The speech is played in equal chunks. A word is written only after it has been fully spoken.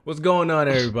What's going on,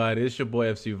 everybody? It's your boy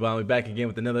FC Vaughn. We're back again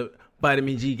with another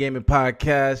Vitamin G Gaming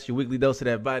Podcast, your weekly dose of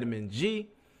that Vitamin G.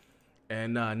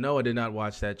 And no, I did not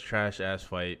watch that trash-ass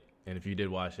fight. And if you did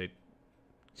watch it,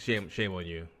 shame on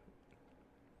you.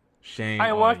 Shame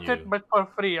I on watched you. it, but for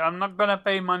free. I'm not gonna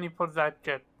pay money for that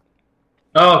shit.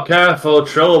 Oh, careful.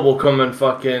 Trilla will come and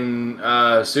fucking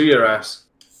sue your ass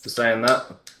for saying that.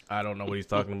 I don't know what he's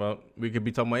talking about. We could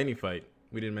be talking about any fight.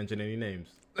 We didn't mention any names.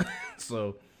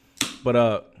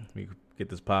 But we get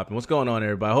this popping. What's going on,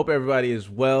 everybody? I hope everybody is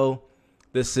well.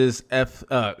 This is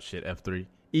F3.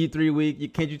 E3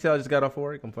 week. Can't you tell I just got off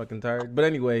work? I'm fucking tired. But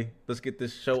anyway, let's get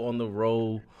this show on the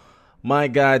roll. My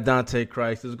guy, Dante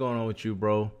Christ. What's going on with you,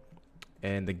 bro?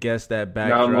 And the guest that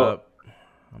backdrop.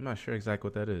 I'm not sure exactly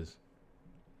what that is.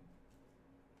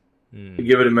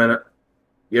 Give it a minute.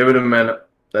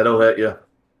 That'll hit you.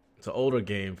 It's an older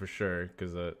game for sure.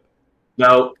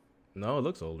 No, it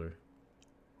looks older.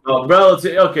 Oh,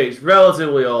 it's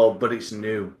relatively old, but it's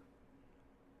new.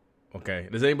 Okay.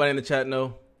 Does anybody in the chat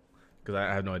know? Because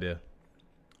I have no idea.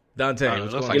 Dante,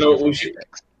 what's going on? You know,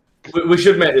 we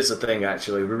should make this a thing,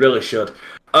 actually. We really should.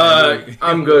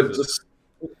 I'm good. Just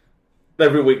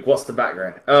every week, what's the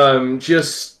background?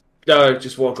 Just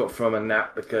woke up from a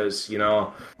nap because, you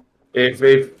know,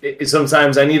 if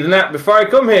sometimes I need a nap before I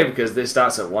come here because this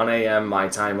starts at 1 a.m. my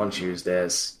time on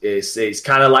Tuesdays. It's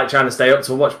kind of like trying to stay up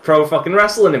to watch pro fucking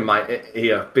wrestling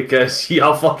here because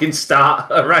y'all fucking start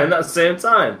around that same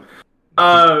time.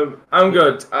 I'm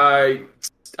good. I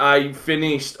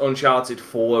finished Uncharted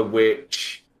 4,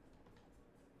 which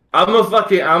I'm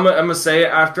gonna say it,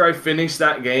 after I finished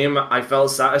that game, I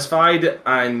felt satisfied,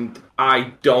 and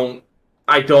I don't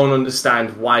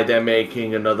understand why they're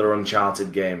making another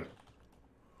Uncharted game.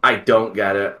 I don't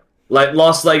get it. Like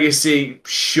Lost Legacy,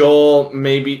 sure,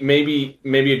 maybe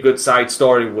a good side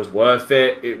story was worth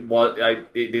it. I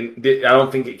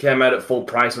don't think it came out at full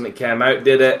price when it came out,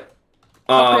 did it?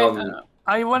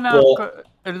 I wanna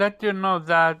let you know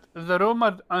that the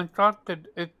rumored Uncharted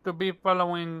is to be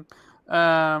following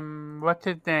what's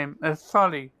his name?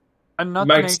 Sully, and not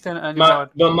Nathan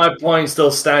anymore. But my point still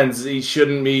stands. It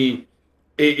shouldn't be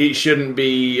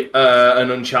an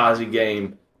Uncharted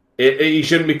game. It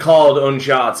shouldn't be called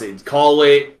Uncharted. Call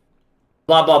it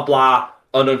blah blah blah,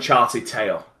 an Uncharted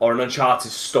tale or an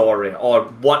Uncharted story or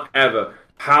whatever.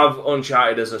 Have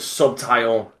Uncharted as a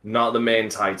subtitle, not the main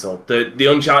title. The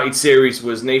Uncharted series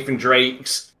was Nathan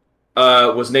Drake's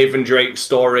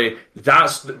story.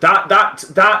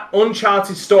 That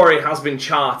Uncharted story has been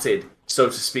charted, so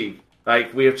to speak.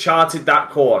 Like, we have charted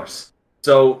that course.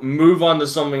 So move on to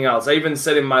something else. I even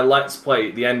said in my Let's Play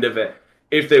at the end of it,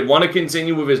 if they want to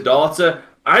continue with his daughter,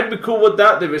 I'd be cool with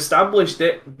that. They've established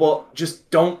it, but just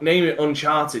don't name it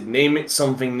Uncharted. Name it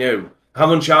something new.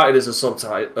 Have Uncharted as a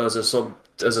subtitle.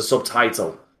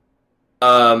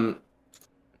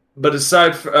 But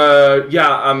aside from,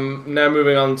 I'm now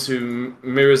moving on to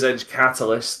Mirror's Edge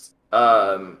Catalyst.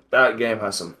 That game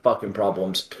has some fucking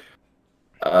problems.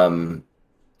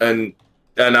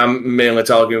 And I'm mainly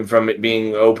talking from it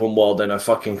being open world and a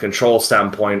fucking control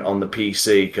standpoint on the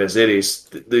PC, because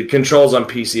the controls on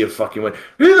PC are fucking weird.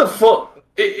 Who the fuck,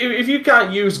 if you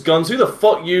can't use guns, who the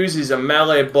fuck uses a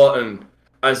melee button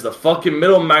as the fucking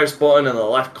middle mouse button and the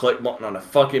left click button on a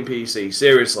fucking PC?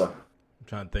 Seriously. I'm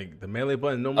trying to think. The melee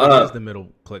button normally is the middle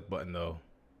click button, though.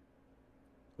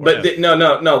 But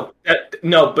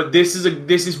but this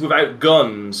is without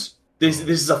guns. This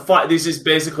is a fight. This is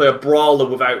basically a brawler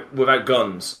without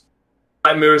guns.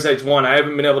 Like Mirror's Edge 1, I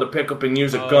haven't been able to pick up and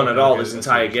use a gun at all this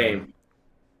entire game.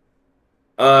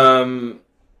 Been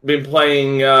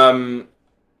playing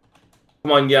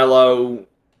Pokemon Yellow,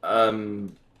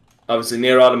 obviously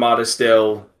Nier Automata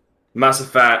still, Mass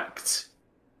Effect.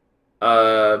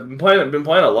 Been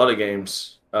playing a lot of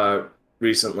games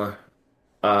recently.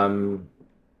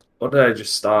 What did I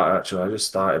just start? Actually, I just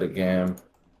started a game.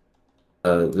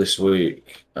 This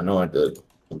week. I know I did.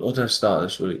 What did I start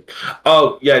this week?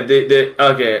 Oh, yeah,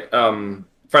 friend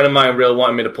of mine really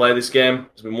wanted me to play this game.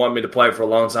 He's been wanting me to play it for a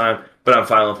long time, but I'm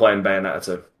finally playing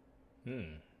Bayonetta 2.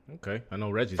 Okay. I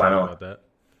know Reggie's talking about that.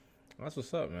 That's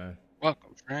what's up, man.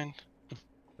 Welcome, friend.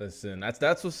 Listen,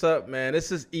 that's what's up, man.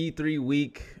 This is E3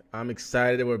 week. I'm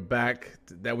excited that we're back,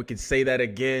 that we can say that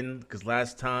again, because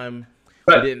last time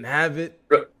we didn't have it.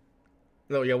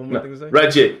 No, yeah, one more thing to say?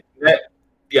 Reggie,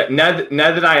 now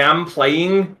that I am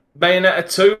playing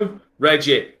Bayonetta 2,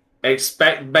 Reggie,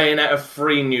 expect Bayonetta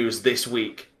 3 news this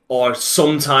week or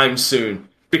sometime soon,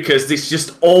 because this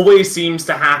just always seems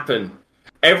to happen.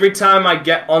 Every time I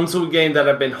get onto a game that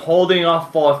I've been holding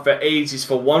off for ages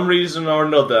for one reason or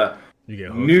another,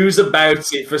 news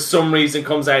about it for some reason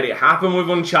comes out. It happened with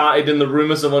Uncharted and the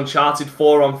rumors of Uncharted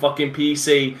 4 on fucking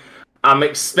PC. I'm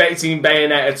expecting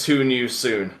Bayonetta 2 news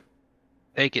soon.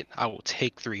 Take it. I will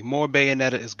take 3. More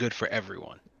Bayonetta is good for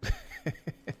everyone.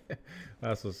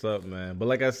 That's what's up, man. But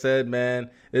like I said, man,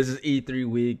 this is E3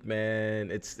 week, man.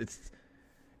 It's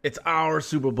our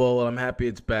Super Bowl. I'm happy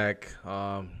it's back.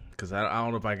 Because I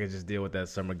don't know if I can just deal with that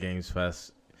Summer Games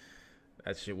Fest.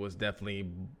 That shit was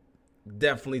definitely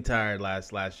tired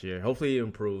last year. Hopefully it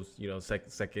improves,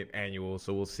 second annual.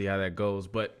 So we'll see how that goes.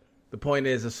 But the point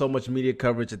is, there's so much media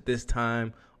coverage at this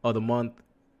time of the month.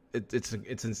 It's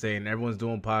insane. Everyone's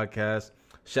doing podcasts.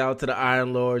 Shout out to the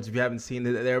Iron Lords. If you haven't seen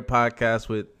their podcast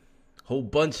with a whole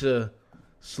bunch of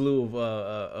slew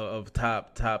of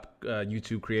top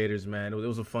YouTube creators, man. It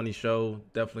was a funny show.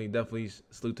 Definitely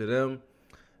salute to them.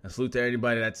 And salute to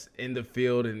everybody that's in the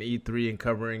field and E3 and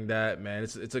covering that, man.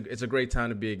 It's a great time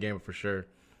to be a gamer for sure.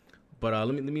 But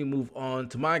let me move on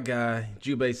to my guy,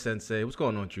 Jubei Sensei. What's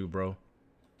going on with you, bro?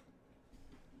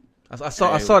 I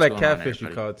saw that catfish you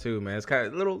caught too, man. It's kind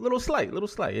of little slight. You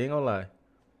ain't gonna lie.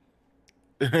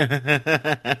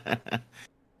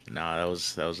 No, that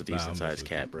was a decent sized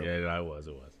cat, bro. Yeah, it was.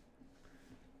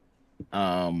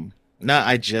 No,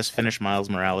 I just finished Miles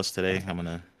Morales today. I'm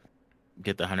gonna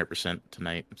get the 100%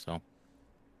 tonight, so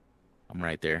I'm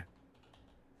right there.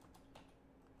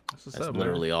 That's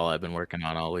literally all I've been working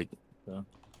on all week. So.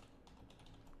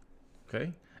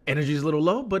 Okay, energy's a little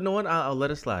low, but no one. I'll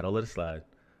let it slide.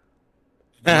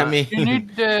 I mean,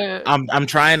 I'm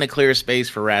trying to clear space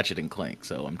for Ratchet and Clank,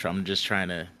 so I'm just trying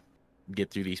to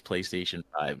get through these PlayStation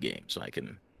 5 games so I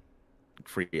can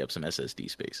free up some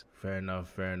SSD space. Fair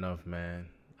enough, man.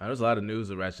 There was a lot of news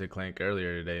of Ratchet and Clank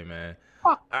earlier today, man.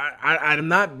 I'm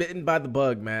not bitten by the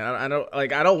bug, man. I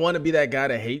don't want to be that guy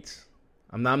that hates.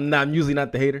 I'm usually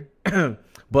not the hater,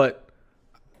 but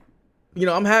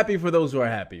I'm happy for those who are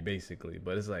happy, basically.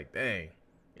 But it's like, dang.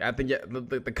 I think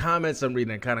the comments I'm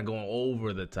reading are kind of going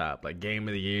over the top, like Game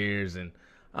of the Years, and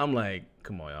I'm like,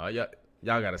 come on, y'all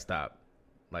gotta stop.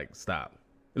 Like, stop.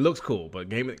 It looks cool, but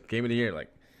Game of the Year, like,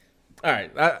 all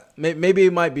right, maybe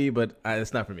it might be, but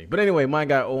it's not for me. But anyway, my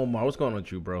guy Omar, what's going on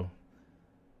with you, bro?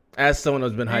 As someone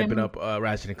who's been hyping up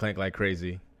Ratchet and Clank like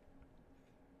crazy.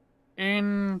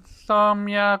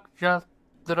 Insomniac just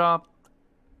dropped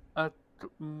a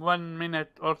 1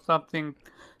 minute or something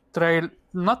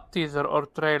not teaser or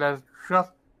trailer,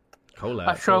 just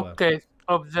a showcase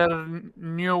of their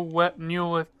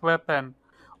newest weapon,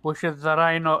 which is the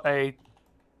Rhino 8.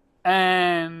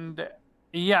 And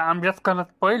yeah, I'm just gonna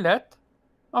spoil it.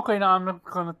 Okay, no, I'm not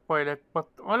gonna spoil it, but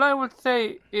all I would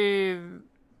say is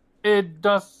it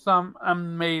does some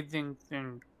amazing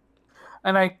things.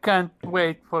 And I can't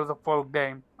wait for the full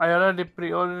game. I already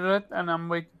pre-ordered it and I'm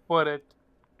waiting for it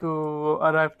to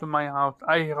arrive to my house.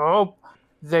 I hope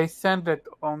they send it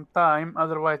on time,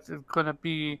 otherwise it's gonna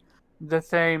be the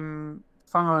same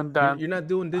song and dance. You're not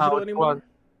doing digital anymore?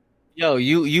 Yo,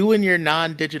 you and your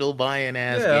non-digital buying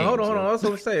ass. Yeah, games, hold on. I was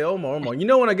gonna say, Omar.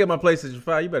 When I get my PlayStation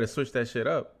 5, you better switch that shit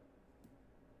up.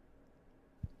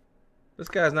 This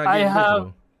guy's not getting digital. I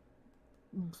have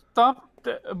stopped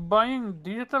buying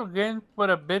digital games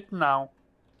for a bit now.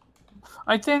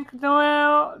 I think,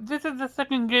 well, this is the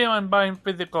second game I'm buying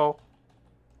physical.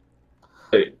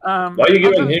 Why are you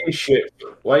giving him shit?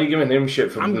 Why are you giving him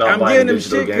shit for not buying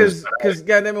digital games? Because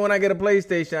goddamn it, when I get a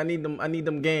PlayStation, I need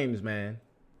them games, man.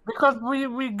 Because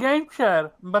we game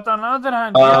share, but on the other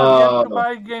hand, you have to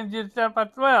buy games yourself as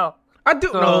well. I do.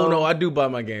 So, no, I do buy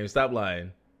my games. Stop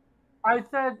lying. I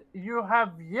said you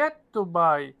have yet to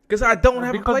buy. Because I don't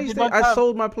have a PlayStation. I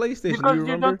sold my PlayStation. Because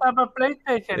you don't have a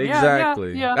PlayStation.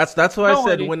 Exactly. Yeah. That's why I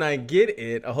said when I get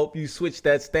it, I hope you switch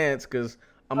that stance because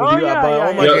I'm gonna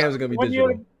all my games are gonna be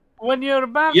digital. When you're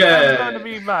back, I'm gonna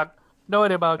be back. Don't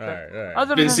worry about that. Right.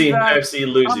 Other been seeing FC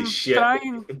lose his shit.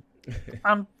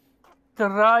 I'm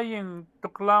trying to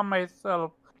claw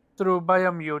myself through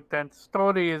Biomutant.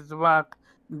 Story is whack.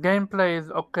 Gameplay is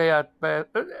okay at best.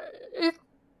 It's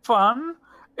fun.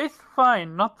 It's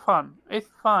fine. Not fun. It's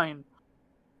fine.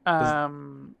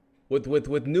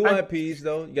 With new IPs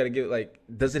though, you gotta give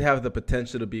does it have the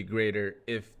potential to be greater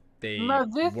if they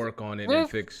work on it and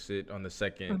fix it on the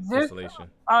second installation?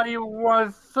 I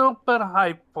was super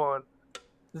hyped for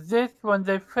this when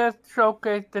they first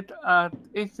showcased it at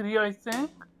E3, I think,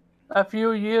 a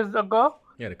few years ago.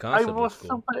 Yeah, the concept I was cool.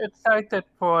 super excited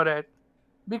for it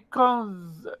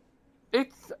because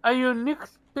it's a unique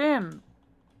spin.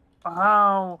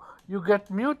 How you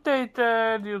get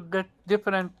mutated, you get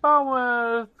different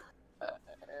powers.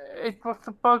 It was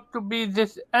supposed to be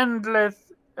this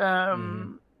endless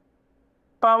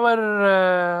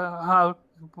power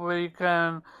where you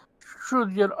can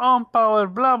choose your own power,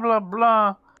 blah blah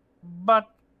blah. But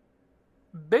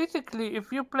basically,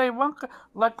 if you play one,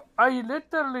 like I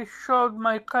literally showed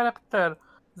my character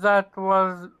that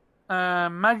was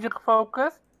magic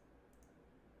focused.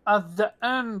 At the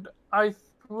end, I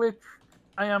switched.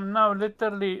 I am now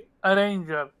literally a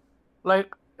ranger.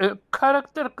 Like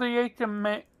character creation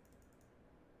may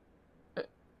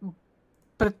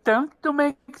pretend to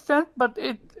make sense, but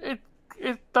it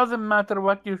doesn't matter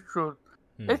what you choose.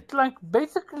 It's like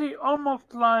basically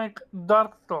almost like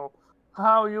Dark Souls,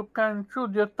 how you can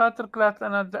choose your starter class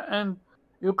and at the end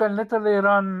you can literally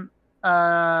run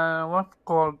what's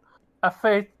called a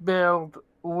fate build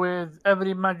with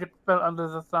every magic spell under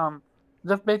the sun.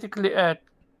 That's basically it.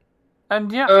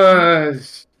 And yeah,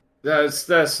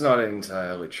 that's not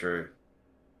entirely true.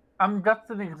 I'm just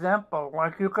an example.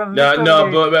 Like you can.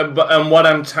 But and what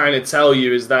I'm trying to tell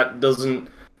you is that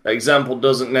example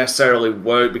doesn't necessarily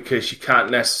work because you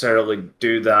can't necessarily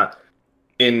do that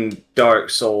in Dark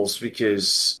Souls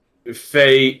because I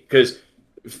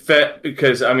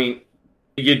mean,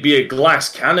 you'd be a glass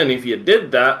cannon if you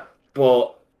did that,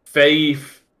 but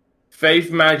faith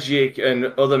magic and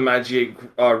other magic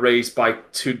are raised by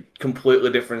two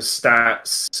completely different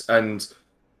stats, and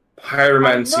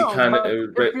pyromancy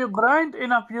if you grind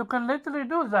enough, you can literally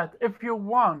do that if you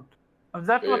want.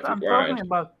 That's what I'm talking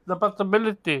about, the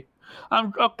possibility.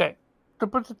 Okay, to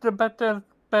put it to better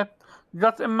perspective,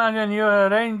 just imagine you're a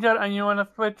ranger and you want to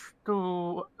switch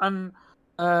to a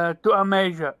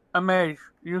mage.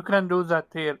 You can do that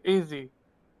here, easy.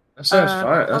 That sounds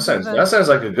fine. That sounds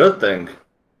like a good thing.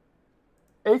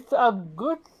 It's a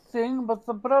good thing, but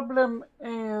the problem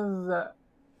is,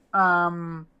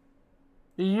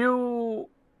 you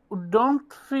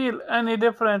don't feel any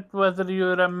different whether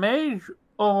you're a mage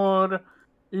or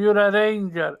you're a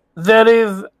ranger. There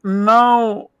is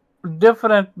no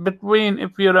difference between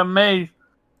if you're a mage.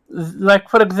 Like,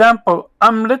 for example,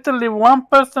 I'm literally one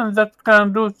person that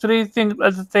can do three things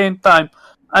at the same time.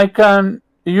 I can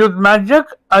use magic,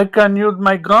 I can use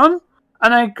my gun,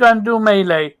 and I can do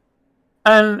melee.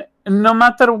 And no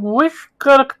matter which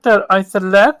character I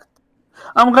select,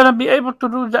 I'm gonna be able to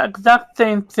do the exact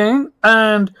same thing,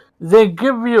 and they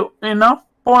give you enough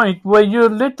points where you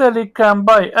literally can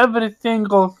buy every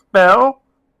single spell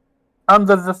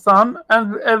under the sun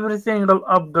and every single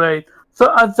upgrade.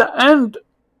 So at the end,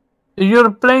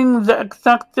 you're playing the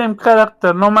exact same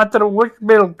character, no matter which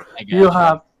build you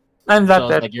have. And that's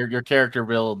it. Like your character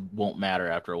build won't matter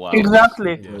after a while.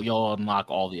 Exactly. You'll unlock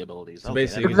all the abilities. So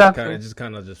basically, it just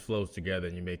kind of flows together,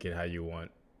 and you make it how you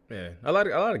want. Yeah, a lot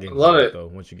of games love it though.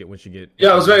 Once you get.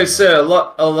 Yeah, I was going to say a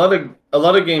lot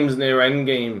of games near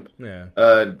endgame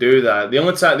do that. The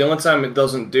only time it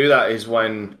doesn't do that is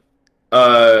when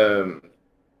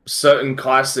certain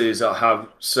classes have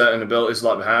certain abilities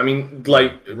like behind. I mean,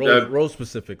 like role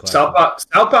specific classes. South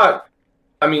Park.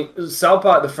 I mean, South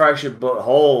Park: The Fractured But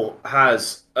Whole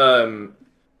has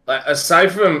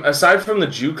aside from the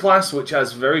Jew class, which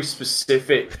has very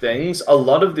specific things. A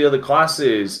lot of the other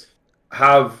classes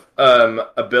have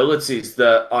abilities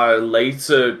that are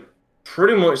later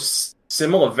pretty much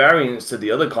similar variants to the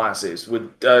other classes.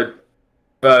 With the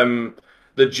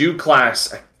Jew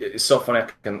class, it's so funny I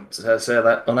can say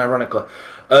that unironically.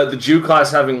 The Jew class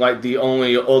having like the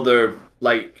only other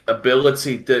like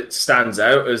ability that stands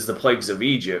out as the Plagues of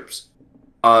Egypt.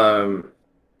 Dark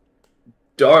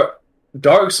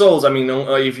Souls, I mean,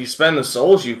 if you spend the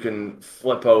souls, you can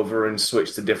flip over and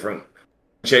switch to different,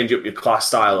 change up your class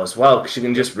style as well, because you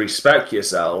can just respec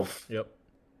yourself. Yep.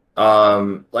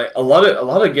 Like a lot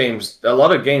of games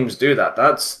do that.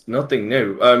 That's nothing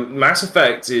new. Mass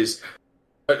Effect is,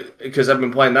 because I've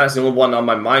been playing, that's the only one on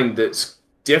my mind that's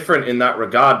different in that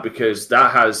regard, because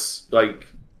that has like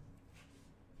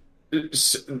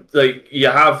you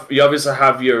obviously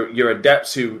have your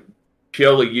adepts who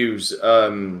purely use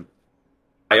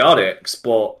biotics,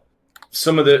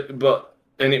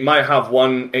 and it might have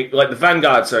one like the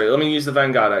Vanguard. Sorry, let me use the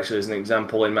Vanguard actually as an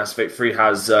example. In Mass Effect 3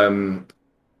 has the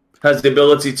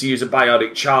ability to use a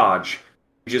biotic charge.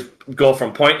 You just go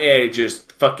from point A,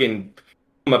 just fucking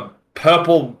a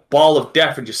purple ball of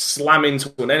death and just slam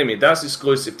into an enemy. That's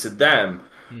exclusive to them.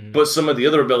 Mm-hmm. But some of the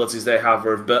other abilities they have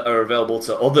are available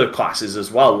to other classes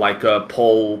as well, like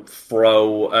pull,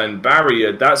 throw, and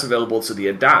barrier. That's available to the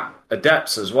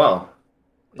adepts as well.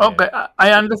 Okay,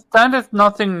 I understand it's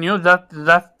nothing new.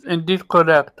 That's indeed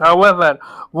correct. However,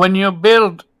 when you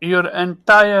build your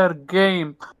entire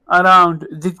game around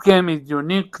this game is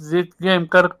unique, this game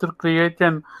character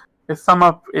creation is some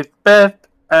of its best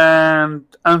and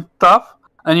stuff,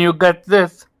 and you get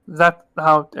this, that's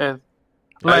how it is.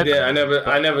 I did.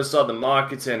 I never saw the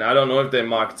marketing. I don't know if they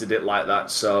marketed it like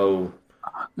that. So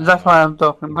that's why I'm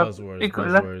talking.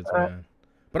 Buzzwords, man.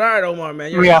 But all right, Omar,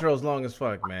 man, your intro's long as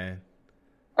fuck, man.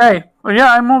 Hey,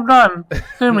 I moved on.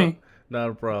 To me. Not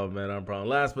a problem, man. Not a problem.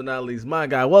 Last but not least, my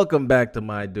guy. Welcome back to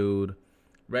my dude,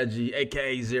 Reggie,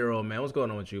 aka Zero, man. What's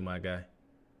going on with you, my guy?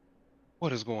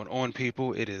 What is going on,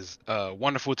 people? It is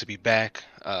wonderful to be back.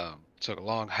 Took a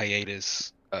long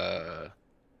hiatus,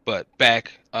 but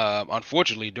back.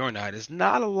 Unfortunately, during that, there's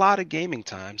not a lot of gaming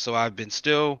time, so I've been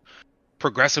still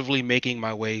progressively making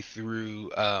my way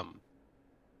through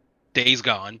Days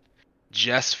Gone.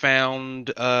 Just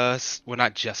found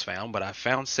not just found, but I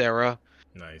found Sarah.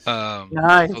 Nice.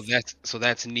 Nice. So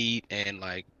that's neat, and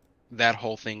like that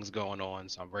whole thing's going on.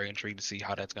 So I'm very intrigued to see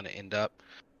how that's going to end up.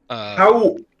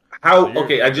 How?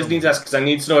 Okay, I just need to ask because I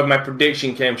need to know if my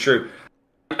prediction came true.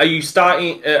 Are you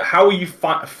starting? How are you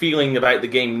feeling about the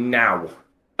game now?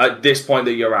 At this point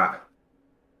that you're at,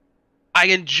 I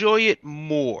enjoy it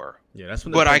more. Yeah, that's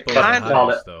when the tempo's the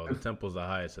highest, though. The tempo's the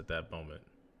highest at that moment.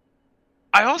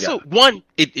 I also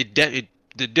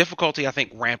the difficulty I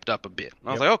think ramped up a bit.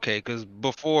 I was like, okay, because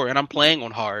before, and I'm playing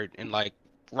on hard, and like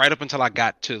right up until I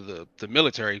got to the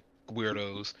military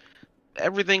weirdos,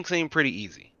 everything seemed pretty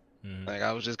easy. Mm-hmm. Like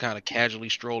I was just kind of casually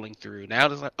strolling through. Now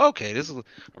it's like, okay, I'm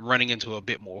running into a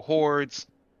bit more hordes.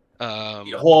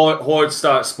 Hordes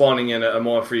start spawning in at a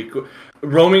more frequent.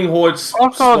 Roaming hordes.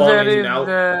 Also, there is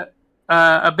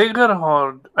a bigger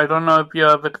horde. I don't know if you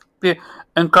have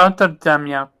encountered them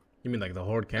yet. You mean like the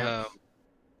horde camp?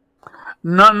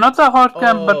 Not a horde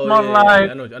camp, but more like.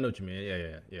 I know what you mean.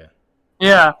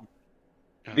 Yeah.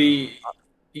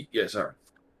 Sorry.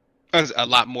 There's a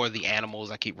lot more of the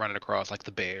animals I keep running across, like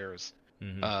the bears.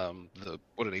 Mm-hmm.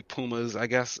 What are they? Pumas, I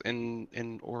guess,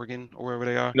 in Oregon or wherever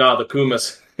they are. No, the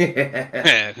Pumas.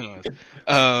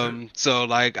 So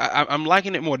like I'm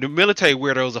liking it more. The military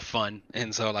weirdos are fun,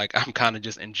 and so like I'm kind of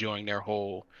just enjoying their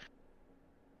whole,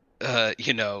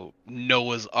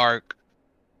 Noah's Ark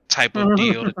type of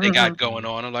deal that they got going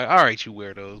on. I'm like, all right, you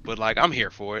weirdos, but like I'm here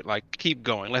for it. Like keep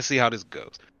going. Let's see how this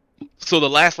goes. So the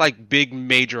last like big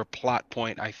major plot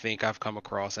point I think I've come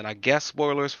across, and I guess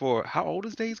spoilers for how old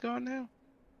is Days Gone now?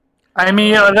 I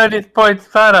mean, you already spoiled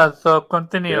Sarah, so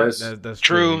continue. Yes. That's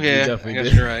true. Yeah, I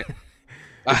guess you're right.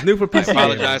 It's new for PC. I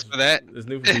apologize for that. It's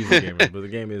new for PC gamers, but the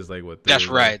game is like what? That's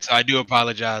right. So I do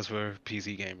apologize for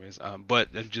PC gamers.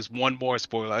 But just one more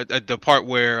spoiler: the part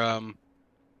where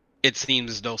it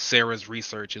seems as though Sarah's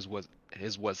research is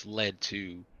what's led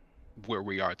to where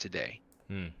we are today.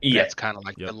 That's kind of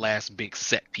like the last big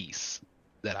set piece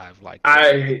that I've liked.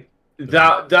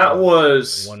 That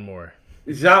was one more.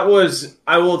 That was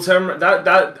I will term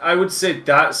that I would say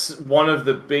that's one of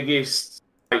the biggest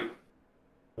like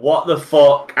what the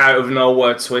fuck out of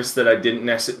nowhere twist that that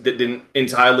didn't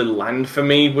entirely land for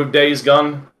me with Days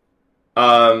Gone.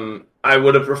 I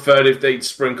would have preferred if they'd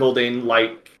sprinkled in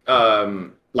like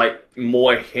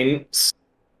more hints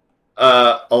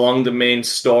along the main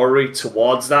story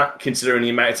towards that, considering the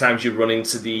amount of times you run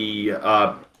into the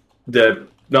not the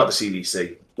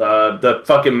CDC, the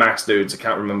fucking Max dudes. I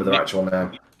can't remember their actual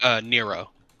name. Nero.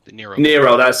 The Nero.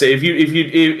 Nero. That's it. If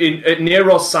you at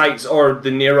Nero sites or the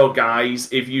Nero guys,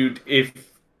 if you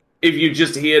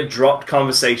just hear dropped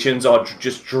conversations or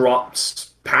just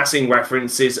dropped passing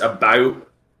references about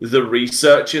the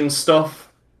research and stuff,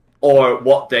 or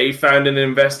what they found in an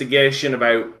investigation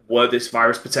about where this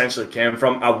virus potentially came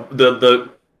from,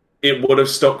 it would have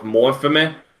stuck more for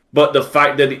me. But the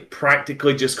fact that it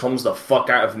practically just comes the fuck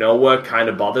out of nowhere kind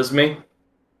of bothers me.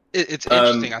 It's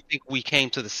interesting. I think we came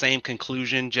to the same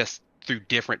conclusion just through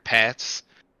different paths.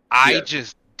 I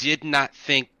just did not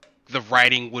think the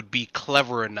writing would be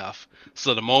clever enough.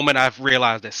 So the moment I've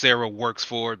realized that Sarah works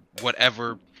for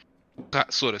whatever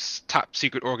sort of top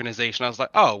secret organization, I was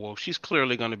like, oh well, she's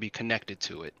clearly going to be connected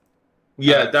to it.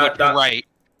 Yeah, that's right.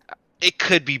 It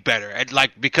could be better,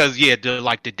 because the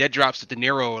dead drops that De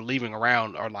Niro are leaving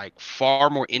around are like far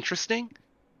more interesting.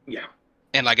 Yeah,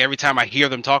 and like every time I hear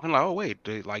them talking, like, oh wait,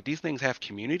 these things have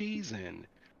communities and.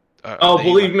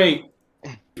 Believe me,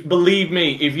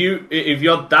 if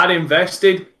you're that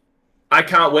invested, I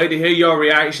can't wait to hear your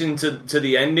reaction to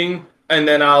the ending. And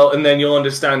then you'll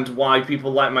understand why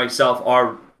people like myself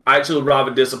are actually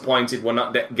rather disappointed we're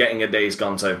not getting a Days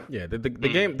Gone 2. Yeah, the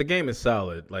game is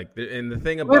solid. Like, and the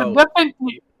thing about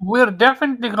we're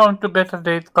definitely going to get a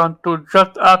Days Gone 2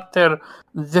 just after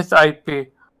this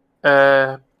IP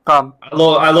come. I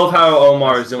love how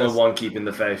Omar is the only one keeping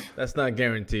the faith. That's not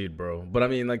guaranteed, bro. But I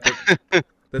mean, like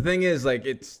the thing is, like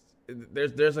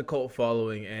there's a cult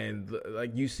following, and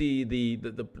like you see the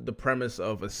premise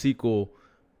of a sequel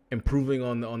improving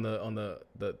on the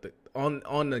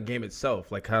game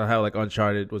itself, like how like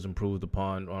Uncharted was improved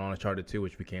upon on Uncharted 2,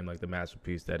 which became like the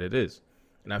masterpiece that it is.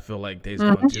 And I feel like Days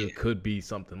Gone 2 could be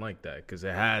something like that because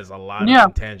it has a lot of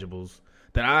intangibles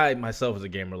that I myself as a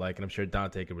gamer like, and I'm sure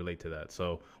Dante can relate to that.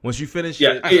 So once you finish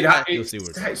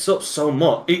it sets up so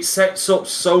much. It sets up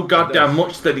so goddamn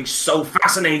much that it's so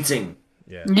fascinating.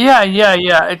 Yeah.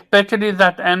 Especially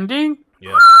that ending.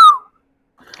 Yeah.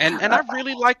 And I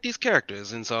really like these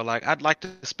characters, and so like I'd like to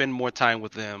spend more time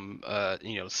with them.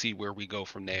 See where we go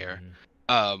from there.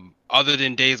 Mm-hmm. Other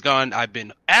than Days Gone, I've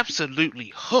been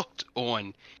absolutely hooked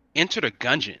on Enter the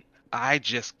Gungeon. I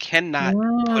just cannot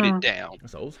put it down.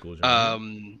 That's old school.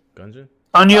 Gungeon.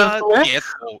 On your Switch? Yeah,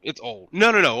 it's old. No,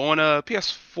 on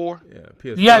PS4. Yeah,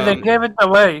 PS4. Yeah, they gave it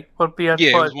away for PS4.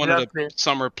 Yeah, it was one of the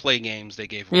summer play games they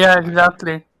gave away. Yeah,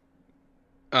 exactly.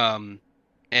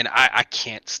 And I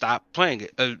can't stop playing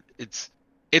it. It's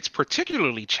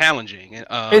particularly challenging.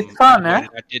 It's fun, I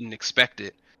didn't expect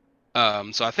it.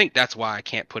 So I think that's why I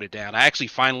can't put it down. I actually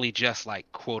finally just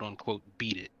like quote unquote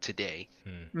beat it today.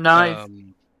 Nice.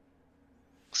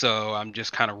 So I'm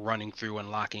just kind of running through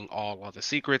unlocking all of the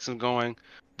secrets and going.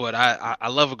 But I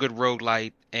love a good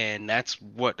roguelite, and that's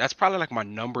probably like my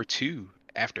number 2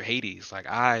 after Hades. Like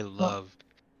I love,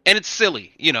 and it's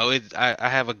silly, I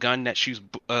have a gun that shoots.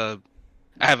 I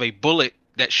have a bullet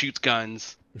that shoots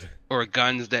guns, or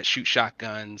guns that shoot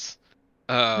shotguns,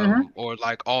 or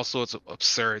like all sorts of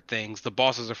absurd things. The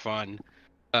bosses are fun.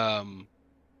 And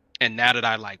now that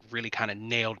I like really kind of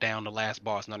nailed down the last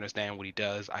boss and understand what he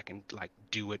does, I can like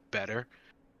do it better.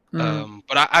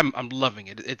 But I'm loving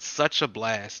it. It's such a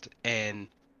blast, and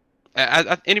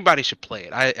anybody should play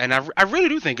it. I really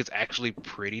do think it's actually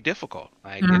pretty difficult.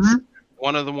 Like it's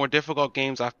one of the more difficult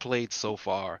games I've played so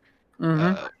far.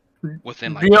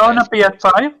 Within like. Do you own a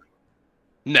PS5?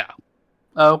 No.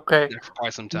 Okay. Not for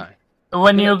quite some time.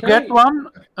 When you get one,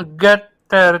 get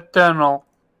the Returnal.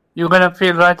 You're gonna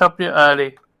feel right up your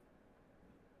alley.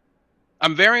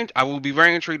 I will be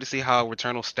very intrigued to see how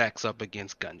Returnal stacks up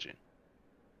against Gungeon.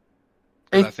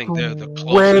 It's I think they're the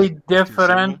way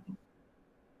different.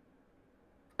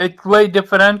 It's way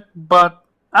different, but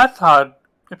as hard.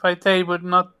 If I say it would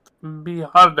not be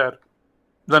harder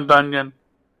than Gungeon.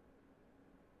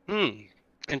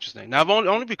 Interesting. Now,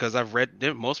 only because I've read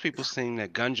most people saying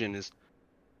that Gungeon is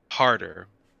harder,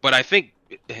 but I think.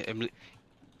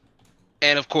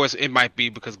 And of course, it might be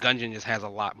because Gungeon just has a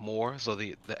lot more, so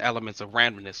the elements of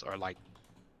randomness are like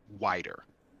wider.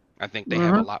 I think they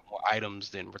have a lot more items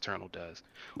than Returnal does.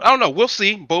 But I don't know. We'll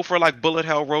see. Both are like bullet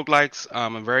hell roguelikes.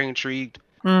 I'm very intrigued.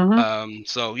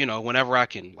 So whenever I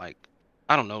can, like,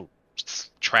 I don't know,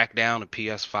 track down a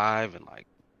PS5 and like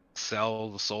sell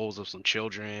the souls of some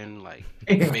children, like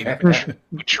maybe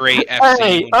betray FC.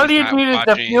 Hey, all you need is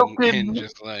a few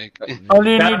kidneys. All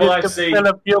you need is to sell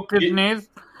a few kidneys.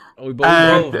 We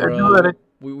both, bro.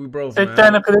 We broke. It's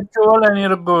an ritual, and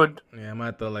you're good. Yeah, I might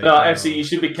have to like. No, FC, you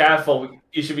should be careful.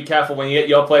 You should be careful when you get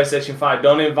your PlayStation 5.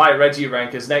 Don't invite Reggie around,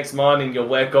 because next morning you'll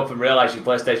wake up and realize your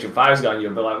PlayStation 5's gone.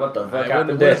 You'll be like, "What the fuck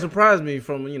happened?" Wouldn't surprise me.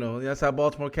 That's how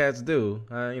Baltimore cats do.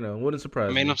 Wouldn't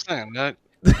surprise me. I'm saying that.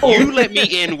 You let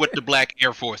me in with the Black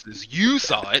Air Forces. You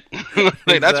saw it.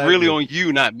 That's really on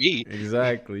you, not me.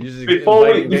 Exactly. Before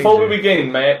we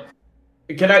begin, man.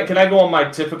 Can I go on my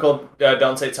typical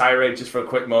Dante tirade just for a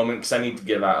quick moment, because I need to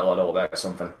give out a little about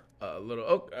something. A little.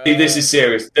 Okay. See, this is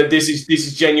serious. This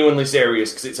is genuinely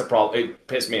serious, because it's a problem. It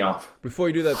pissed me off. Before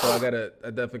you do that, though, I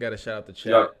definitely gotta shout out the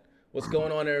chat. Yeah. What's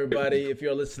going on, everybody? If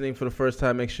you're listening for the first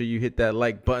time, make sure you hit that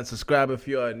like button, subscribe if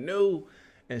you are new,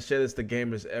 and share this to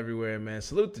gamers everywhere, man.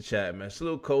 Salute the chat, man.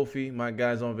 Salute Kofi. My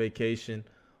guy's on vacation.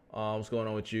 What's going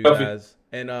on with you guys?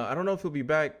 And I don't know if he'll be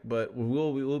back, but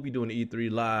we'll be doing the E3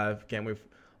 live. Can't wait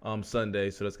Sunday,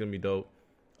 so that's gonna be dope.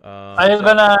 Are you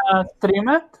gonna stream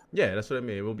it? Yeah, that's what I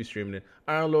mean. We'll be streaming it.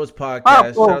 Iron Lords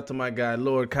podcast. Shout out to my guy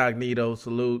Lord Cognito.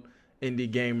 Salute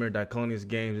Indie Gamer, Diclonius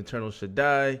Games, Eternal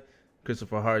Shaddai,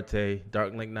 Christopher Harte,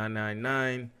 Dark Link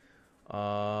 999.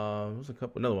 There's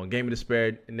another one. Game of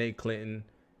Despair, Nate Clinton.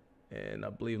 And I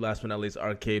believe last but not least,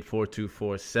 Arcade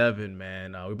 4247,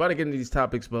 man. We're about to get into these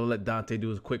topics, but I'll let Dante do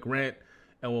his quick rant,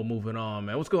 and we'll move it on,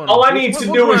 man. What's going on? All I need to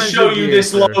do is show you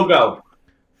this logo.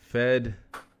 Fed.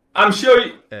 I'm sure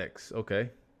you. X.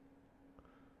 Okay.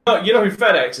 Oh, you know who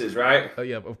FedEx is, right? Oh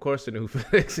yeah, of course I know who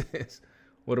FedEx is.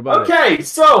 What about it? Okay,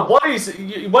 so what is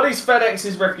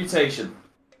FedEx's reputation?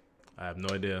 I have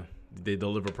no idea. They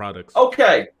deliver products.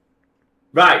 Okay.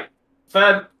 Right.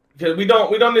 I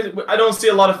don't see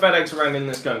a lot of FedEx around in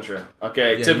this country.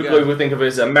 Okay, yeah, typically we think of it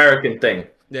as an American thing.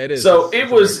 Yeah, it is. So it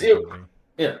was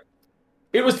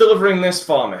delivering this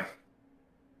for me.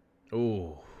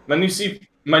 Ooh. my new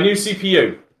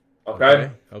CPU.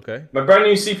 Okay. My brand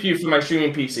new CPU for my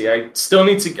streaming PC. I still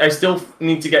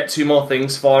need to get 2 more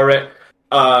things for it.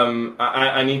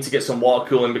 I need to get some water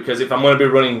cooling because if I'm going to be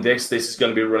running this is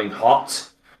going to be running hot,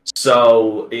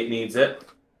 so it needs it.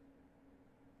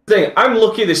 I'm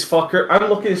lucky this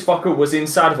fucker was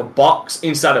inside of a box,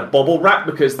 inside a bubble wrap,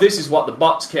 because this is what the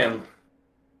box came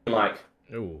like.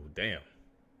 Oh, damn.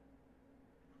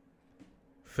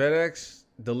 FedEx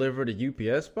delivered a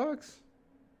UPS box?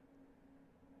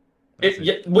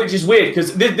 Which is weird,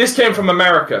 because this came from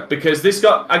America, because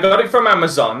I got it from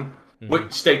Amazon,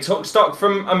 which they took stock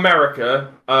from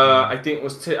America. I think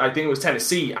it was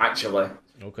Tennessee, actually.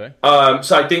 Okay.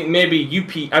 So I think maybe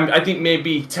UPS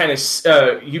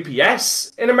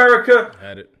in America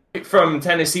had it from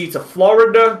Tennessee to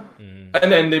Florida,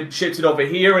 and then they shipped it over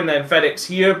here, and then FedEx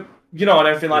here, and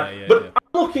everything I'm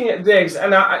looking at this,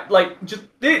 and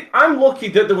I'm lucky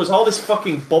that there was all this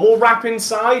fucking bubble wrap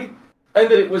inside, and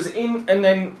that it was in, and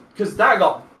then because that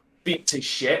got beat to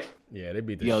shit. Yeah, they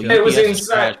beat the shit. It was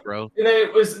inside, trash, bro. And then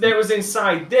it was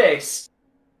inside this.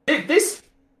 This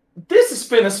is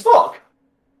thin as fuck.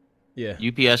 Yeah.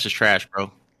 UPS is trash,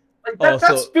 bro. Like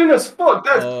that's thin as fuck.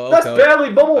 That's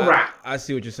barely bubble wrap. I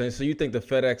see what you're saying. So you think the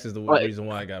FedEx is the reason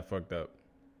why I got fucked up?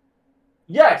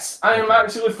 Yes, I am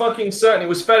actually fucking certain it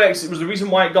was FedEx. It was the reason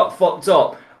why it got fucked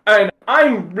up. And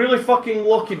I'm really fucking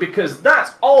lucky because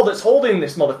that's all that's holding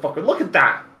this motherfucker. Look at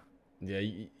that. Yeah,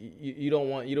 you don't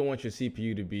want your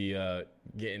CPU to be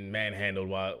getting manhandled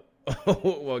while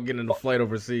getting the flight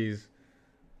overseas.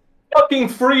 Fucking near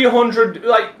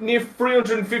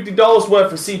 $350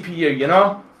 worth of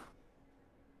CPU,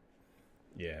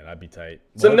 Yeah, that'd be tight.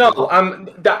 So no, I'm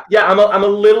a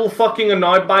little fucking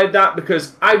annoyed by that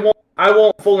because I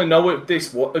won't fully know if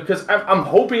this works because I'm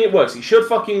hoping it works. It should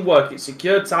fucking work. It's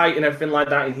secure, tight, and everything like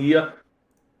that in here.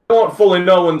 I won't fully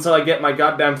know until I get my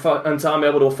goddamn until I'm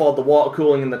able to afford the water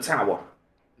cooling in the tower.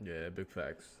 Yeah, big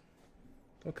facts.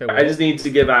 Okay, I just need to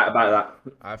give out about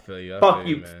that. I feel you. Fuck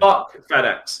you, man. Fuck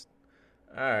FedEx.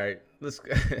 All right, let's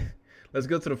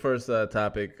go to the first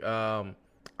topic.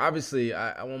 Obviously,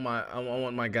 I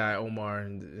want my guy Omar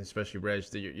and especially Reg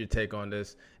your take on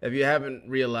this. If you haven't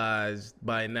realized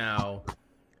by now,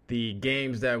 the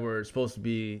games that were supposed to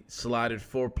be slotted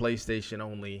for PlayStation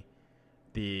only,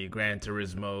 the Gran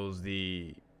Turismos,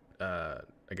 the I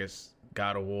guess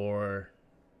God of War,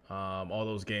 all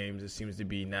those games, it seems to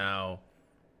be now.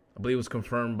 I believe it was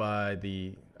confirmed by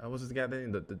the what's his guy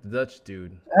name? The Dutch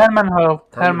dude. Herman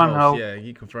Hulst. Yeah,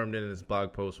 he confirmed it in his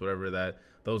blog post, whatever, that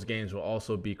those games will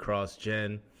also be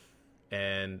cross-gen.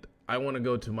 And I want to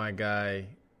go to my guy,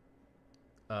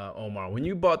 Omar. When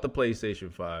you bought the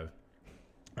PlayStation 5,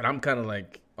 and I'm kind of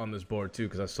like on this board too,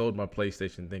 because I sold my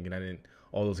PlayStation thinking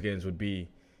all those games would be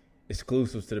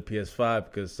exclusives to the PS5,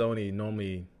 because Sony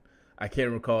normally, I can't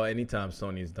recall any time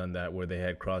Sony's done that where they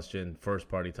had cross-gen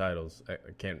first-party titles. I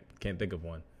can't think of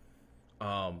one.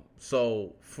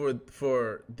 So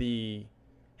for the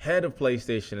head of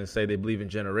PlayStation and say they believe in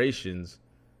generations,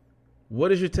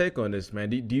 what is your take on this, man?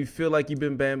 Do you feel like you've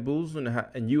been bamboozled,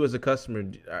 and you as a customer,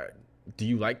 do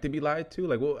you like to be lied to?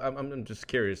 Like, well, I'm just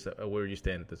curious where you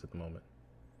stand at this at the moment.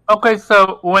 Okay,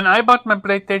 so when I bought my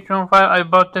PlayStation 5, I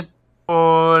bought it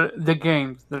for the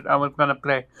games that I was gonna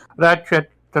play: Ratchet,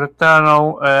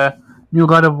 Returnal, New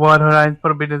God of War, Horizon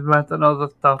Forbidden West, and all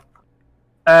that stuff.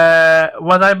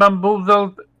 Was I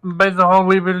bamboozled by the whole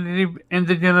we believe in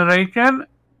the generation?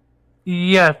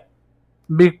 Yes,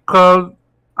 because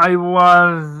I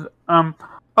was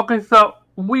okay. So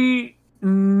we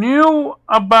knew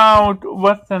about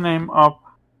what's the name of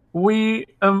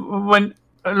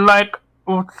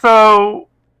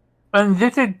and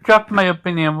this is just my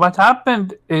opinion. What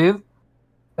happened is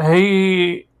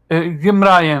Jim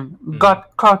Ryan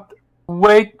got caught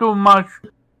way too much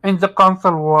in the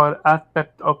console war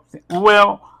aspect of things.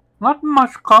 Well, not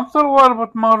much console war,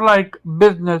 but more like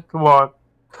business war.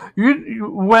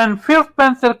 When Phil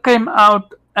Spencer came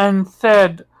out and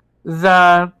said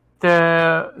that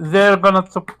they're gonna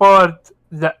support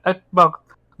the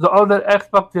other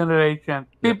Xbox generation,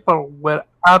 people were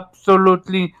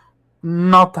absolutely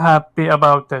not happy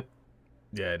about it.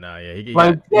 Yeah, he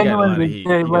got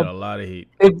a lot of heat.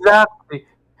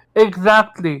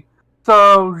 Exactly.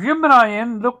 So Jim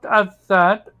Ryan looked at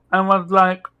that and was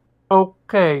like,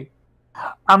 okay,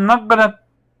 I'm not gonna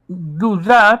do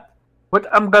that. What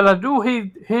I'm gonna do,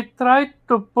 he tried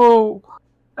to pull,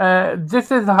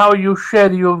 this is how you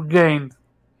share your gains.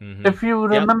 Mm-hmm. If you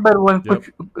remember when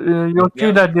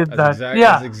Yoshida did that.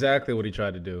 That's exactly what he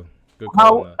tried to do.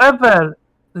 However,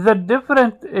 the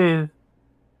difference is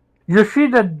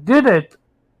Yoshida did it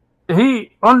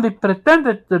He only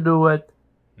pretended to do it.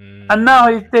 And now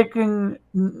he's taking,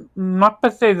 not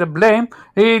per se the blame,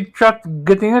 he's just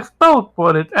getting exposed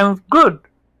for it, and it's good.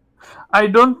 I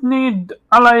don't need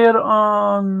a liar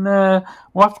on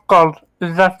what's called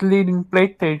that leading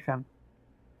PlayStation.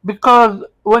 Because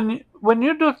when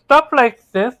you do stuff like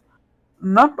this,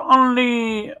 not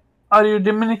only are you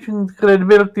diminishing the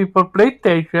credibility for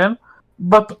PlayStation,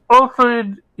 but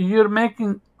also you're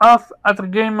making us as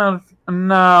gamers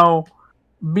now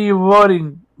be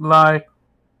worried. Like,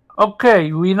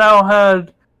 okay, we now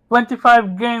had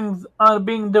 25 games are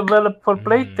being developed for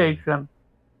PlayStation.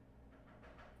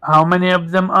 How many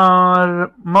of them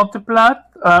are multiplat?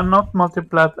 Not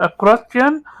multiplat,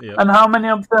 cross-gen, and how many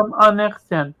of them are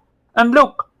next-gen? And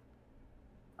look,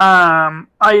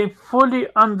 I fully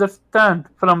understand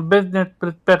from business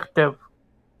perspective.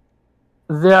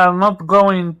 They are not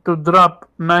going to drop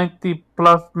 90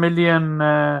 plus million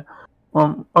or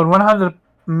 100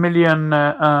 million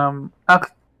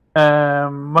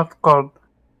what's called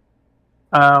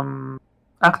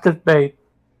active base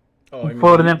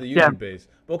for the user base.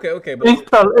 Okay, but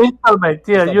install base,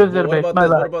 user base.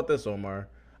 What about this, Omar?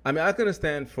 I mean, I can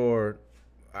understand for,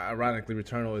 ironically,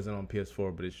 Returnal isn't on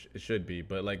PS4, but it should be.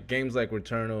 But like games like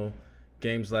Returnal,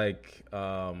 games like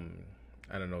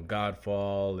I don't know,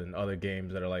 Godfall, and other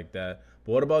games that are like that.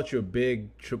 But what about your big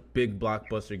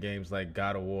blockbuster games like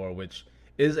God of War, which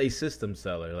is a system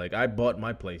seller? Like, I bought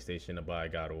my PlayStation to buy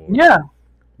God of War. Yeah.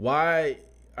 Why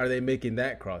are they making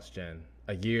that cross-gen?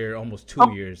 A year, almost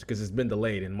 2 years, because it's been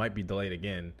delayed and might be delayed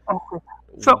again. Okay.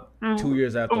 So 2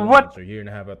 years after launch, or a year and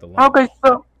a half after launch. Okay,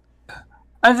 so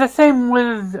and the same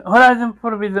with Horizon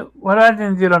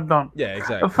Zero Dawn. Yeah,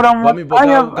 exactly. God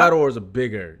of War is a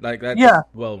bigger, like that's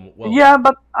well. Yeah,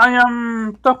 but I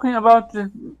am talking about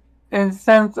it in the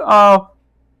sense of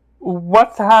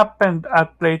what's happened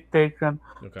at PlayStation.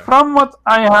 Okay. From what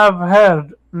I have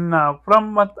heard now,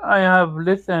 from what I have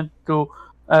listened to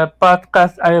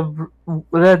podcasts, I have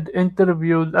read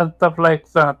interviews and stuff like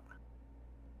that.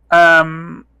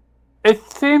 It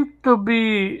seems to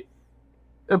be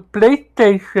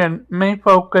PlayStation main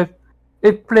focus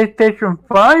is PlayStation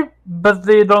 5, but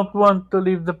they don't want to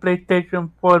leave the PlayStation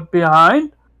 4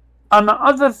 behind. On the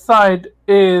other side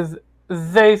is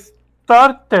they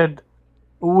started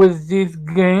with these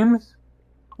games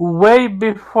way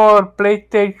before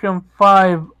PlayStation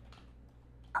 5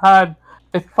 had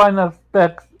its final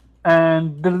specs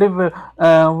and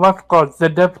what's called the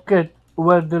dev kit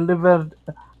were delivered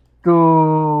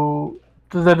to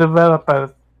the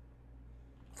developers.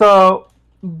 So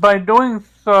by doing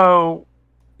so,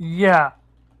 they're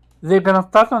gonna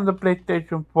start on the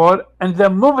PlayStation 4 and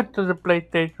then move it to the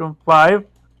PlayStation 5.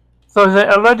 So they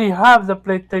already have the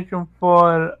PlayStation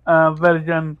 4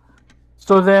 version,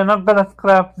 so they're not gonna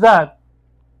scrap that.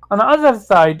 On the other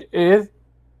side is,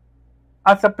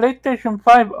 as a PlayStation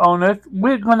 5 owners,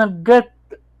 we're gonna get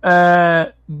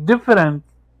different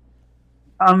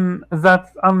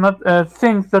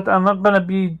things that are not gonna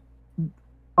be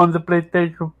on the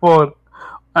PlayStation 4.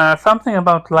 Something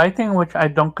about lighting, which I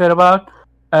don't care about.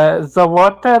 The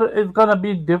water is gonna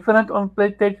be different on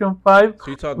PlayStation 5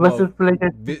 versus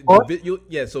PlayStation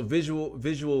 4. So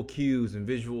visual cues and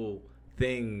visual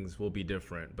things will be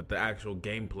different, but the actual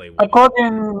gameplay will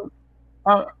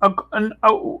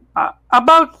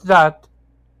about that,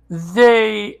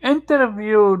 they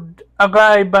interviewed a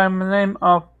guy by the name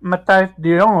of Matthijs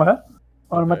de Jonge,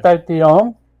 or Matthijs de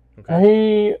Jong. Okay.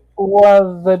 He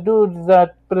was the dude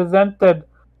that presented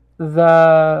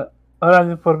the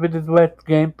Horizon Forbidden West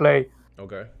gameplay.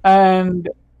 Okay. And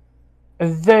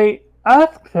they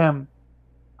asked him,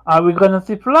 are we gonna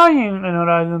see flying in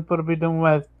Horizon Forbidden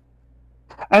West?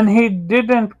 And he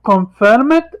didn't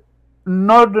confirm it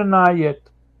nor deny it.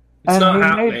 It's not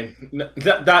happening.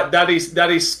 That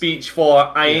is speech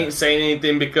for I ain't saying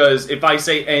anything, because if I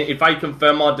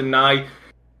confirm or deny,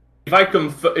 if I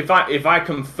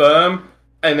confirm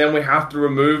and then we have to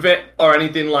remove it or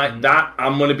anything like that,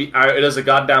 I'm gonna be outed as a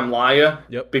goddamn liar.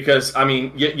 Yep. Because I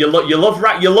mean, you love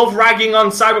ragging on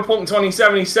Cyberpunk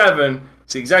 2077.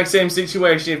 It's the exact same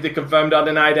situation if they confirmed or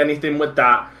denied anything with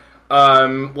that.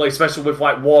 Especially with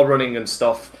like wall running and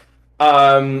stuff.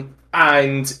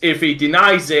 And if he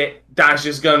denies it, that's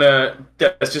just gonna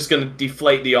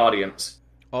deflate the audience.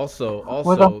 Also,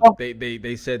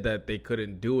 they said that they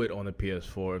couldn't do it on the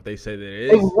PS4. If they said that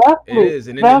it is,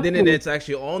 and then it's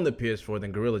actually on the PS4,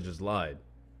 then Guerrilla just lied.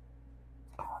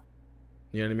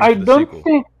 You know what I mean? I don't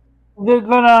think they're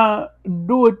gonna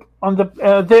do it on the.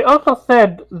 They also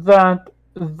said that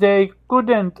they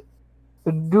couldn't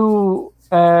do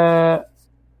the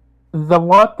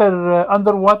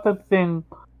underwater thing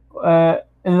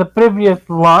in the previous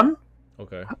one.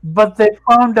 Okay. But they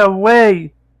found a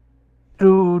way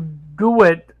to do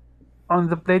it on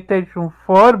the PlayStation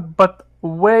 4, but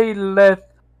way less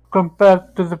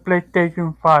compared to the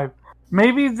PlayStation 5.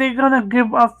 Maybe they're gonna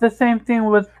give us the same thing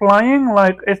with flying,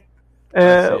 like with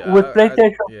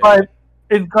PlayStation 5,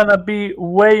 it's gonna be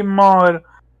way more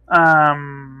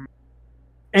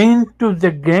into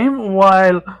the game,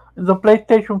 while the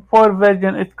PlayStation 4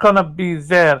 version it's gonna be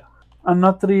there and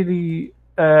not really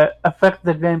affect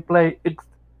the gameplay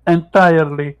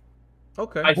entirely.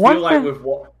 Okay. I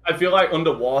feel like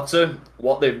underwater,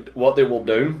 what they will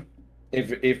do, if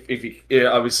you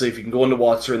obviously if you can go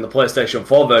underwater in the PlayStation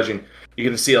 4 version, you're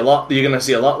gonna see a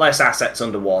lot less assets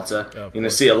underwater. You're gonna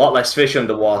see a lot less fish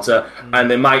underwater,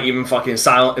 and they might even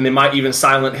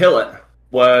silent hill it,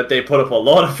 where they put up a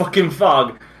lot of fucking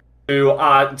fog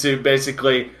to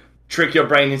basically trick your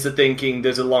brain into thinking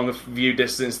there's a longer view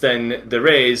distance than there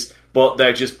is, but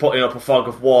they're just putting up a fog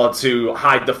of war to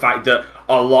hide the fact that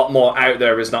a lot more out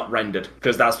there is not rendered,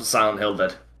 because that's what Silent Hill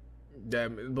did. Yeah,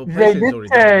 but they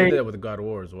did that with God of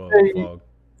War as well.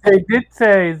 They did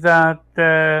say that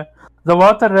the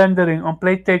water rendering on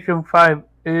PlayStation 5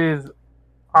 is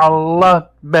a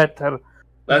lot better.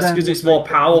 That's because it's more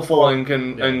powerful and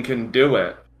can do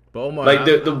it. But like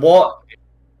the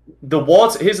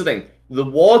water. Here's the thing: the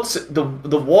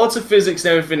water physics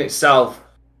and everything itself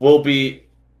will be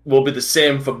the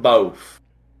same for both.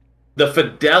 The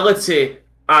fidelity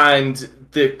and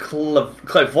the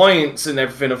clairvoyance and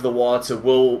everything of the water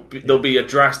there'll be a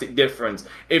drastic difference.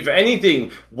 If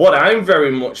anything, what I'm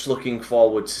very much looking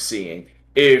forward to seeing,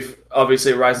 if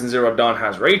obviously Horizon Zero Dawn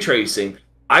has ray tracing,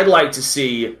 I'd like to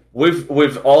see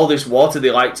with all this water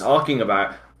they like talking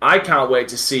about. I can't wait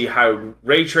to see how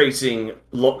ray tracing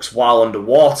looks while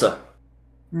underwater.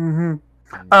 Mm-hmm.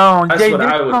 Oh, they did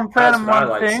confirm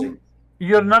one thing.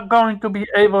 You're not going to be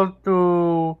able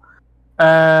to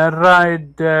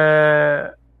ride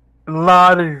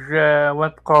large,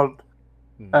 what's called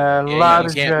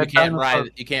large. You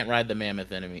can't ride the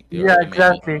mammoth enemy. Yeah,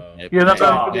 exactly. You're not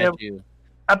going to be able.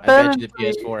 Apparently, I bet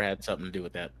you the PS4 had something to do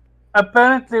with that.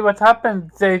 Apparently, what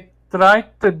happened? They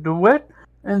tried to do it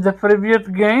in the previous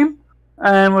game,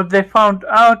 and what they found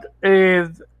out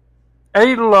is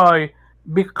Aloy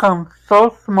becomes so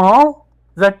small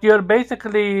that you're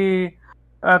basically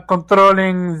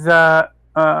controlling the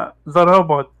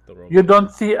robot. You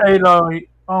don't see Aloy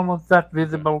almost that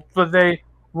visible. So they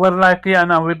were like, yeah,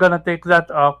 no, we're gonna take that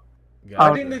off.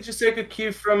 Why didn't they just take a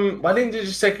cue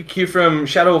from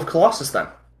Shadow of Colossus then?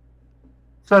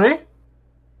 Sorry?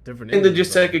 Different. Didn't they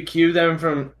just take a cue then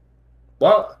from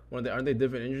what? Aren't they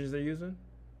different engines they're using?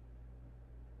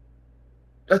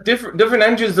 Different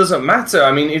engines doesn't matter.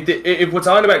 I mean, if we're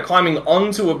talking about climbing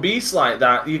onto a beast like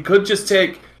that, you could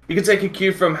take a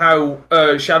cue from how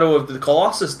Shadow of the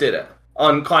Colossus did it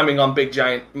on climbing on big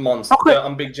giant monsters,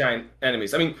 on big giant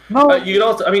enemies. I mean, you could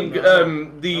also. I mean,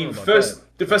 the first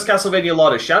Castlevania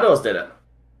Lord of Shadows did it.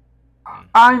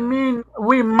 I mean,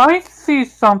 we might see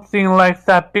something like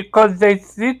that because they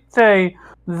did say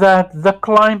that the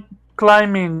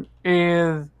climbing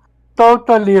is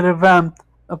totally revamped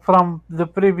from the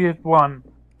previous one.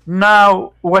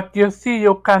 Now, what you see,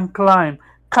 you can climb.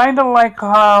 Kind of like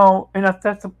how in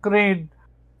Assassin's Creed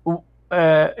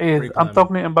is. I'm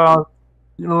talking about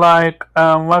like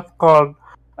what's called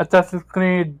Assassin's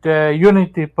Creed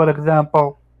Unity, for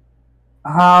example.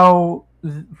 How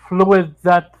fluid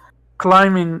that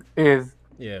climbing is.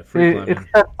 Yeah, free climbing. It's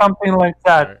something like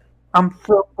that. Right. I'm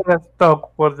super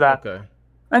stoked for that. Okay.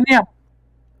 And yeah.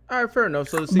 All right, fair enough.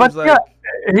 So it seems like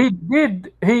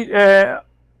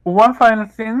one final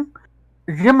thing.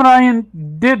 Jim Ryan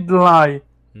did lie,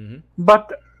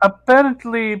 but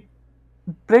apparently,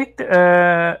 Gran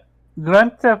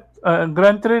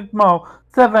Turismo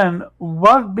 7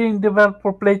 was being developed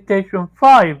for PlayStation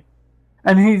 5,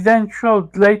 and he then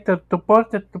showed later to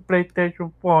port it to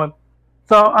PlayStation 4.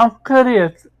 So I'm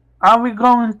curious, are we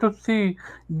going to see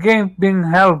games being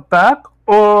held back,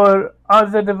 or are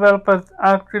the developers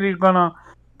actually gonna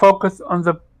focus on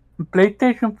the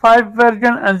PlayStation 5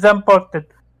 version and then port it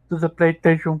to the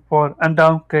PlayStation 4 and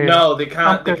don't care? No, they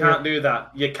can't. They can't do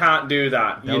that. You can't do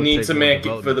that. You need to make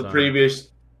it for the previous.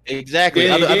 Exactly.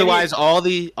 Otherwise, all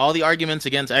the arguments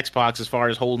against Xbox as far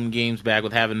as holding games back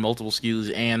with having multiple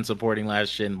SKUs and supporting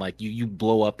last gen, like you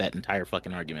blow up that entire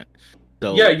fucking argument.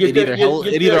 So yeah, it either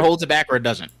holds it back or it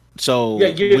doesn't. So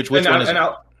which one is it?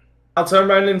 I'll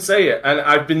turn around and say it, and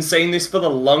I've been saying this for the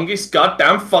longest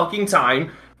goddamn fucking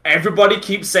time. Everybody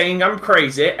keeps saying I'm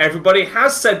crazy. Everybody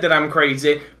has said that I'm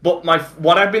crazy, but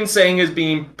what I've been saying is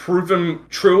being proven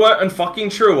truer and fucking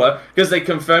truer because they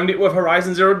confirmed it with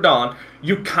Horizon Zero Dawn.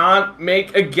 You can't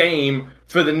make a game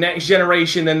for the next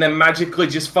generation and then magically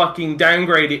just fucking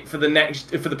downgrade it for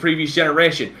the previous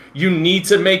generation. You need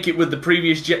to make it with the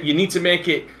previous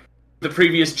the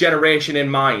previous generation in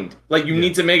mind. Like, you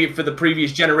need to make it for the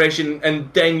previous generation,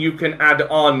 and then you can add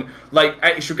on, like,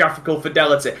 extra graphical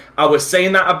fidelity. I was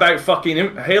saying that about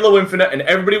fucking Halo Infinite, and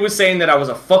everybody was saying that I was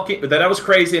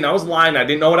crazy, and I was lying, I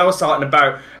didn't know what I was talking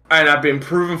about, and I've been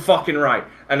proven fucking right.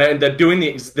 And they've done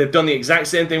the exact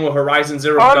same thing with Horizon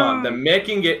Zero Dawn. They're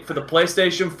making it for the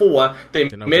PlayStation 4. They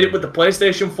made it with the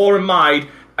PlayStation 4 in mind,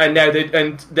 and now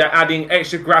they're adding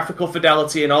extra graphical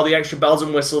fidelity and all the extra bells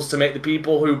and whistles to make the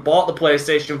people who bought the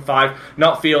PlayStation 5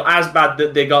 not feel as bad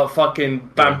that they got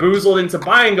fucking bamboozled into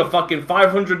buying a fucking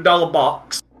 $500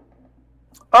 box.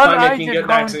 All eyes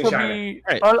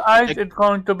is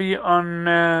going to be on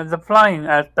the flying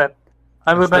aspect.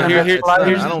 I don't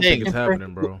think it's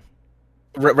happening, bro.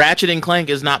 Ratchet and Clank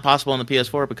is not possible on the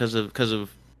PS4 because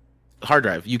of hard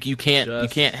drive. You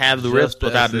can't have the Rift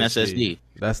without an SSD.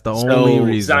 That's the only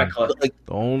reason. Exactly. Like,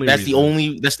 that's the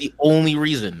only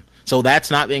reason. So that's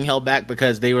not being held back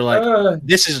because they were like,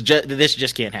 this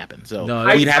just can't happen. So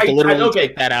we'd have to literally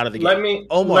take that out of the game. If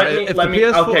the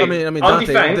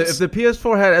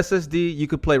PS4 had SSD, you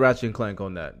could play Ratchet and Clank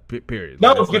on that. Period.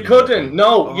 No, you couldn't.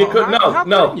 No, you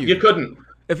couldn't.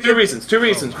 Two reasons.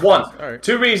 One,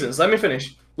 two reasons. Let me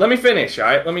finish. All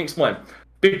right, let me explain.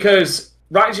 Because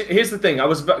here's the thing.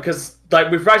 Because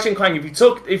with Ratchet and Clank, if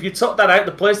you took that out,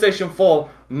 the PlayStation 4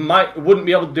 wouldn't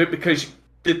be able to do it because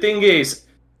the thing is,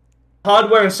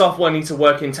 hardware and software need to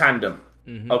work in tandem.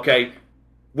 Mm-hmm. Okay,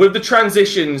 with the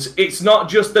transitions, it's not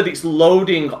just that it's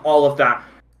loading all of that.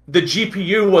 The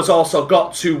GPU has also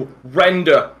got to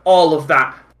render all of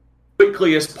that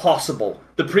quickly as possible.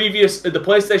 The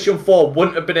PlayStation 4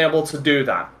 wouldn't have been able to do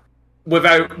that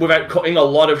without cutting a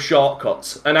lot of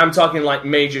shortcuts, and I'm talking like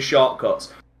major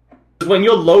shortcuts. When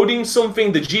you're loading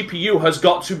something, the GPU has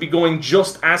got to be going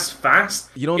just as fast.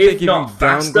 You don't think if you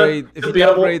downgrade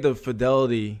the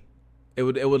fidelity, it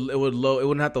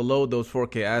wouldn't have to load those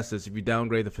 4K assets if you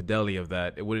downgrade the fidelity of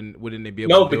that? Wouldn't it be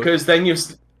able to because then you've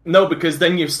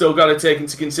still got to take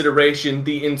into consideration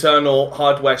the internal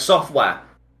hardware software.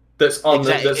 It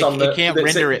can't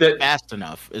render it fast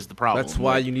enough is the problem. That's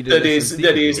why you need that is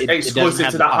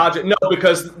exclusive to that hard drive.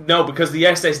 Because the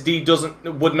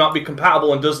SSD would not be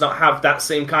compatible and does not have that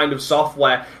same kind of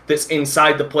software that's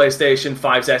inside the PlayStation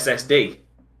 5's SSD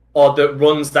or that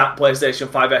runs that PlayStation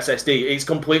 5 SSD. It's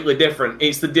completely different.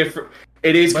 It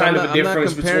is kind of a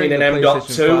difference between an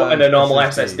M.2 and a normal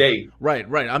SSD. Right.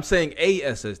 I'm saying a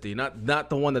SSD, not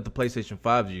the one that the PlayStation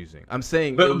 5 is using. I'm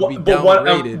saying it would be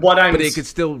downgraded, but it could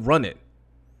still run it.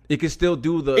 It could still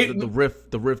do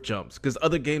the rift jumps because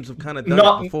other games have kind of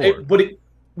done it before.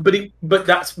 But it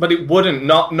wouldn't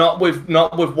not with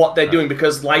what they're doing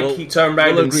because he turned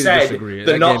around and said that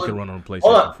game can run on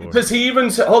PlayStation 4. Because he even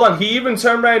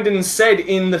turned around and said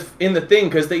in the thing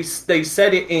because they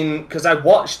said it in because I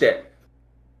watched it.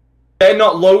 They're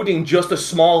not loading just a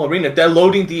small arena. They're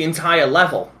loading the entire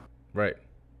level. Right.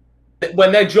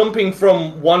 When they're jumping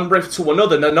from one rift to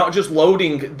another, they're not just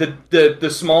loading the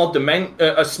small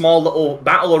a small little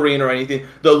battle arena or anything.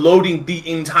 They're loading the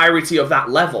entirety of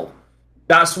that level.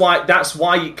 That's why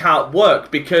it can't work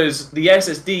because the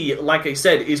SSD, like I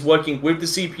said, is working with the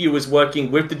CPU, is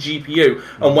working with the GPU,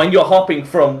 and when you're hopping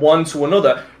from one to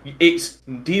another, it's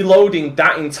deloading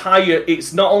that entire.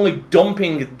 It's not only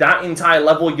dumping that entire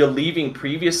level you're leaving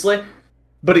previously,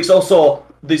 but it's also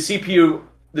the CPU,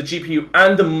 the GPU,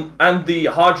 and the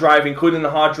hard drive, including the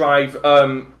hard drive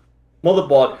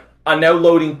motherboard, are now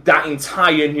loading that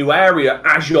entire new area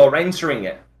as you're entering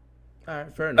it. All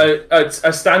right, fair enough.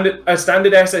 A standard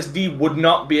SSD would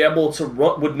not be able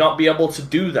to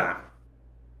do that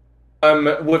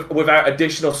without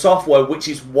additional software, which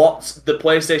is what the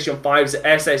PlayStation 5's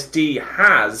SSD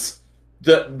has.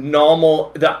 That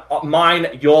mine,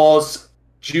 yours,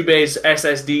 Jube's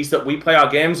SSDs that we play our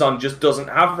games on just doesn't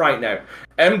have right now.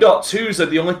 M.2s are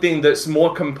the only thing that's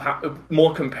more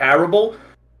comparable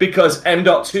because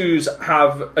M.2s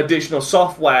have additional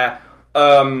software.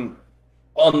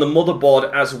 On the motherboard,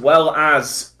 as well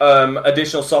as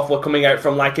additional software coming out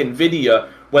from like Nvidia,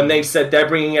 when they said they're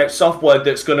bringing out software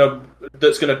that's gonna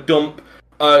dump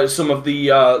some of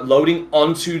the loading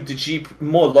onto the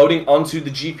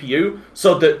GPU,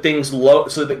 so that games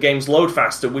load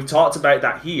faster. We've talked about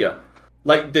that here.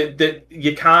 Like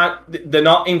you can't, they're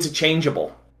not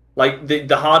interchangeable. Like the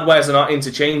hardwares are not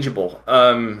interchangeable.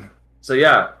 So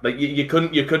yeah, like you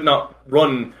could not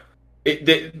run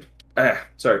it.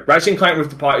 Ratchet & Clank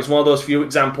Rift Apart is one of those few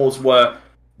examples where,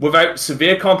 without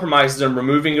severe compromises and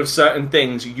removing of certain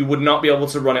things, you would not be able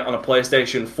to run it on a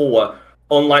PlayStation 4.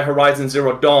 Unlike Horizon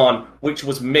Zero Dawn, which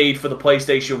was made for the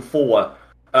PlayStation 4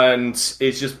 and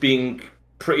is just being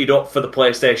prettied up for the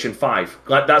PlayStation 5.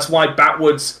 Like that's why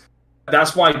backwards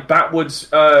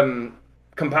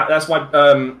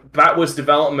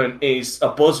development is a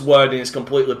buzzword and is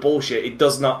completely bullshit. It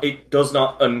does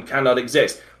not and cannot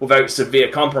exist without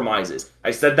severe compromises.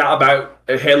 I said that about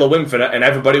Halo Infinite and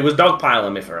everybody was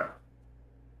dogpiling me for it.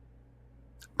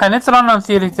 Can it run on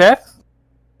Series X?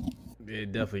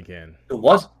 It definitely can. It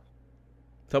was.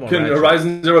 Can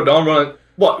Horizon Zero Dawn run?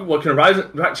 What can Horizon?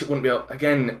 Ratchet wouldn't be able.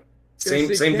 Again, same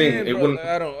thing. It wouldn't.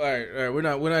 I don't. All right. We're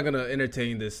not gonna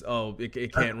entertain this. Oh,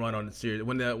 it can't run on the series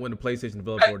when the PlayStation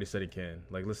developer already said it can.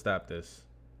 Like, let's stop this.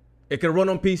 It can run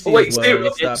on PC as well.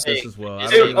 Let's stop this as well. I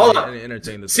don't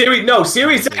entertain this. Series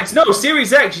X. No,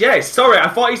 Series X. Yes. Sorry, I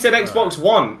thought you said Xbox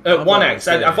One. One X.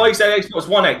 I thought you said Xbox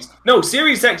One X. No,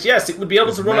 Series X. Yes, it would be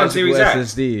able to run on Series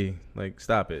X. SSD. Like,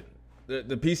 stop it.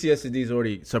 The PC SSD's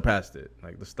already surpassed it.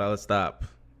 Like, let's stop.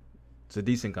 It's a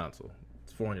decent console.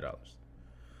 It's $400.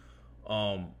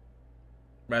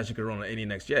 Ratchet could run on any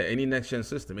next gen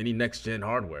system, any next gen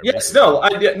hardware. Yes, I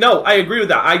agree with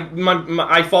that.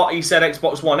 I thought he said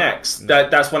Xbox One X.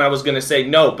 That's when I was going to say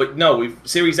no, but no, if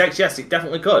Series X, yes, it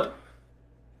definitely could.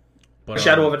 But, a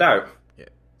shadow of a doubt. Yeah.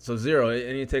 So Zero,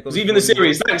 any take on even the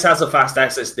Series X has a fast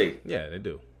SSD. Yeah, they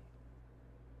do.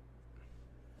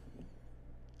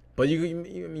 But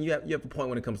you have a point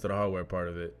when it comes to the hardware part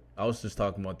of it. I was just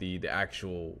talking about the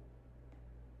actual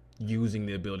using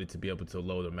the ability to be able to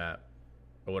load a map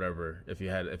or whatever. If a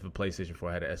PlayStation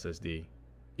 4 had an SSD,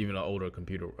 even an older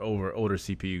computer, older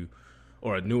CPU,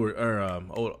 or a newer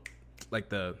like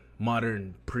the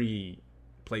modern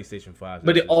PlayStation 5.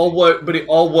 But it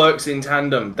all works in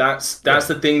tandem. That's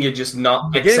the thing you're just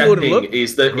not accepting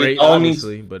is that great, it all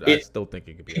obviously, needs. But I still think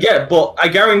it could be. Yeah, but I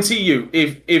guarantee you,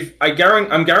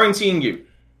 I'm guaranteeing you,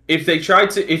 if they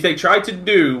tried to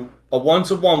do a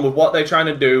one-to-one with what they're trying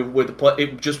to do with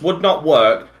it just would not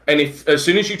work. And if as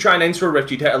soon as you try and enter a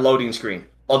Rift, you'd hit a loading screen,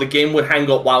 or the game would hang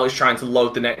up while it's trying to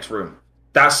load the next room.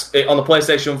 That's it on the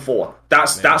PlayStation 4.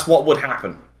 That's what would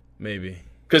happen. Maybe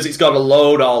because it's got to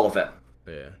load all of it.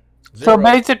 Yeah. So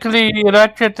basically,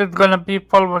 Ratchet is gonna be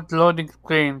full with loading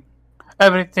screen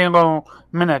every single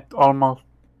minute almost.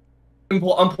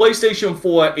 On PlayStation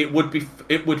 4, it would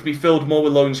be filled more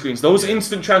with loading screens. Those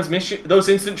instant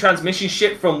transmission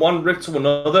shit from one Rift to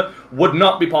another would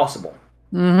not be possible.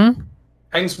 Mm-hmm.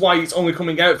 Hence why it's only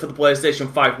coming out for the PlayStation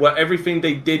 5, where everything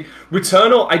they did.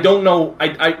 Returnal, I don't know,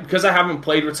 I because I haven't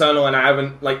played Returnal and I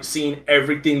haven't seen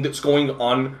everything that's going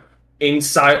on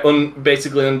inside, in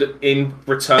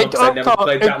Returnal, because I never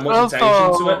played that much attention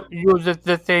to it. It also uses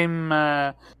the same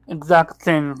exact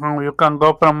thing. You can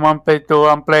go from one place to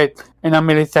one place in a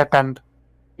millisecond.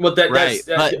 Well,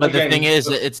 but the thing is,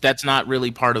 that's not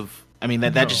really part of. I mean,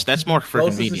 that's more for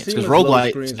convenience, because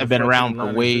roguelites have been around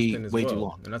for way too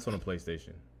long, and that's on a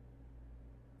PlayStation.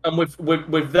 And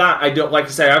with that, I don't, like I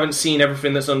say, I haven't seen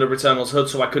everything that's under Returnal's hood,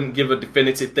 so I couldn't give a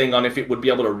definitive thing on if it would be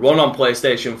able to run on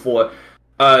PlayStation 4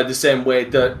 the same way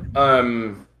that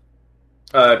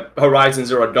Horizon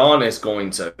Zero Dawn is going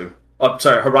to.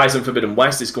 Horizon Forbidden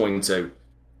West is going to.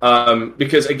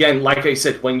 Because again, like I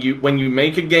said, when you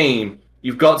make a game,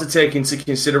 you've got to take into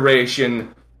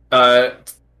consideration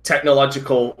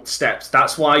technological steps.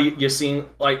 That's why you're seeing,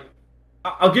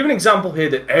 I'll give an example here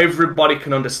that everybody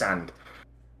can understand.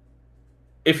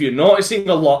 If you're noticing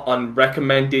a lot on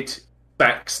recommended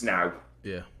specs now,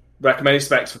 recommended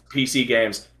specs for PC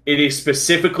games, it is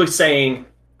specifically saying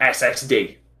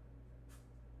SSD.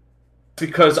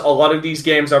 Because a lot of these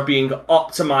games are being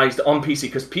optimized on PC,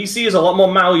 because PC is a lot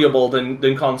more malleable than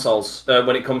consoles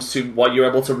when it comes to what you're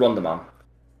able to run them on.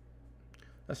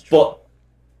 That's true. But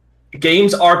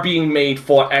games are being made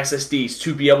for SSDs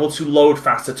to be able to load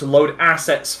faster, to load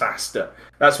assets faster.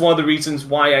 That's one of the reasons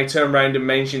why I turn around and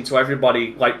mention to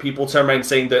everybody, people turn around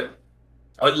saying that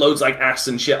it loads like ass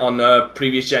and shit on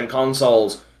previous gen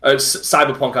consoles.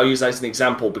 Cyberpunk, I'll use that as an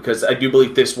example, because I do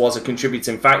believe this was a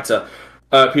contributing factor.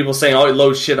 People saying, "Oh, it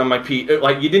loads shit on my PC."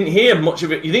 You didn't hear much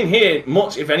of it. You didn't hear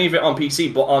much, if any, of it on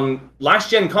PC. But on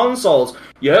last-gen consoles,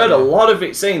 you heard a lot of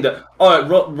it saying that,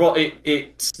 "Oh,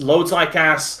 it loads like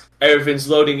ass. Everything's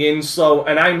loading in slow."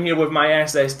 And I'm here with my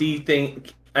SSD thing,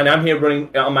 and I'm here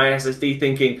running on my SSD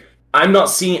thinking, I'm not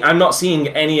seeing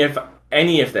any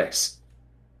of this,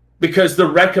 because the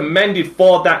recommended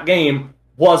for that game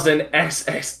was an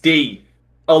SSD.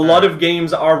 a lot of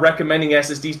games are recommending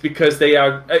SSDs because they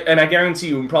are, and I guarantee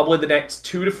you, in probably the next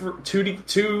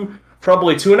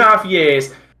probably 2.5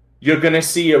 years, you're going to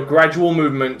see a gradual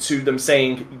movement to them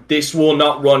saying this will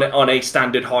not run on a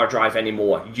standard hard drive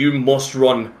anymore. You must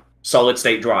run solid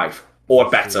state drive or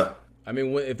better. I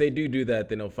mean, if they do that,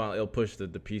 then it'll push the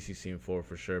PC scene forward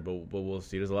for sure. But we'll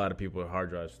see. There's a lot of people with hard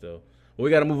drives still. Well, we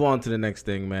got to move on to the next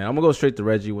thing, man. I'm gonna go straight to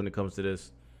Reggie when it comes to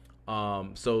this.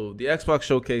 So the Xbox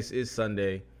Showcase is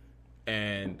Sunday,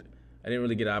 and I didn't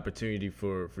really get an opportunity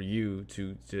for you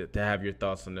to have your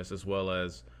thoughts on this, as well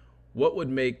as what would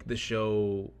make the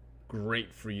show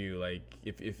great for you. Like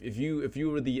if you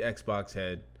were the Xbox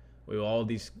head with all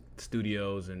these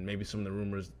studios and maybe some of the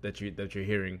rumors that you're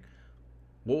hearing,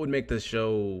 what would make the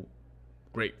show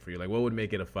great for you? Like, what would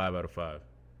make it a 5 out of 5?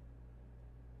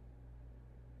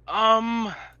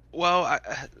 Well,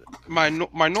 my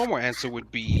normal answer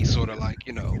would be sort of like,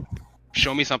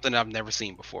 show me something I've never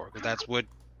seen before, because that's what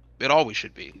it always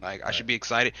should be. Like, I should be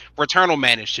excited. Returnal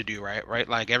managed to do right.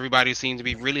 Like, everybody seemed to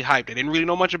be really hyped. They didn't really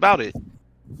know much about it,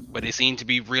 but they seemed to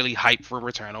be really hyped for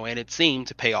Returnal, and it seemed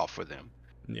to pay off for them.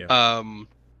 Yeah.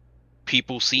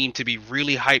 People seem to be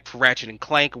really hyped for Ratchet and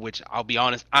Clank, which I'll be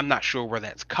honest, I'm not sure where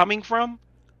that's coming from.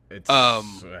 It's I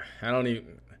don't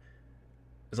even.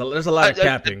 There's a lot of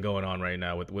capping going on right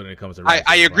now when it comes to Ratchet.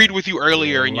 I agreed with you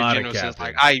earlier in your general sense.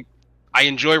 Like, I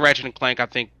enjoy Ratchet and Clank. I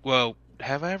think, well,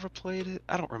 have I ever played it?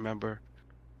 I don't remember.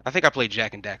 I think I played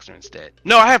Jak and Daxter instead.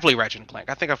 No, I have played Ratchet and Clank.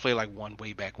 I think I played like one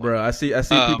way back when. Bro, I see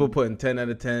people putting 10 out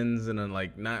of 10s and then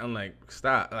like 9. I'm like,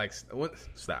 stop. Like, what?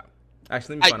 Stop.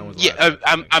 Actually, let me find out what's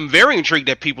I'm very intrigued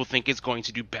that people think it's going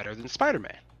to do better than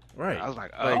Spider-Man. Right. I was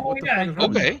like,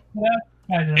 okay.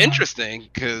 Interesting,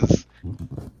 because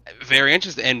very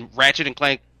interesting. And Ratchet and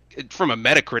Clank, from a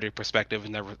Metacritic perspective,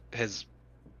 has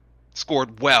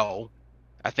scored well.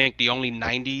 I think the only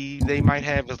 90 they might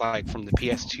have is like from the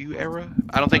PS2 era.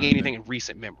 I don't think anything in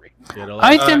recent memory. Yeah,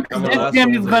 I think this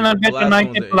game is gonna get a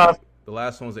 90 plus. The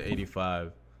last one was an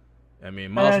 85. I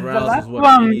mean, Miles Morales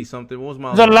was 80 something. What was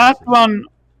Miles? The last one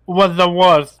was the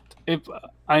worst, if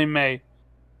I may.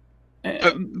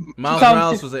 Miles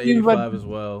Morales was an 85 as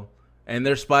well. And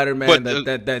their Spider-Man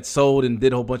that sold and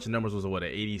did a whole bunch of numbers was an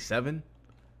 87?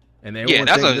 And everyone's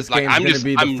saying this game's going to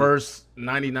be the first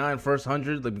 99, first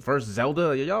 100, the first Zelda.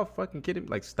 Are y'all fucking kidding?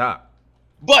 Like, stop.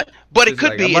 But it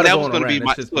could be, and that was going to be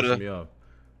my sort of...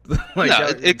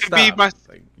 it could be my...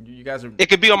 Like, you guys are... It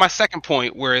could be on my second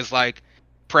point, where it's like,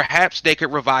 perhaps they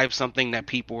could revive something that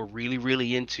people are really,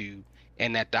 really into,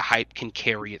 and that the hype can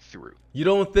carry it through. You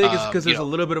don't think it's because there's a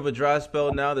little bit of a dry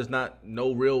spell now? There's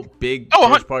no real big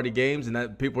first-party games, and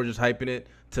that people are just hyping it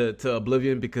to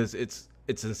oblivion because it's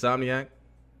Insomniac,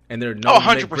 and they're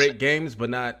make great games, but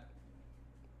not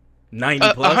 90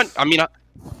 plus. I mean,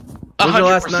 when's the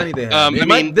last 90 they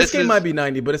had? This game might be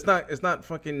 90, but it's not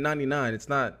fucking 99. It's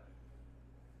not.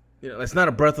 It's not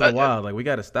a Breath of the Wild. Like, we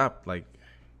got to stop. Like,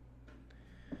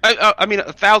 I mean,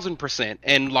 1,000%,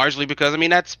 and largely because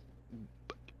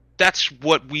that's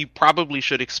what we probably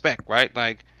should expect, right?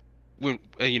 Like, when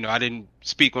I didn't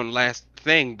speak on the last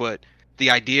thing, but the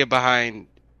idea behind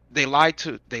they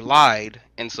lied,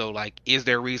 and so like, is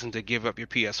there a reason to give up your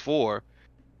PS4?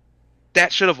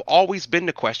 That should have always been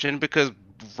the question, because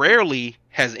rarely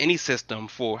has any system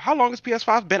for how long has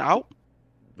PS5 been out?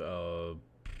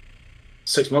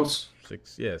 6 months.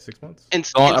 6 months.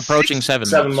 Approaching 7 months.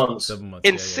 7 months. 7 months.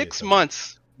 In 6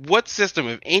 months. What system,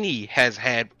 if any, has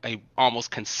had a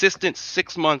almost consistent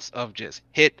 6 months of just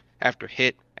hit after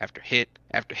hit after hit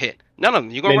after hit? None of them.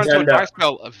 You're going to run into a dry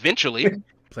spell eventually.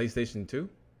 PlayStation 2?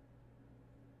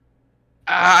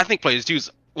 I think PlayStation 2's...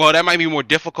 Well, that might be more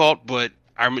difficult, but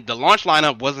the launch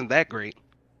lineup wasn't that great.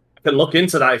 I can look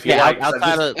into that if you like.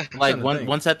 Outside of, like,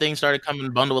 once that thing started coming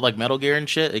bundled with, like, Metal Gear and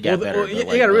shit, it got better. You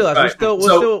got to realize, we're still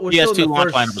PS2 in the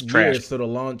launch first lineup was trash. year, so the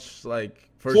launch, like,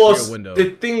 first year window.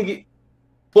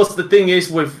 Plus, the thing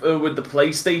is with the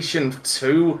PlayStation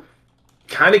 2,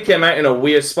 kind of came out in a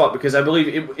weird spot because I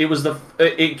believe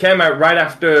it came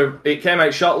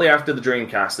out shortly after the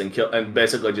Dreamcast and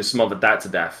basically just smothered that to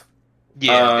death.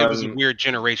 Yeah, it was a weird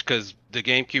generation because the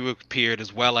GameCube appeared,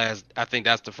 as well as I think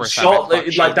that's the first time.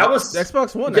 That was the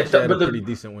Xbox One actually had a pretty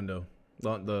decent window.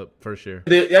 The first year.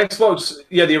 The Xbox,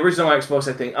 the original Xbox,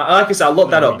 I think. Like I said, I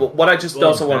looked that up. But what I just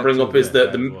also want to bring up is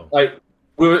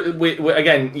we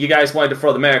again, you guys wanted to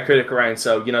throw the Metacritic around,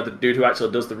 so the dude who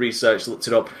actually does the research looked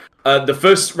it up. The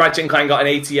first Ratchet and Clank got an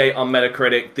 88 on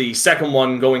Metacritic. The second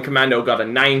one, Going Commando, got a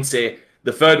 90.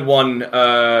 The third one,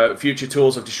 Future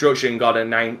Tools of Destruction, got a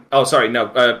 9. Oh, sorry,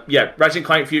 no. Ratchet and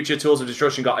Clank Future Tools of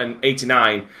Destruction got an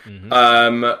 89.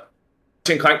 Mm-hmm. Ratchet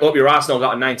and Clank Up Your Arsenal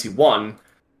got a 91.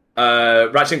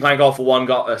 Ratchet and Clank All for One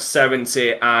got a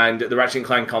 70, and the Ratchet and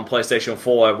Clank on PlayStation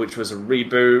 4, which was a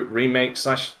remake /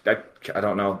 I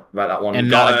don't know about that one, and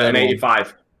got an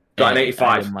 85. Got an 85.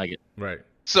 I didn't like it. Right.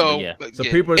 So, so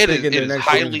people are thinking the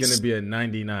next game is going to be a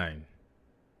 99.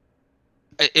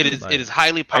 It is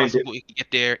highly possible it can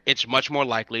get there. It's much more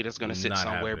likely it's going to sit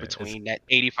somewhere between that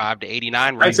 85 to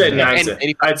 89 range.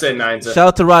 I'd say 90. Shout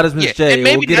out to Riders Miss J.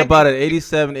 We'll get about an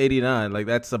 87, 89. Like,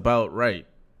 that's about right.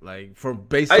 Like,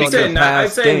 based on the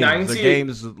past games, 90, the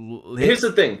games here's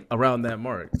the thing. Around that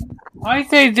mark. I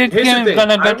think this game is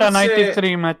gonna get a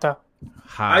 93 meta.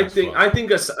 I would say I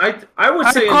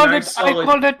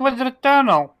called it with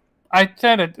Returnal. I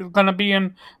said it's gonna be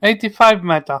an 85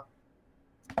 meta.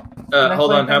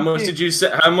 Hold on. How much did you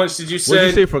say?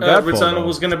 Returnal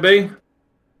was gonna be?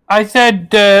 I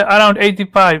said around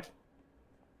 85.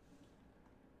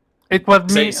 It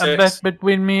was a bet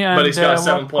between me and... But it's got a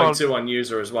 7.2 on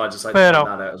user as well. Just like to point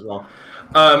that out as well.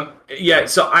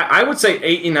 So I would say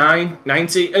 89,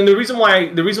 90. And the reason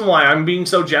why I'm being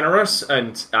so generous,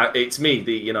 and it's me,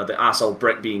 the asshole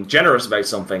Brit being generous about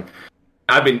something.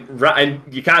 And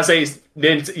you can't say it's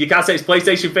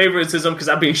PlayStation favoritism because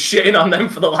I've been shitting on them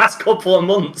for the last couple of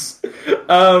months.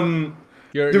 The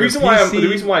reason why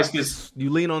is because you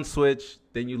lean on Switch,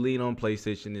 then you lean on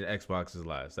PlayStation, and Xbox is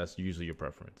last. That's usually your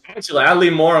preference. Actually, I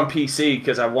lean more on PC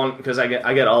because I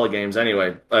get all the games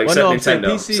anyway. Except Nintendo.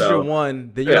 PC's your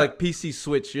one. Then you're like PC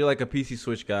Switch. You're like a PC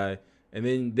Switch guy, and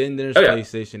then there's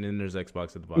PlayStation, and there's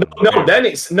Xbox at the bottom.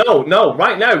 No.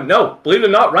 Right now, believe it or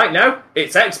not, right now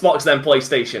it's Xbox then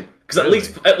PlayStation. Because at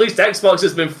least Xbox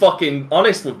has been fucking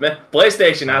honest with me.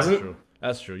 PlayStation hasn't.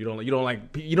 That's true. You don't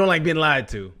like being lied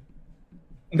to.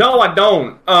 No, I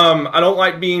don't. I don't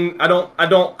like being. I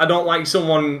don't like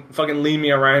someone fucking leading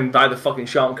me around by the fucking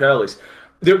short and curlies.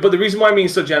 But the reason why I'm being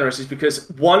so generous is because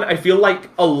one, I feel like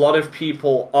a lot of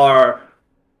people are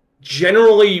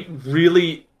generally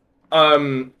really,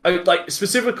 like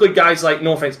specifically guys like,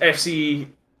 no offense, FC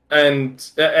and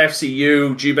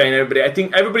FCU, Jubei, and everybody. I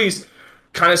think everybody's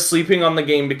kind of sleeping on the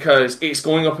game because it's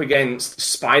going up against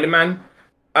Spider-Man,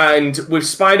 and with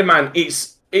Spider-Man,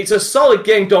 It's a solid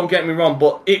game, don't get me wrong,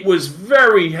 but it was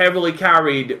very heavily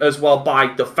carried as well by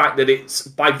the fact that it's,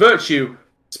 by virtue,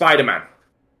 Spider-Man.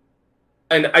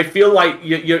 And I feel like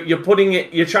you're putting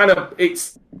it, you're trying to,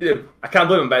 I can't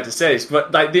believe I'm about to say this,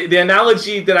 but like the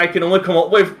analogy that I can only come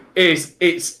up with is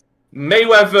it's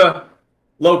Mayweather,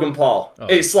 Logan Paul. Oh,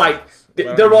 it's like,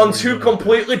 they're on two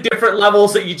completely different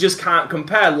levels that you just can't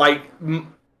compare. Like,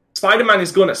 Spider-Man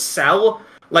is going to sell,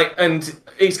 like, and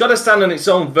it's got to stand on its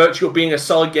own virtue of being a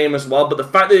solid game as well, but the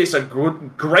fact that it's a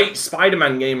great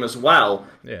Spider-Man game as well...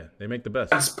 Yeah, they make the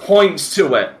best. ...adds points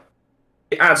to it.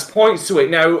 It adds points to it.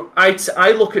 Now,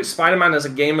 I look at Spider-Man as a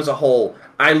game as a whole.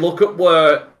 I look at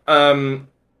where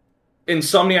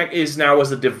Insomniac is now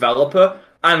as a developer,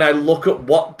 and I look at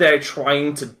what they're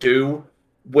trying to do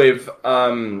with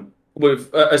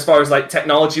as far as like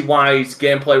technology-wise,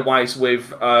 gameplay-wise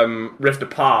with Rift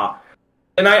Apart.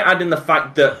 And I add in the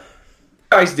fact that you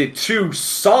guys did two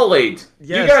solid.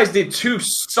 Yes. You guys did two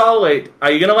solid.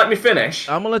 Are you going to let me finish?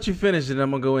 I'm going to let you finish and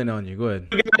I'm going to go in on you. Go ahead.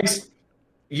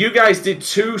 You guys did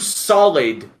two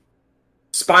solid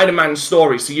Spider-Man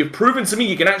stories. So you've proven to me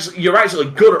you're actually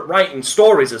good at writing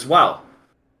stories as well.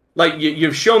 Like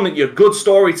you've shown that you're good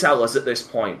storytellers at this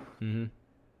point. Mm-hmm.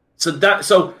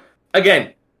 So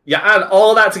again, you add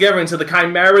all that together into the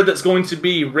chimera that's going to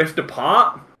be Rift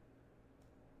Apart.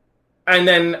 And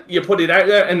then you put it out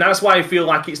there, and that's why I feel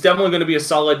like it's definitely going to be a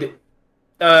solid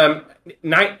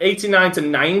 89 to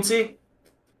 90.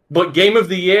 But Game of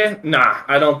the Year, nah,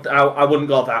 I wouldn't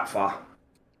go that far.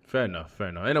 Fair enough.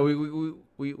 I know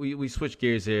we switch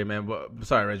gears here, man. But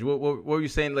sorry, Reggie. What were you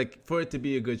saying? Like, for it to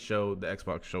be a good show, the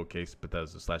Xbox showcase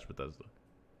Bethesda.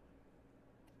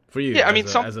 For you, yeah, I mean,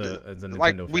 as a Nintendo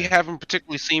like fan. We haven't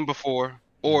particularly seen before.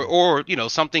 Or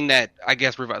something that I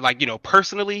guess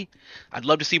personally, I'd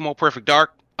love to see more Perfect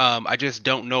Dark. I just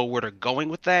don't know where they're going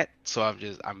with that, so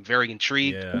I'm very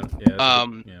intrigued. Yeah, I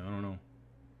don't know.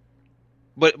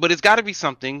 But it's got to be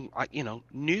something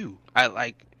new.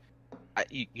 I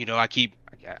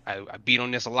beat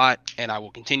on this a lot, and I will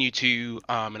continue to.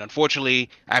 And unfortunately,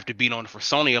 I have to beat on it for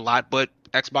Sony a lot. But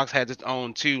Xbox has its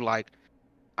own too. Like,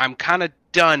 I'm kind of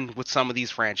done with some of these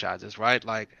franchises, right?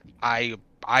 Like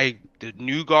the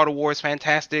new God of War is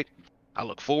fantastic. I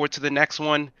look forward to the next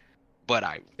one, but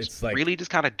it's like, really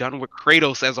just kind of done with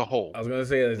Kratos as a whole. I was gonna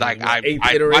say, like I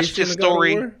watched his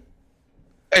story.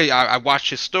 I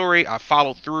watched his story. I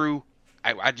followed through.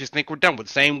 I just think we're done with.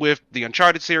 Same with the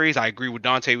Uncharted series. I agree with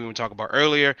Dante. We were talking about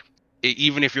earlier.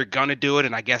 even if you're gonna do it,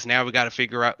 and I guess now we got to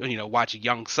figure out, watch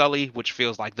Young Sully, which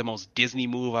feels like the most Disney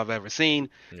move I've ever seen.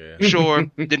 Yeah. Sure,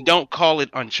 then don't call it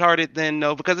Uncharted then,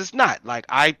 no, because it's not. Like,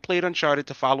 I played Uncharted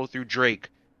to follow through Drake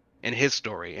and his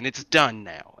story, and it's done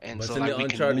now. And but so, it's in like, the we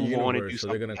Uncharted can move on and do universe, so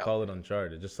they're something gonna call it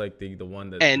Uncharted, just like the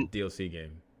one that the DLC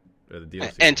game. Or the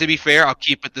DLC and to be fair, I'll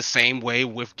keep it the same way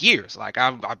with Gears. Like,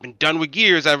 I've been done with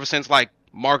Gears ever since, like,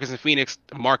 Marcus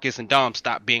and Dom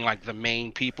stopped being, like, the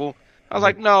main people. I was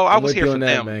like, no, I was here for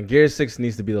them. Man. Gears 6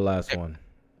 needs to be the last one.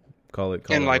 Call it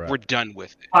and like, we're done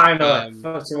with it. I know.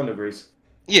 First one agrees.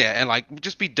 Yeah, and like,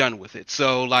 just be done with it.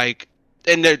 So like,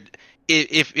 and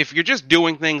if you're just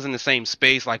doing things in the same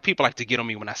space, like, people like to get on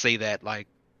me when I say that, like,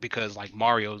 because like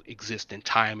Mario exists in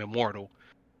time immortal.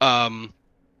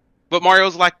 But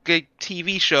Mario's like a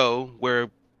TV show where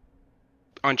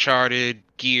Uncharted,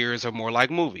 Gears are more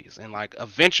like movies, and like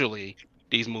eventually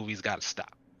these movies got to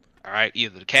stop. All right,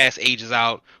 either the cast ages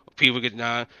out, or people get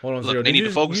done. Look, they need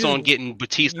to focus on getting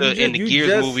Batista in the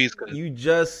Gears movies. You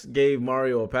just gave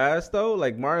Mario a pass, though.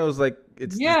 Like, Mario's like,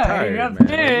 it's Yeah, tired, he man. just Like,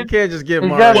 did. you can't just give He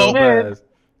Mario just a did. pass.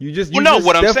 You just Well, no,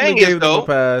 what I'm definitely saying is, gave them though- a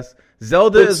pass.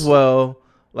 Zelda as well.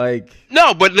 Like,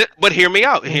 No, but hear me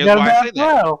out. Here's Yeah, why I say that.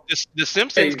 well. The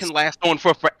Simpsons can last on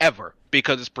for forever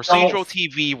because it's procedural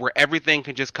TV where everything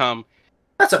can just come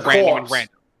That's a random and corpse.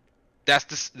 random.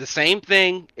 That's the same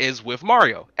thing is with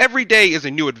Mario. Every day is a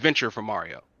new adventure for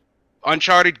Mario.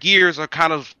 Uncharted, Gears are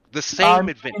kind of the same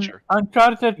adventure.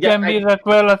 Uncharted Yeah, can be that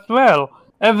well as well.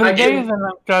 Every I day get- is an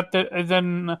Uncharted. Is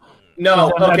an No,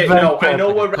 Is an okay, no. I adventure.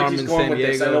 know where Carmen Reggie's going with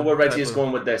this. I Sandiego know where Reggie type is of-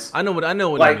 going with this. I know what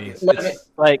Like, it means. let It's me-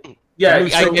 Like, Yeah, a new I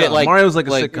so, get, like- Mario's like a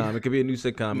like- sitcom. It could be a new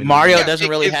sitcom. Mario Yeah, doesn't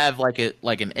really it's- have like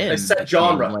an end. set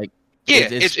genre. Like, Yeah,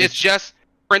 it's just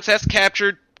princess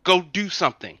captured, go do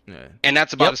something. Yeah. And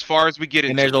that's about Yep. as far as we get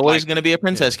into and there's it. always Like, going to be a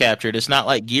princess captured. It's not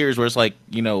like Gears where it's like,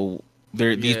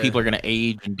 these Yeah. people are going to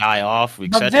age and die off, but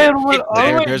etc. there will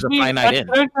always There's a be finite a end.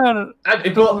 treasure.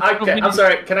 Okay, I'm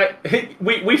sorry. Can I?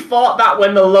 We fought that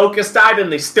when the Locust died,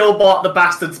 and they still bought the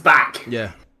bastards back.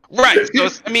 Yeah. right. So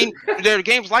I mean, there are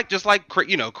games like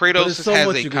Kratos there's so has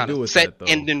much a you can kind do of with set that,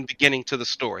 though. ending beginning to the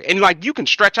story, and like you can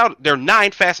stretch out. There are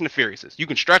 9 Fast and the Furiouses. You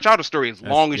can stretch out a story as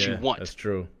long as you want. That's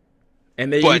true.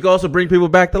 And you But- can also bring people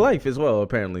back to life as well,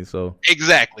 apparently. So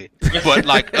Exactly. But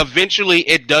like eventually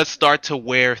it does start to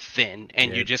wear thin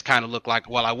and Yeah. you just kind of look like,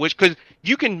 well, I wish, because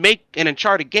you can make an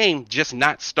Uncharted game just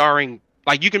not starring,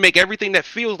 like you can make everything that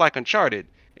feels like Uncharted.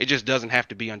 It just doesn't have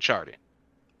to be Uncharted.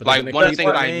 but Like, they're one of gonna the keep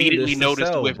things I name immediately just to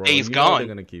noticed sell, with bro. Days You know Gone- they're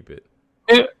gonna keep it.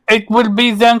 It will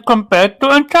be then compared to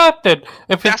Uncharted.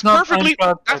 If That's it's not perfectly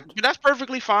Uncharted. that's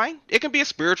perfectly fine. It can be a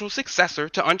spiritual successor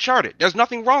to Uncharted. There's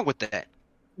nothing wrong with that.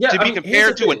 Yeah, To I be mean, here's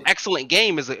compared the to an thing. excellent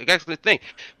game is an excellent thing.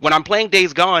 When I'm playing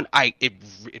Days Gone, it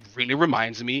really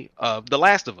reminds me of The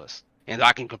Last of Us, and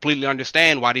I can completely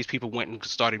understand why these people went and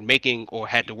started making or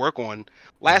had to work on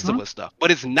Last of Us stuff.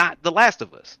 But it's not The Last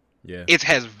of Us. Yeah. It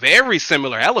has very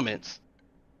similar elements,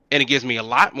 and it gives me a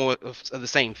lot more of the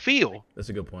same feel. That's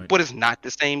a good point. But it's not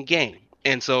the same game.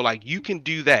 And so, like, you can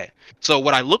do that. So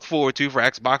what I look forward to for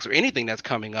Xbox or anything that's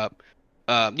coming up,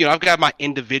 I've got my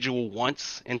individual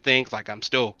wants and things. Like, I'm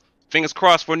still fingers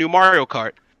crossed for a new Mario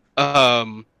Kart.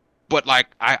 But like,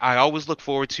 I always look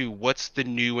forward to what's the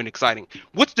new and exciting.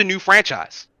 What's the new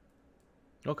franchise?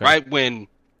 Okay. Right? When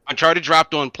Uncharted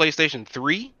dropped on PlayStation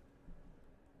 3,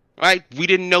 right? We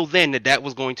didn't know then that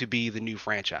was going to be the new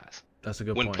franchise. That's a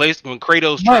good When point. when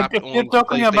Kratos But dropped if on you're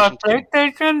talking about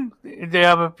PlayStation 2. PlayStation, they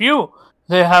have a few.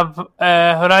 They have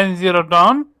Horizon Zero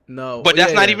Dawn. No, But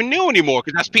that's yeah, not yeah. even new anymore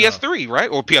because that's PS3, right?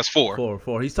 Or PS4.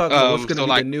 Four. He's talking about what's going to so, be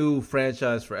like- the new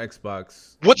franchise for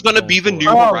Xbox. What's going to going be the forward. new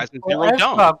Horizon for Zero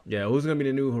Dawn? Xbox. Yeah, who's going to be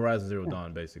the new Horizon Zero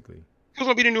Dawn, basically? Who's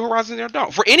going to be the new Horizon Zero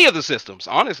Dawn? For any of the systems,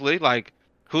 honestly. Like,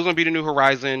 who's going to be the new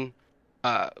Horizon?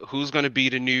 Who's going to be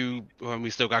the new... Well, we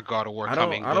still got God of War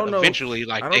coming. I don't but know. eventually,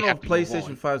 like, I they don't know have if to move PlayStation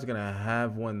on. 5 is going to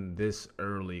have one this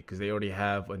early because they already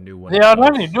have a new one. They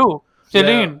already do.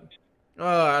 Celine.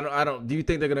 I don't. Do you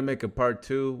think they're gonna make a part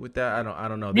 2 with that? I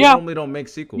don't know. They Yeah. normally don't make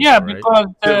sequels. Yeah, though, right? because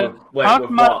Dude, wait, House with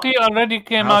Marquee already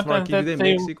came House out Marquee, and do said they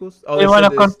make sequels? Oh, they want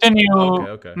to said this- continue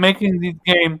Okay. making this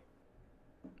game.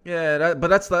 Yeah, but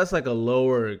that's like a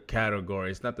lower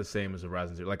category. It's not the same as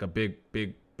Horizon Zero, like a big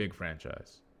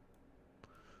franchise.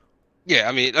 Yeah,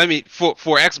 I mean, for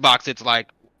Xbox, it's like,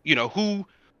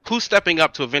 who's stepping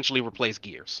up to eventually replace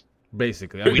Gears?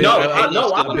 Basically, We No,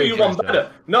 know I'll do big you one franchise.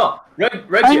 better. No, Reggie,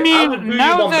 I mean, I'll do you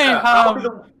now one they better.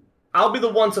 have- I'll be the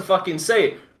one to fucking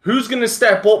say it. Who's gonna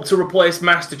step up to replace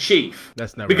Master Chief?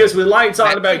 That's never Because we happened. like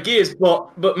talking about Gears,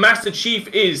 but Master Chief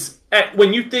is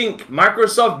when you think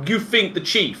Microsoft, you think the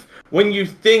Chief. When you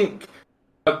think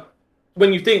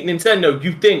when you think Nintendo,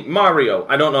 you think Mario.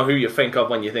 I don't know who you think of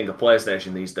when you think of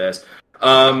PlayStation these days.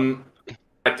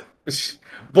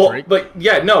 But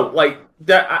yeah, no, like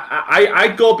that.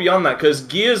 I'd go beyond that because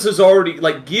Gears has already,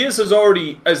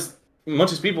 as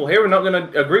much as people here are not going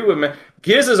to agree with me,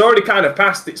 Gears has already kind of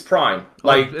passed its prime.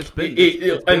 Like it's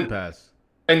been past.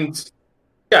 And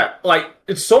yeah, like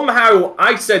somehow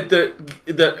I said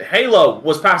that Halo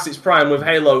was past its prime with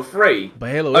Halo 3. But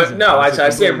Halo isn't. No, I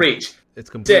say Reach. It's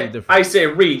completely different. I say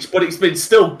Reach, but it's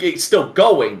still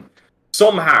going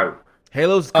somehow.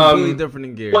 Halo's completely different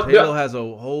than Gears. Halo has a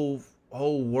whole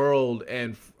world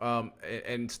and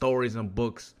stories and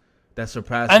books that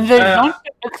surpass. And they don't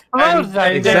explore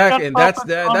that. Exactly, and that's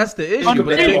the issue. But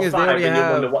the thing is,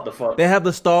 they have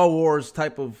the Star Wars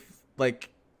type of like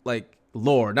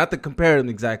lore. Not to compare them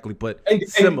exactly, but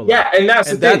similar. And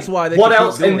that's why they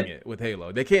keep doing it with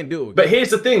Halo. They can't do it. But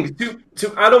here's the thing: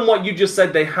 to add on what you just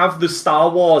said, they have the Star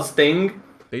Wars thing.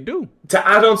 They do. To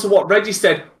add on to what Reggie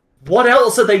said, what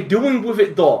else are they doing with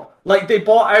it though? Like they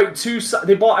bought out two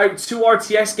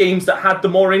RTS games that had the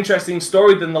more interesting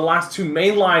story than the last two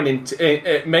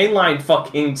mainline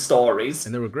fucking stories,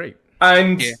 and they were great.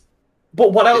 And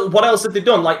but what else have they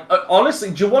done? Like honestly,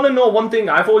 do you want to know one thing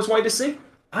I've always wanted to see?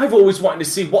 I've always wanted to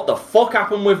see what the fuck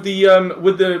happened with the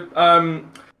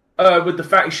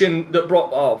faction that brought.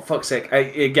 Oh fuck's sake!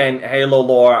 Again, Halo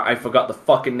lore. I forgot the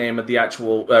fucking name of the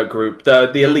actual group.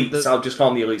 The Elites. I'll just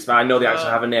call them the Elites, but I know they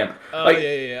actually have a name.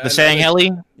 The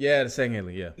Sangheili. Yeah, the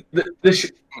Sangheili. Yeah. The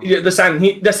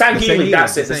Sangheili.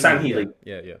 That's it. The Sangheili.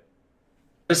 Yeah.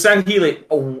 The Sangheili.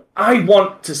 Oh, I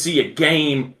want to see a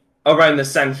game around the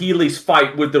Sangheili's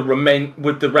fight with the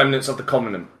remnants of the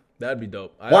Covenant. That'd be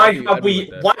dope. Why have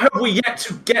we yet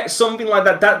to get something like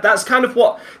that? That's kind of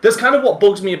what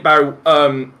bugs me about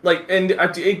and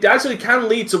it actually can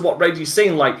lead to what Reggie's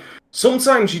saying. Like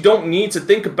sometimes you don't need to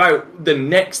think about the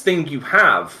next thing you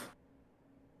have.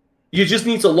 You just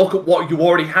need to look at what you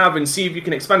already have and see if you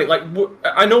can expand it. Like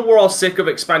I know we're all sick of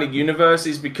expanded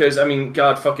universes because I mean,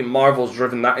 God, fucking Marvel's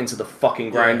driven that into the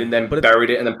fucking ground and then buried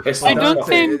it and then pissed it off.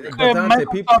 I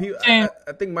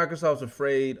think Microsoft's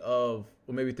afraid of.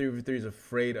 Well, maybe 343 is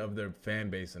afraid of their fan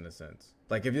base in a sense.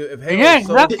 Like if Halo is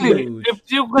so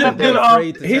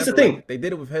huge, here's the thing: they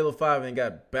did it with Halo 5 and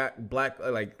got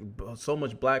so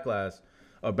much backlash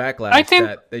I think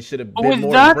that they should have been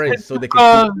more embraced so they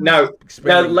could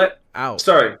let out.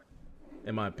 Sorry,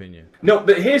 in my opinion. No,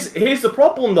 but here's the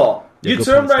problem though. You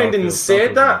turn around and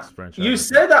say that. You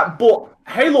said that, but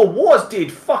Halo Wars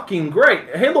did fucking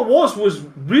great. Halo Wars was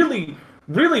really,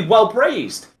 really well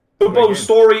praised. For both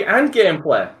story and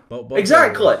gameplay. Both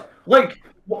exactly. Like,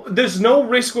 there's no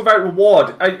risk without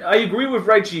reward. I agree with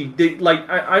Reggie.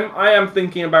 I am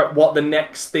thinking about what the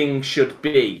next thing should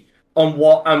be. On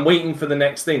what I'm waiting for the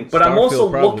next thing. But I'm also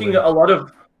looking at a lot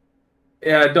of.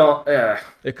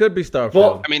 It could be Starfield.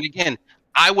 But, I mean, again,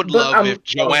 I would love if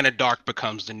Joanna Dark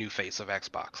becomes the new face of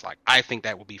Xbox. Like, I think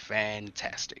that would be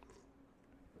fantastic.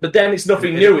 But then it's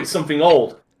nothing new. It's something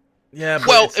old. Yeah,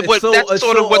 but it's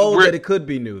sort of old that it could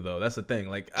be new though. That's the thing.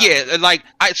 Like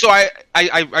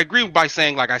I agree by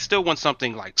saying like I still want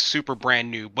something like super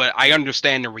brand new, but I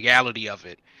understand the reality of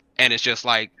it, and it's just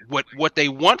like what they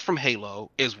want from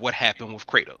Halo is what happened with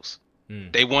Kratos.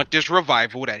 They want this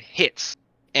revival that hits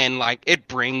and like it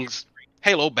brings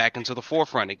Halo back into the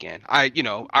forefront again. I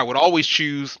would always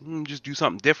choose just do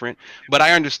something different, but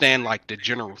I understand like the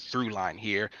general through line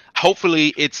here.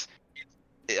 Hopefully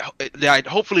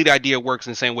the idea works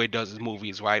in the same way it does in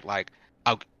movies, right? Like,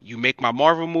 you make my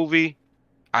Marvel movie,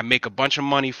 I make a bunch of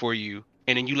money for you,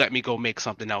 and then you let me go make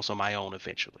something else on my own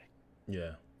eventually.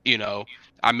 Yeah.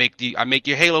 I make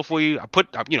your Halo for you. I put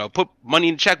money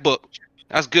in the checkbook.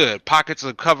 That's good. Pockets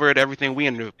are covered. Everything we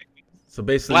into. So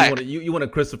basically, you want a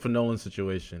Christopher Nolan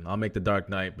situation. I'll make The Dark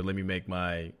Knight, but let me make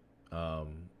my my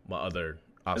other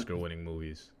Oscar-winning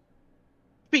movies.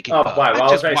 Speaking of, I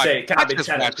just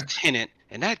watched Tenet,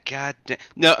 and that goddamn...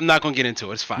 No, I'm not going to get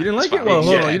into it. It's fine. You didn't like it? Well,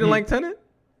 hold on. You didn't like Tenet?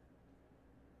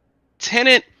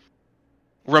 Tenet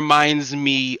reminds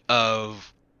me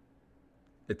of...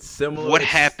 It's similar. What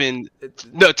happened...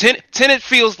 No, Tenet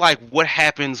feels like what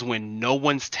happens when no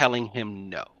one's telling him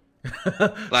no.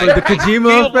 Like the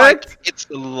Kojima effect? Like it's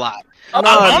a lot.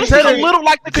 Honestly, a little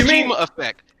like the Kojima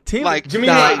effect.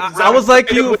 I was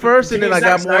like you first, and then I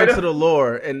got more into the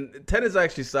lore. And Tenet's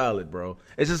actually solid, bro.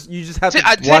 It's just you just have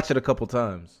to watch it a couple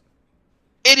times.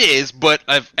 It is, but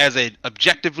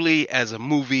objectively as a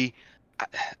movie,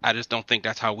 I just don't think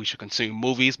that's how we should consume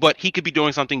movies. But he could be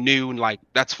doing something new, and like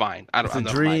that's fine. It's a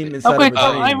dream inside of a dream.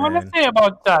 I want to say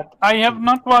about that. I have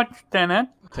not watched Tenet,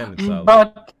 Tenet's solid.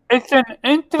 but it's an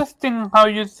interesting how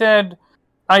you said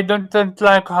I don't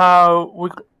like how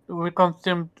we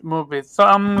consume movies. So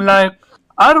I'm like,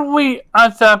 are we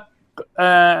as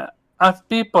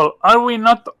people, are we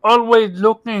not always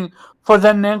looking for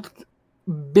the next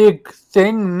big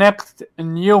thing, next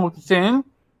new thing?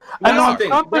 And when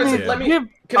companies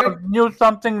give new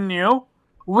something new,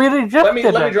 we reject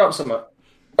it. Let me drop something.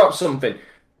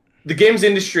 The games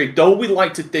industry, though we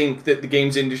like to think that the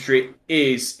games industry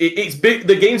it's big.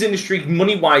 The games industry,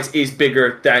 money wise, is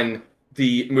bigger than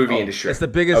the movie industry. It's the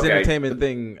biggest entertainment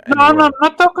thing. No, I'm not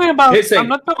talking about. I'm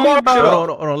not talking about.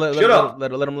 No.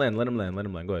 Let him land. Let him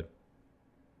land. Go ahead.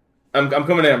 I'm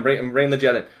coming in. I'm bringing the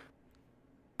jet in.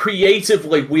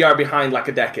 Creatively, we are behind like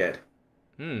a decade.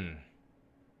 Right?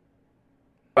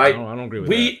 I don't agree with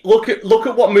that. Look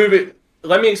at what movie.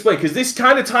 Let me explain, because this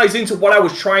kind of ties into what I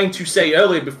was trying to say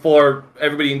earlier before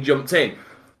everybody jumped in.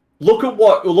 Look at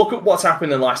what's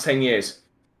happened in the last 10 years.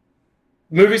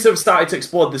 Movies have started to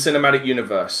explore the cinematic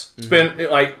universe. It's been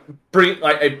bring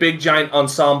a big giant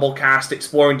ensemble cast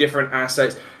exploring different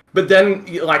assets. But then,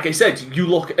 like I said, you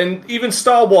look, and even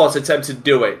Star Wars attempted to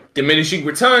do it, diminishing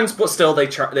returns, but still they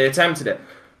attempted it.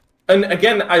 And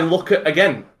again, I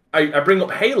bring up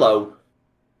Halo.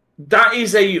 That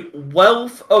is a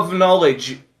wealth of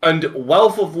knowledge and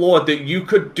wealth of lore that you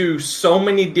could do so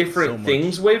many different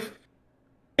things with.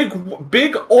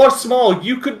 Big or small.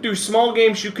 You could do small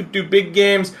games, you could do big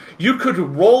games. You could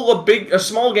roll a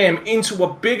small game into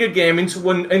a bigger game,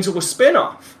 into a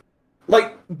spin-off.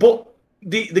 But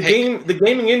the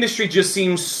gaming industry just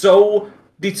seems so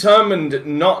determined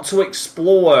not to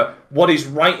explore what is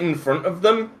right in front of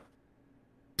them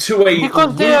to a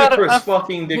ludicrous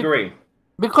fucking degree.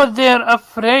 Because they are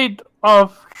afraid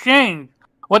of change.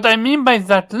 What I mean by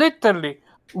that, literally,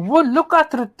 look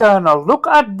at Returnal, look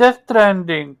at Death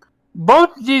Stranding.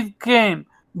 Both these games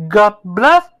got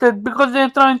blasted because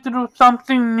they're trying to do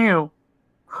something new.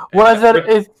 Whether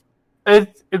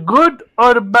it's good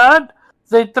or bad,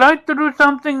 they tried to do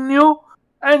something new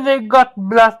and they got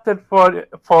blasted for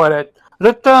it.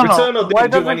 Returnal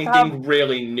didn't do anything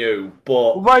really new,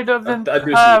 but why doesn't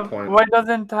it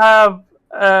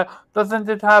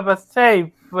have a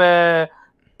safe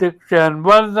diction?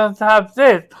 Why doesn't it have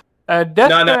this? No.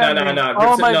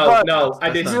 Oh my God. No. I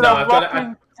didn't know.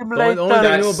 The only thing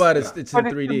I know about it, it's in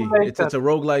 3D. It's a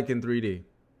roguelike in 3D.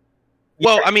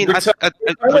 Well, I mean,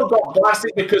 Returnal got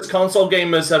blasted because console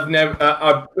gamers have never.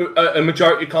 A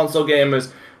majority of console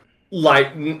gamers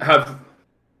have.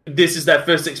 This is their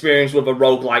first experience with a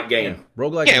roguelike game.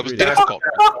 Roguelike, it was difficult.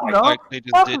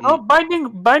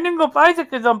 Binding of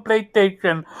Isaac is on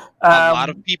PlayStation. A lot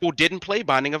of people didn't play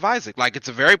Binding of Isaac. It's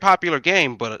a very popular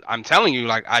game, but I'm telling you,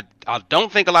 I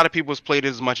don't think a lot of people have played it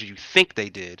as much as you think they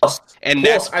did. And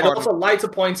I'd also like to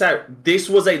point out this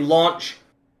was a launch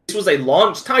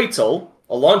title,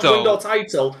 a launch window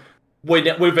title. With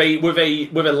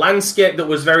a landscape that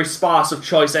was very sparse of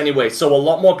choice anyway, so a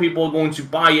lot more people are going to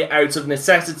buy it out of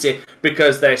necessity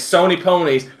because they're Sony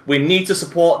ponies. We need to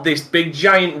support this big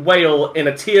giant whale in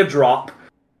a teardrop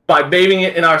by bathing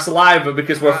it in our saliva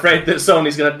because we're afraid that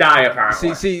Sony's going to die.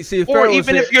 Apparently, see. If or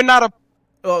even if you're not a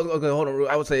okay, hold on.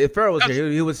 I would say if Pharaoh was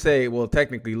here, he would say, well,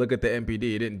 technically, look at the NPD.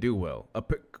 It didn't do well,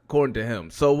 according to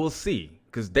him. So we'll see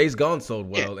because Days Gone sold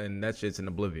well, and that shit's in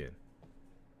oblivion.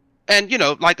 And,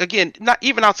 again, not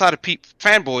even outside of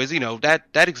fanboys,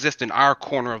 that exists in our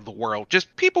corner of the world.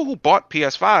 Just people who bought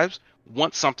PS5s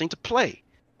want something to play.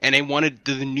 And they wanted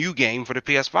the new game for the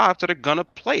PS5, so they're going to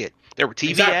play it. There were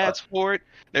TV ads for it.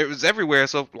 It was everywhere.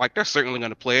 So, they're certainly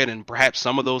going to play it. And perhaps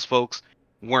some of those folks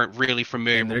weren't really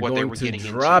familiar with what they were getting into.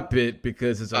 They're going to drop it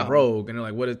because it's a rogue. And they're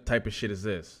like, what type of shit is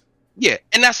this? Yeah.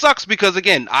 And that sucks because,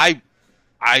 again, I'm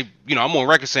on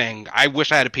record saying I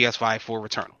wish I had a PS5 for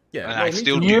Returnal. Yeah, and I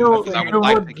still do because I would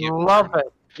like to give love it.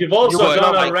 You've also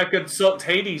gone on record sucked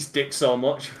Hades' dick so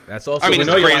much. That's also. It's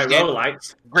the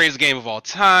greatest game of all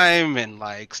time, and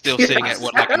still sitting at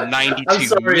a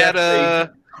 92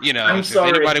 meta. If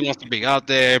anybody wants to be out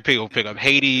there, people pick up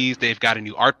Hades. They've got a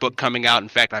new art book coming out. In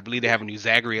fact, I believe they have a new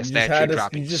Zagreus statue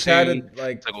dropping soon.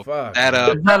 Fuck.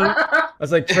 I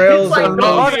was like, Trails and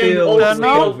Steel.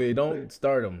 Don't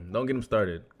start them. Don't get them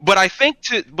started. But I think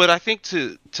to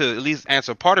at least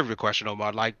answer part of your question,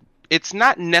 Omar, it's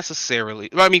not necessarily.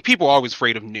 I mean, people are always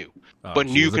afraid of new, but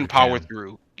new can power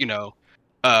through.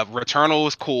 Returnal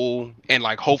is cool, and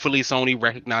hopefully Sony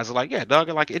recognizes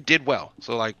it did well.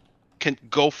 So can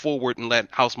go forward and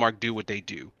let Housemarque do what they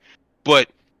do. But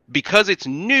because it's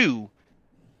new,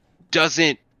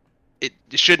 it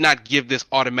should not give this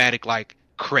automatic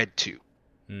cred to.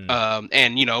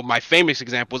 And my famous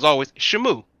example is always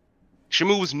Shamu.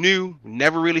 Shenmue was new,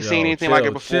 never really seen anything like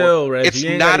it before. Chill, Reg. It's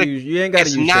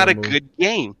not a good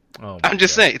game. Oh I'm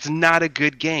just saying, it's not a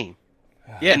good game.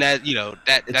 Yeah, and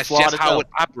that's just how it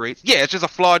operates. Yeah, it's just a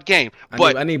flawed game.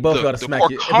 But I need both of y'all to smack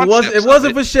you. If it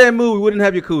wasn't for Shenmue, we wouldn't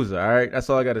have Yakuza. All right, that's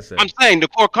all I gotta say. I'm saying the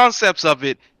core concepts of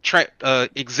it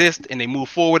exist, and they move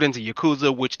forward into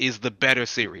Yakuza, which is the better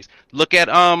series. Look at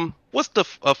what's the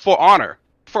For Honor?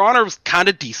 For Honor was kind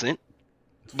of decent,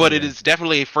 but it is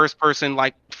definitely a first-person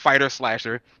like fighter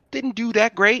slasher. Didn't do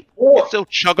that great. It's still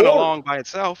chugging along by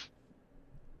itself.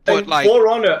 But like For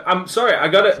Honor, I'm sorry,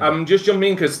 I'm just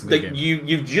jumping in because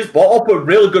you just brought up a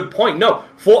really good point. No,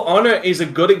 For Honor is a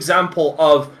good example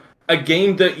of a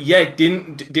game that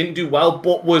didn't do well,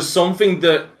 but was something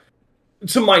that,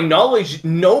 to my knowledge,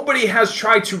 nobody has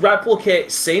tried to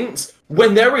replicate since.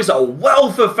 When there is a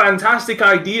wealth of fantastic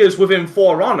ideas within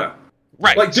For Honor.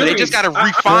 Right, like, so they just gotta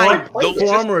refine.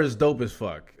 For Honor is dope as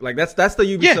fuck. Like that's the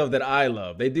Ubisoft that I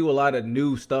love. They do a lot of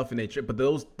new stuff in their trip, but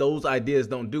those ideas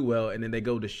don't do well, and then they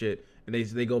go to shit, and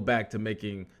they go back to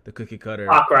making the cookie cutter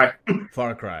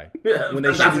Far Cry. When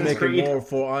they should be making more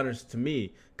For Honors to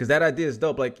me, because that idea is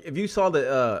dope. Like if you saw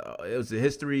it was the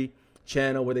History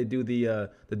Channel where they do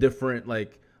the different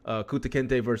like. Kuta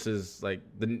Kente versus like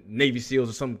the Navy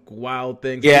SEALs or some wild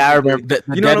thing. Yeah, I remember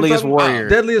the Deadliest Warrior.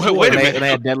 Deadliest Warrior. Wait a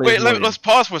minute. Let's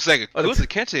pause for a second. Kuta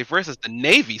Kente versus the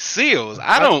Navy SEAls.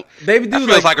 That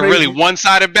feels like a really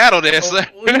one-sided battle there.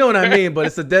 You know what I mean? But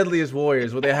it's the Deadliest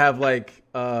Warriors where they have like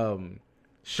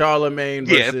Charlemagne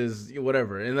versus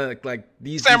whatever, and then like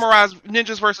these samurais,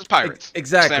 ninjas versus pirates.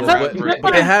 Exactly,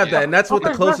 but they have that, and that's what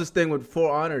the closest thing with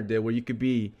For Honor did, where you could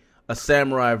be a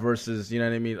samurai versus, you know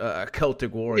what I mean, a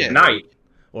Celtic warrior, knight,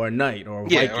 or a knight, or a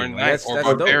Viking. Or a knight, that's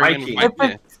or dope.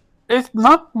 It's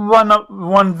not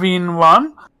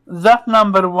 1v1. That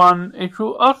number one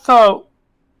issue. Also,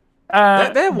 they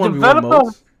have 1v1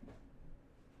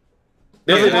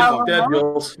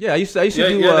 modes. Yeah, I used to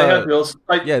do. They have duels.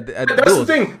 Like, that's the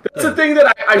thing. That's the thing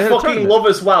that I fucking love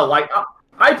as well. Like.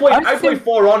 I played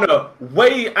For Honor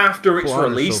way after its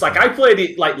release. So I played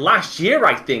it like last year,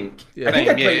 I think. Yeah. I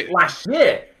played it last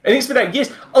year. And it's been like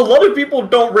years. A lot of people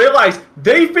don't realize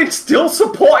they've been still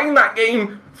supporting that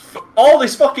game all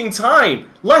this fucking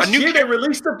time. Last year they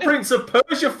released the Prince of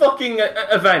Persia fucking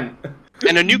event.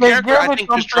 And a new character I think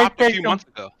just dropped a few months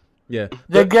ago. Yeah,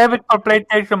 they gave it for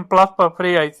PlayStation Plus for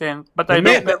free, I think. But the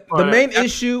main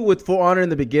issue with For Honor in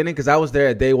the beginning, because I was there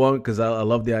at day one, because I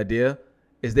love the idea.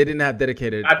 Is they didn't have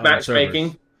dedicated matchmaking.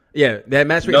 Servers. Yeah, they had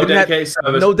matchmaking. No dedicated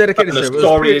service. No dedicated server. The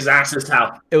story is ass as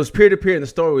hell. It was peer-to-peer, and the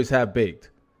story was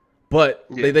half-baked. But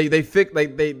they fixed,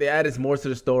 like they added more to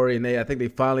the story, and I think they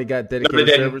finally got dedicated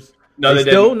servers. No, they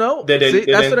still didn't. No. They didn't.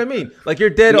 See, that's what I mean. Like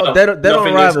you're dead on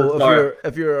arrival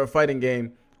if you're a fighting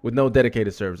game with no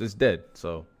dedicated servers. It's dead.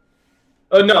 So.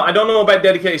 No, I don't know about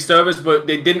dedicated servers, but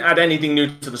they didn't add anything new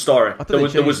to the story.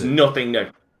 There was nothing new.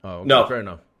 Oh, okay, no, fair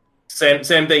enough.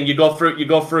 Same thing. You go through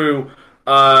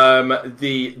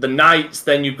the knights,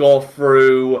 then you go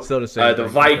through the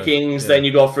Vikings, then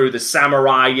you go through the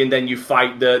samurai, and then you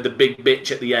fight the big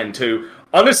bitch at the end too.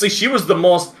 Honestly, she was the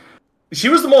most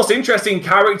interesting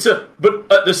character, but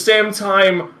at the same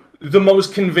time, the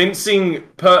most convincing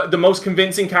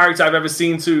character I've ever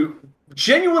seen to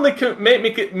genuinely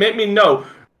make me know,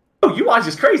 oh, you are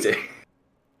just crazy.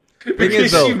 Because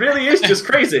she really is just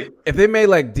crazy. If they made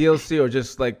like DLC or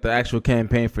just like the actual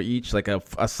campaign for each, like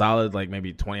a solid like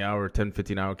maybe 20-hour, 10,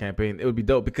 15-hour campaign, it would be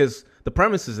dope because the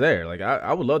premise is there. Like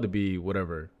I would love to be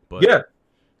whatever, but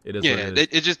it is. Yeah,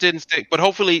 it just didn't stick. But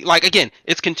hopefully, like again,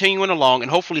 it's continuing along, and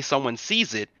hopefully someone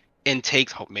sees it and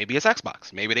takes. Maybe it's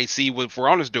Xbox. Maybe they see what For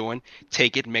Honor's doing,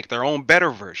 take it, make their own better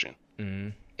version,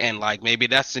 and like maybe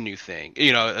that's the new thing.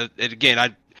 You know,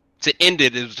 again, to end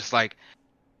it, it was just like.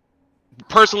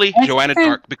 Personally, Joanna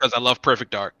Dark because I love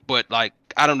Perfect Dark, but like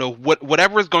I don't know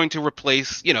whatever is going to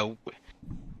replace. You know,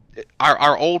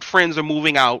 our old friends are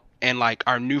moving out, and like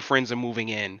our new friends are moving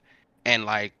in, and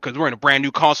like because we're in a brand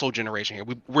new console generation here,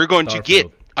 we're going to get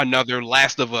another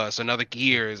Last of Us, another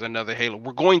Gears, another Halo.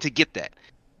 We're going to get that.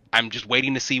 I'm just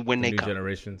waiting to see when they come. New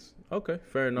generations. Okay,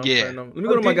 fair enough. Yeah. Fair enough. Let me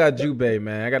go to my guy Jubei,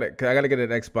 man. I gotta get an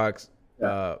Xbox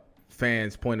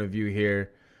fans' point of view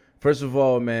here. First of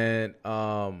all, man.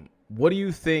 What do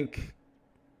you think,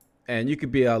 and you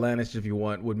could be outlandish if you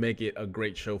want, would make it a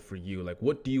great show for you? Like,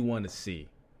 what do you want to see?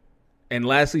 And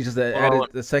lastly, just to add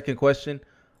the second question,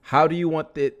 how do you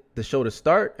want the show to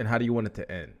start, and how do you want it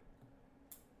to end?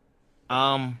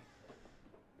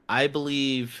 I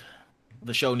believe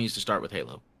the show needs to start with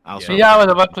Halo. I was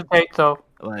about to say so.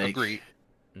 Like, agreed.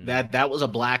 That was a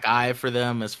black eye for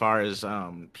them as far as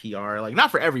PR. Like,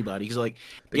 not for everybody, because like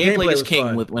The gameplay is was king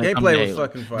fun. when it Gameplay comes to was Halo.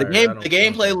 fucking fire. The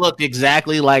gameplay looked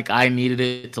exactly like I needed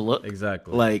it to look.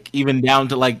 Exactly. Like, even down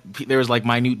to like there was like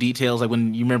minute details, like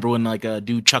when you remember when like a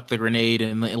dude chucked the grenade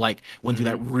and like went through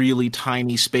that really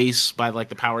tiny space by like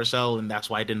the power cell, and that's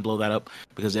why I didn't blow that up,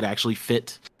 because it actually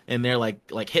fit in there. Like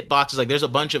hitboxes, like there's a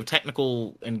bunch of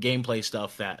technical and gameplay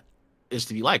stuff that is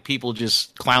to be like. People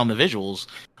just clown the visuals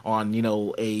on, you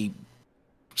know, a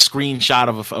screenshot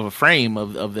of a frame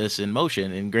of this in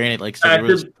motion. And granted, like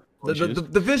the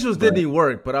visuals did need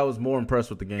work, but I was more impressed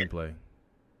with the gameplay.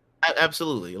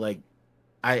 Absolutely. Like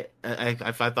I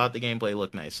thought the gameplay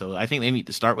looked nice, so I think they need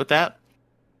to start with that.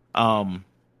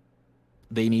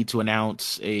 They need to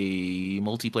announce a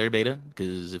multiplayer beta,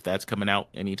 because if that's coming out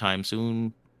anytime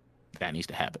soon, that needs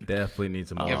to happen. Definitely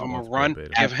needs a give him a run.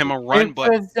 Beta. Give him a run.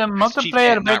 But the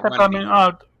multiplayer beta coming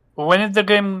out, when is the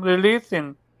game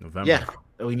releasing? November. Yeah,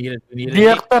 we need it. Do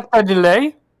you expect a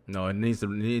delay? No, it needs to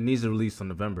release in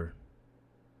November.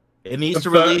 It needs to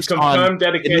release on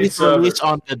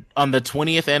the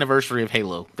 20th anniversary of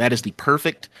Halo. That is the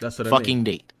perfect fucking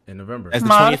date. In November. That's the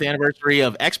 20th anniversary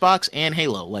of Xbox and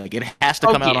Halo. Like, it has to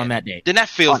come out on that day. Then that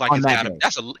feels like it's got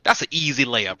that's an easy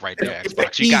layup right there.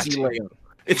 Xbox, you got to.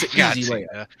 It's an easy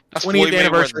layup. That's 20th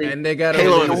anniversary, and they got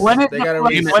Halo. When is the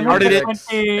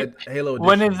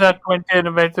 20th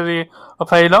anniversary of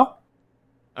Halo?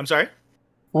 I'm sorry.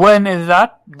 When is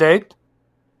that date?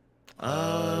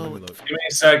 Give me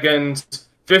a second.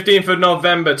 15th of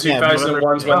November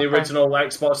 2001 is when the original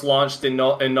Xbox launched in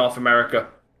North America.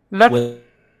 The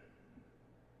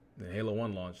Halo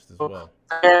 1 launched as well.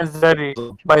 Ready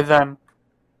by then.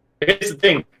 Here's the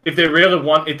thing: if they really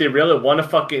want to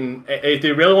fuck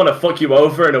you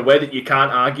over in a way that you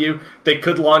can't argue, they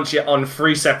could launch it on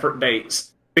 3 separate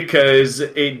dates, because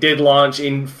it did launch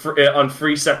on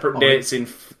 3 separate dates in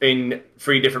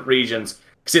 3 different regions.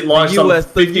 Because it launched on the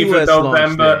 15th of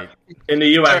November in the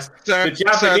US. Sir, the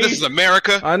Japanese, this is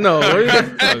America. I know. What are you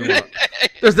talking about?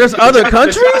 There's other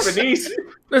countries.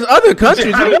 There's other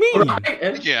countries. What do you mean?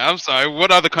 Right? Yeah, I'm sorry.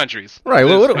 What other countries? Right.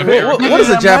 What is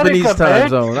a Japanese time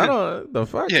zone? I don't. The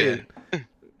fuck. Yeah.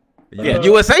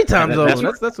 USA time zone.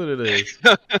 That's what it is.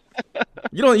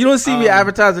 You don't see me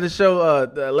advertising the show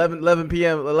 11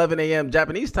 p.m. 11 a.m.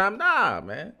 Japanese time. Nah,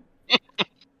 man.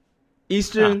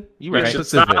 Eastern. You right.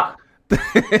 Pacific.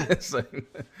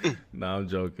 No, I'm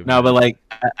joking. No, but like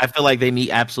I feel like they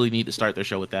absolutely need to start their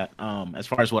show with that. As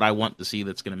far as what I want to see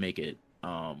that's going to make it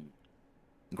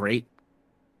great.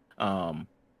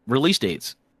 Release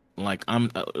dates. Like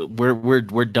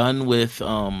we're done with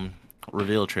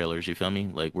reveal trailers. You feel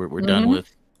me? Like we're done with.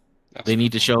 They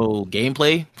need to show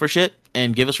gameplay for shit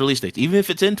and give us release dates, even if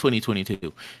it's in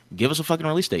 2022. Give us a fucking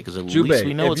release date, because at least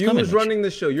we know it's coming. If you was running the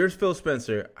show, you're Phil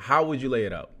Spencer. How would you lay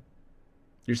it out?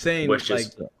 You're saying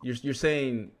you're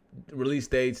saying release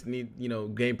dates need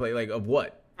gameplay like of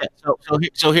what? Yeah,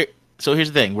 so here's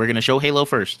the thing. We're gonna show Halo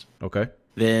first. Okay.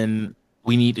 Then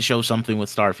we need to show something with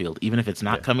Starfield. Even if it's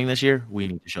not coming this year, we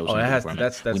need to show something.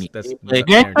 That's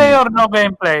gameplay or no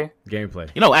gameplay? Gameplay.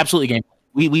 Absolutely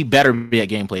gameplay. We better be at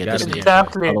gameplay at this stage.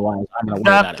 Exactly. Otherwise, I'm gonna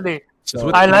worry about it.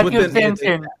 So I like your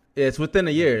thinking. It's within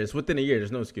a year.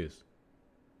 There's no excuse.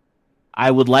 I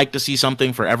would like to see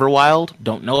something for Everwild.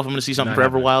 Don't know if I'm going to see something for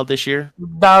Everwild this year.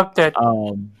 Doubt it.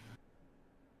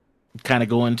 Kind of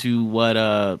going to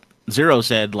what Zero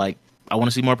said. Like, I want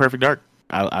to see more Perfect Dark.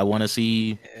 I want to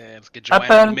see.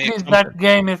 Apparently, that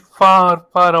game is far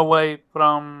away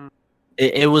from.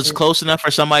 It was close enough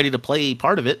for somebody to play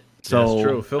part of it. So that's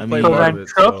true. Phil played part of it.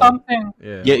 Show something.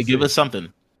 Yeah, give us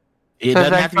something. It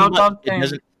doesn't have to be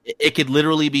much. It could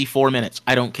literally be 4 minutes.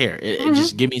 I don't care.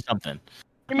 Just give me something.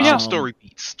 Give me some story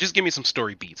beats. Just give me some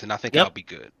story beats, and I think I'll be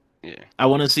good. Yeah. I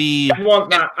want to see. I'd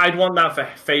want that for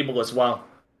Fable as well.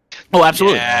 Oh,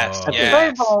 absolutely. Yes.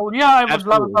 Fable. Yeah, I would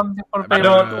love something for Fable. I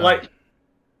don't like.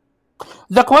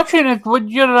 The question is, would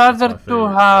you rather to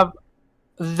have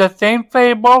the same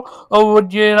Fable, or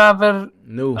would you rather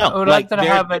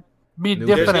have it be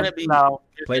different now?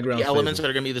 Playground elements that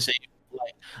are going to be the same.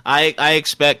 Like, I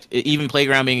expect, even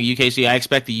Playground being a UKC, I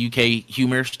expect the UK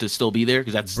humor to still be there,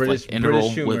 because that's British integral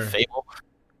with Fable.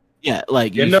 Yeah,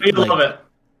 like you love it.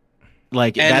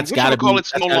 Like, and that's got to be.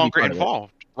 It's no longer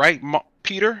involved, right?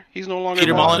 Peter, he's no longer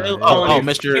Peter involved. Molyneux.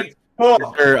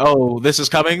 Mr. This is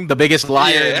coming. The biggest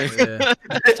liar. Yeah.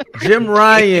 Jim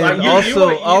Ryan,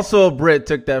 also a Brit,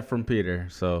 took that from Peter.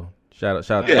 So.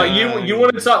 Shout out. Yeah. Like you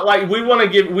want to talk like we want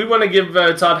to give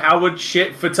Todd Howard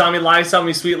shit for Tommy Lies,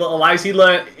 Tommy Sweet Little Lies. He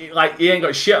learned he ain't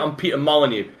got shit on Peter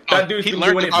Molyneux. That dude's been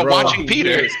doing it for watching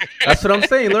Peter. That's what I'm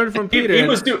saying. He learned from Peter. He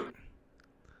was doing.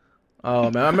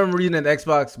 Oh man, I remember reading an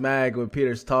Xbox mag when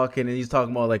Peter's talking and he's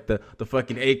talking about like the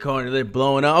fucking acorn and they're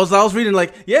blowing up. I was reading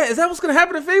like, yeah, is that what's gonna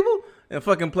happen to Fable? And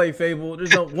fucking play Fable.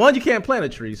 There's no one, you can't plant a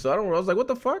tree, so I was like, what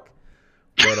the fuck?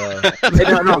 But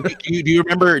no. Do you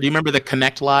remember the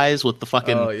Connect lies with the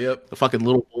fucking the fucking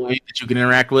little boy that you can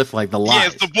interact with, like the lies? Yeah,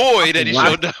 it's the boy that he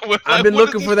showed up with. I've been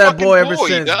looking for that boy ever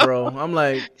since, bro. I'm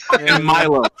like, and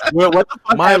Milo. What the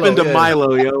fuck happened to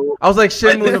Milo, yo? I was like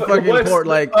Shenmue in the fucking port,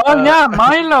 like. Oh yeah,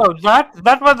 Milo.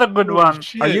 That was a good one.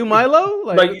 Are you Milo?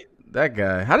 Like that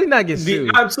guy? How did he not get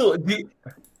sued? Absolutely.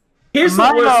 Here's the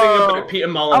worst thing about Peter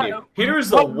Molyneux. Here's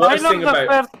the worst thing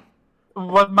about.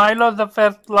 Was Milo the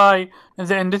first lie in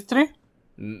the industry?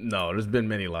 No, there's been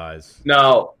many lies.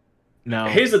 No.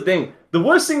 Here's the thing. The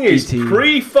worst thing is,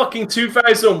 pre-fucking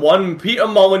 2001, Peter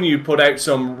Molyneux put out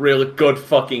some really good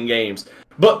fucking games.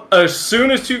 But as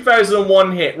soon as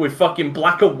 2001 hit with fucking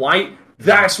Black and White,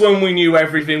 that's when we knew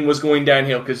everything was going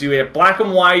downhill. Because you had Black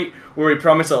and White, where he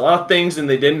promised a lot of things and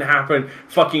they didn't happen.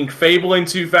 Fucking Fable in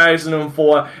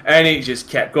 2004, and it just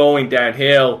kept going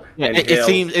downhill. Yeah, it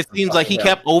seems like he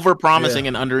kept over-promising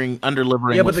and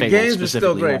under-delivering. Yeah, but the games are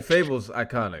still great. Fable's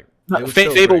iconic.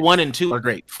 Fable 1 and 2 are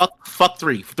great. Fuck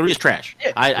 3. 3 is trash.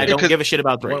 Yeah, I don't give a shit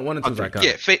about 3. 1 and 2 is iconic.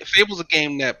 Yeah, Fable's a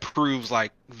game that proves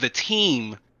like the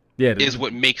team is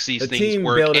what makes these things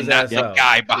work, and not the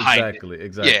guy behind it.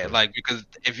 Exactly. Yeah, like because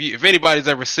if anybody's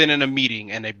ever sitting in a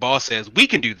meeting and a boss says we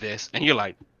can do this, and you're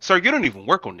like, "Sir, you don't even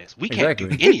work on this. We can't do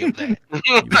any of that."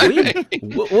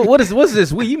 What's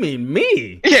this? We? You mean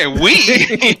me? Yeah, we.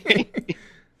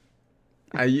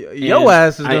 Your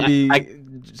ass is gonna be,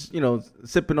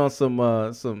 sipping on some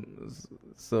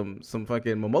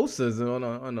fucking mimosas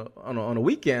on a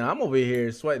weekend. I'm over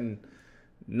here sweating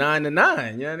 9 to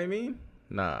 9. You know what I mean?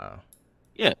 Nah.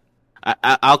 Yeah.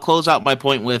 I'll close out my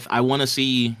point with I want to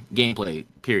see gameplay,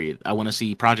 period. I want to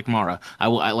see Project Mara. I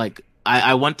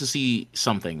want to see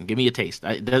something. Give me a taste.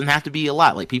 It doesn't have to be a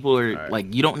lot. Like people are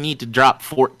like, you don't need to drop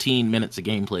 14 minutes of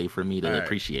gameplay for me to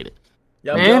appreciate it.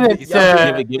 Y'all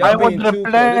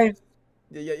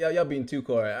being too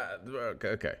core.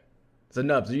 Okay. So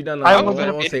Nubs, are you done? I want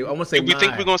to say. Do we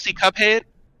think we're gonna see Cuphead?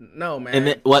 No, man. And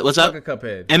then, what's up?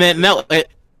 Cuphead. And then no.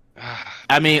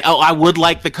 I mean, I would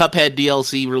like the Cuphead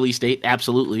DLC release date.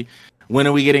 Absolutely. When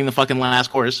are we getting the fucking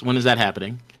last course? When is that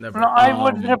happening? Never. No, I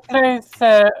would replace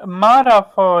Mara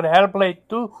for Hellblade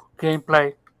 2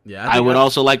 gameplay. Yeah, I would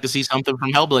also like to see something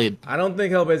from Hellblade. I don't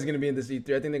think Hellblade is going to be in this E3.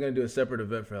 I think they're going to do a separate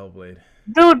event for Hellblade.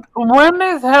 Dude, when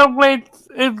is Hellblade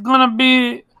is going to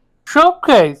be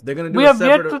showcased? They're going to do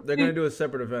They're going to do a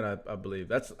separate event, I believe.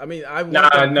 That's. I mean, I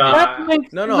want No.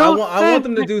 I want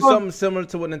them to do something similar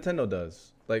to what Nintendo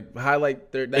does, like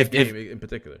highlight that game in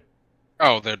particular.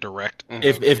 Oh, they're direct.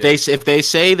 If they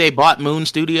say they bought Moon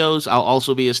Studios, I'll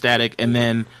also be ecstatic. And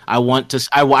then I want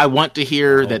to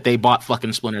hear that they bought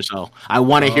fucking Splinter Cell. I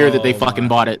want to hear that they fucking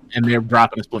bought it and they're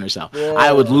dropping a Splinter Cell. Whoa.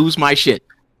 I would lose my shit.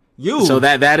 So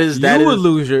that is that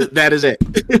is it.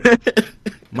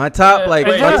 my top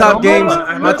games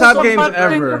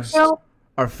ever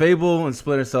are Fable and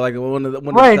Splinter Cell. Like one of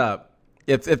the top.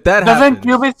 If that doesn't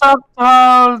Ubisoft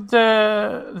hold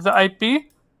the IP?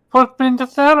 For Splinter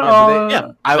Cell,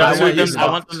 I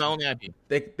want them to own the IP.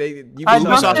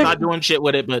 Ubisoft's not doing shit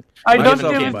with it, but I don't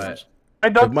think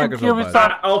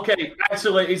Ubisoft. Okay,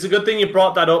 actually, it's a good thing you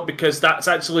brought that up because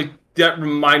that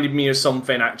reminded me of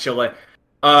something. Actually,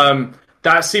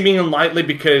 that's seeming unlikely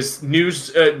because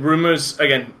news rumors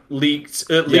again leaked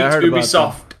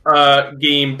Ubisoft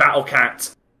game Battle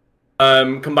Cat.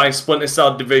 Combines Splinter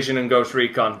Cell, Division, and Ghost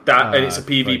Recon. And it's a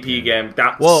PvP game.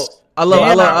 I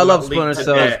love Splinter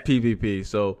Cell's PvP.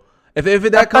 So if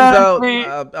that comes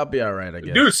out, I'll be alright, I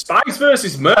guess. Dude, Spies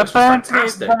versus Mercs was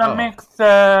fantastic. It's gonna mix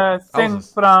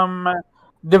things from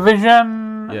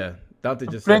Division. Yeah, Dante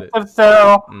just said it.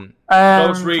 Cell, and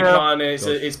Ghost Recon is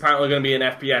apparently going to be an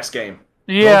FPS game.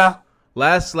 Yeah.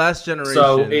 Last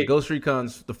generation, Ghost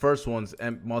Recon's the first ones,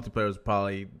 and multiplayer was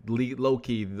probably low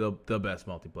key the best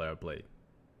multiplayer I played.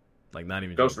 Like not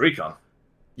even Ghost Recon.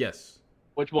 Yes.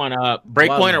 Which one?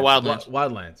 Breakpoint or Wildlands?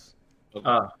 Wildlands.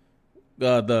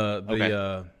 The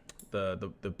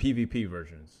PvP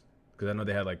versions, because I know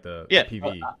they had like the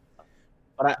PvE.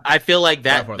 But I feel like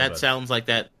that sounds like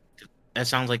that. That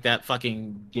sounds like that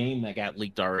fucking game that got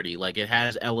leaked already. Like it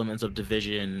has elements of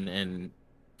Division and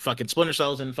fucking Splinter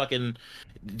Cells and fucking.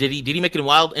 Did he make it into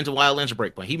Wildlands or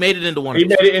Breakpoint? He made it into one. He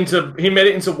made it into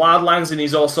Wildlands,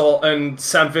 and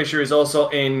Sam Fisher is also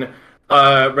in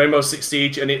Rainbow Six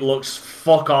Siege, and it looks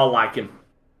fuck all like him.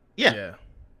 Yeah.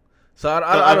 So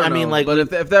I don't know. Like, but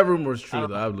if that rumor is true,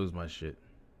 though, I would lose my shit.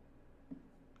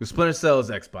 Because Splinter Cell is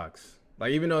Xbox.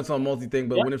 Like even though it's on multi thing,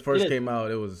 but when it first came out,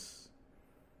 it was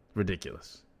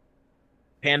ridiculous.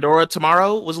 Pandora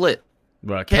tomorrow was lit.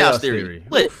 Bro, Chaos Theory.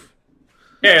 Lit.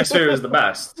 Chaos Theory is the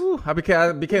best. Ooh, I became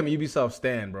a Ubisoft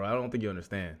stan, bro. I don't think you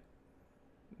understand.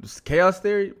 Chaos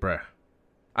Theory, bro.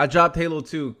 I dropped Halo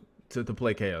 2 to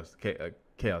play Chaos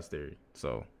Theory.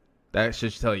 So that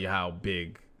should tell you how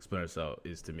big Splinter Cell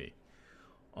is to me.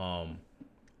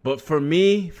 But for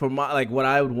me, for my like what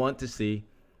I would want to see,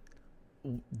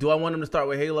 do I want them to start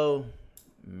with Halo?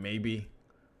 Maybe.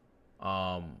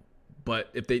 But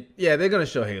if they're gonna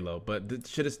show Halo. But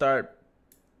should it start?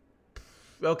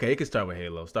 Okay, it can start with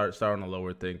Halo. Start on a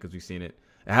lower thing because we've seen it.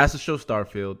 It has to show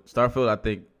Starfield. Starfield, I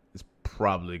think, is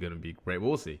probably gonna be great. But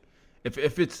we'll see.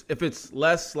 If it's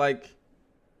less like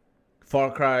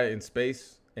Far Cry in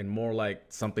space and more like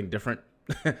something different,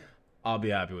 I'll be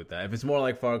happy with that. If it's more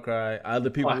like Far Cry, other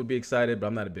people would be excited, but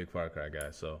I'm not a big Far Cry guy.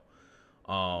 So,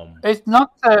 it's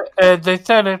not. They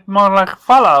said it's more like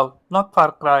Fallout, not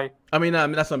Far Cry. I mean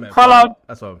that's what I meant. Fallout.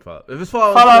 That's what I'm Fallout. If it's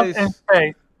Fallout in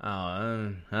space,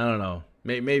 I don't know.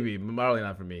 Maybe probably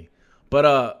not for me.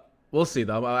 But we'll see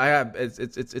though.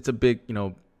 It's a big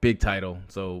big title,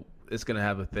 so it's gonna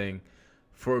have a thing.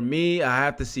 For me, I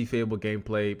have to see Fable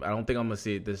gameplay. I don't think I'm gonna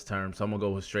see it this term, so I'm gonna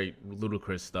go with straight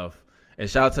ludicrous stuff. And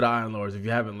shout out to the Iron Lords if you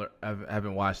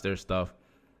haven't watched their stuff.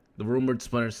 The rumored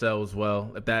Splinter Cell as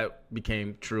well. If that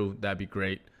became true, that'd be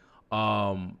great.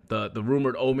 The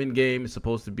rumored Omen game is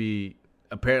supposed to be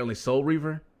apparently Soul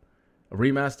Reaver, a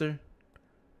remaster.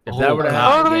 If that were to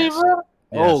happen, yes.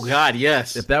 Oh God,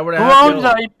 yes. If that were to happen, who owns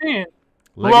the IP?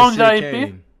 Who owns the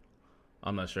IP?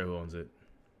 I'm not sure who owns it.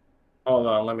 Hold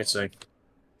on, let me see.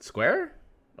 Square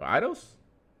or Eidos?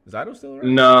 Is Eidos still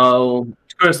around? No,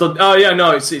 Crystal. Oh yeah,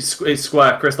 no, it's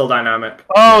Square. Crystal Dynamic.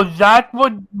 Oh, that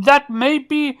may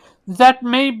be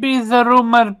the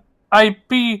rumored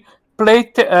IP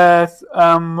plate.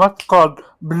 What's called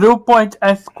Bluepoint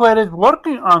and Square is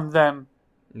working on them.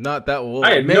 Not that well.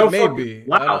 Maybe.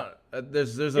 Wow.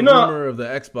 There's a rumor of the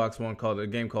Xbox one called a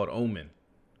game called Omen,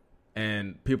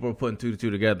 and people are putting 2 to 2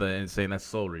 together and saying that's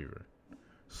Soul Reaver.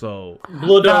 So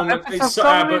Blood Omen and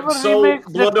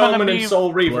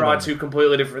Soul Reaver are two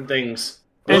completely different things.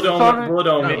 Blood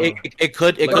Omen. It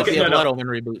could be a Blood Omen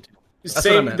reboot.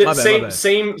 Same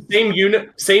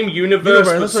universe,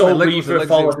 but Soul Reaver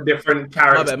follows a different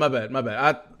character. My bad.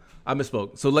 I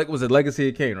misspoke. So was it Legacy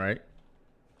of Kain, right?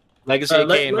 Legacy of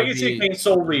Kain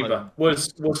Soul Reaver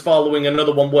was following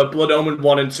another one where Blood Omen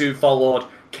 1 and 2 followed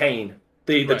Kain,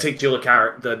 the titular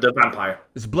character, the vampire.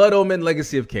 It's Blood Omen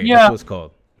Legacy of Kain. That's what it's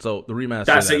called. So the remaster.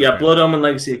 That's it. Yeah, Blood Omen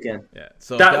Legacy again. Yeah.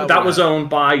 So that was owned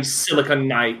by Silicon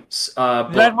Knights.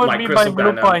 That would be by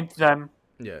Bluepoint then.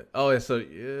 Yeah. Oh, yeah. So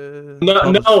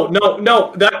no.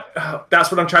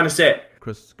 That's what I'm trying to say.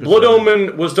 Blood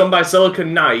Omen was done by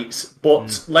Silicon Knights,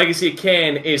 but Legacy of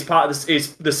Kain is part of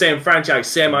is the same franchise,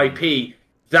 same IP.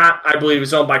 That I believe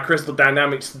is owned by Crystal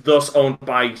Dynamics, thus owned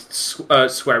by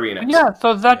Square Enix. Yeah,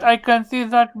 so I can see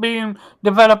that being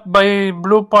developed by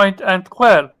Bluepoint and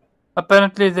Square.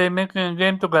 Apparently, they're making a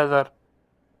game together.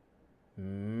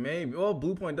 Maybe. Well,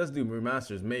 Bluepoint does do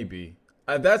remasters. Maybe.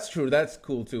 That's true. That's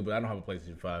cool too. But I don't have a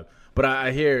PlayStation 5. But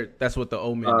I hear that's what the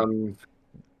Omen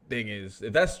thing is.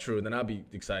 If that's true, then I'll be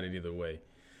excited either way.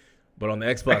 But on the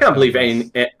Xbox, I can't believe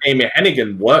Amy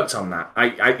Hennigan worked on that.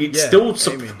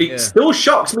 It still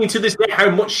shocks me to this day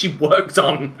how much she worked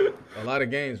on a lot of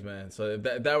games, man. So if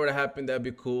that were to happen, that'd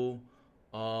be cool.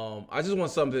 I just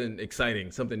want something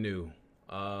exciting, something new.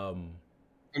 I'm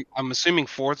assuming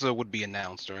Forza would be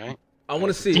announced, right? I want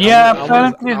to see. Yeah,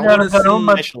 I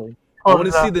want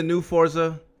to see the new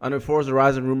Forza. I know Forza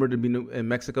Horizon rumored to be new in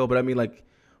Mexico, but I mean like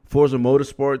Forza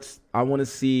Motorsports. I want to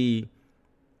see.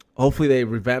 Hopefully they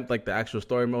revamp like the actual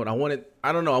story mode. I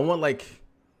don't know. I want like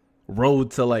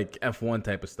road to like F1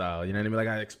 type of style. You know what I mean? Like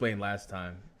I explained last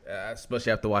time,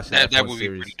 especially after watching that would series.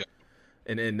 Be pretty dope.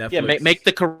 And Netflix. Yeah, make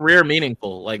the career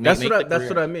meaningful. Like that's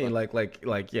what I mean. Like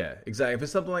yeah, exactly. If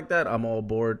it's something like that, I'm all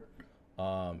aboard.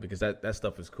 Because that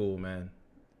stuff is cool, man.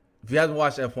 If you haven't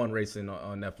watched F1 racing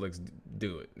on Netflix,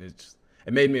 do it.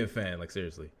 It made me a fan. Like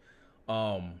seriously.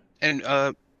 And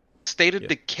State of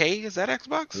Decay, is that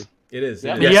Xbox? It is.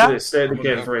 Yes, it is. State of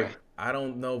Decay 3. I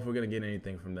don't know if we're gonna get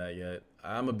anything from that yet.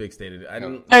 I'm a big State of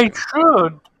Decay.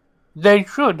 They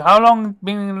should. How long it's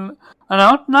been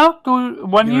announced now?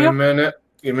 1 year?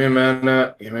 Give me a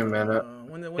minute.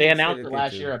 When they announced it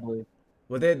last year, I believe.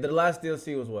 Well, the last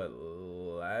DLC was what?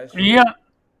 Last year?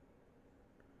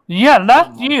 Yeah,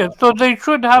 last year. So they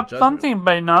should have something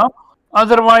by now.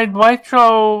 Otherwise, why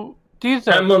show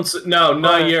teaser? 10 months. No,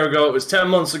 not a year ago. It was 10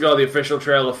 months ago. The official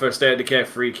trailer for State of Decay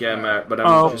 3 came out. But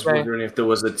I'm just wondering if there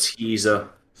was a teaser.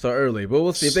 So early, but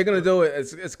we'll see if they're gonna do it.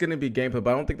 It's gonna be gameplay,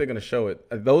 but I don't think they're gonna show it.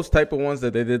 Those type of ones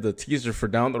that they did the teaser for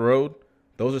down the road,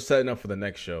 those are setting up for the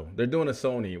next show. They're doing a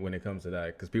Sony when it comes to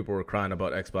that because people were crying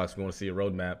about Xbox. We want to see a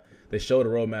roadmap. They showed a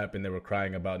roadmap and they were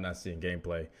crying about not seeing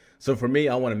gameplay. So for me,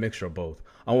 I want a mixture of both.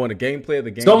 I want a gameplay of the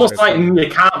game. It's almost like you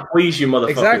can't please you, motherfuckers.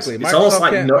 Exactly. It's almost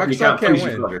like you can't please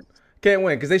win. you. Can't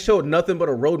win because they showed nothing but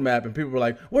a roadmap and people were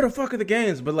like, "What the fuck are the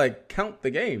games?" But like, count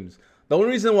the games. The only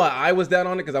reason why I was down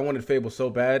on it because I wanted Fable so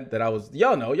bad that I was,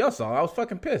 y'all saw, I was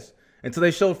fucking pissed. Until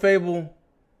they showed Fable,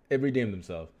 it redeemed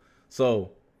themselves.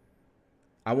 So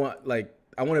I want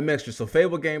a mixture. So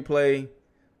Fable gameplay,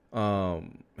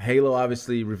 Halo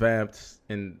obviously revamped,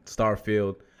 and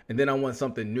Starfield, and then I want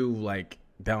something new like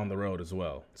down the road as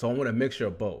well. So I want a mixture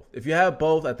of both. If you have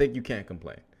both, I think you can't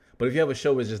complain. But if you have a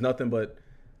show that's just nothing but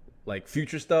like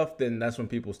future stuff, then that's when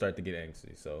people start to get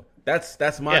angsty. So that's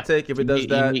my take. If it does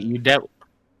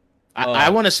I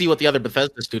want to see what the other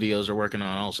Bethesda studios are working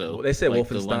on. Also, they said like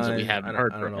Wolfenstein. The ones that we haven't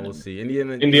heard. I don't know. We'll see.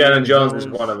 Indiana Jones is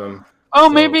one of them. Oh,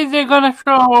 so, maybe they're gonna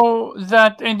show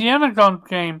that Indiana Jones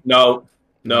game. No,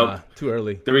 too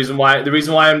early. I was about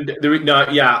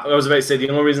to say the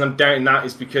only reason I'm doubting that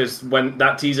is because when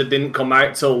that teaser didn't come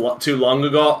out till too long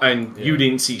ago, and you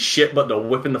didn't see shit but the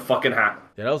whip in the fucking hat.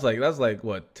 Yeah, that was like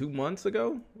what, 2 months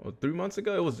ago or 3 months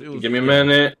ago? It was. Give me a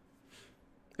minute.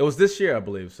 It was this year, I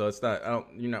believe. So it's not.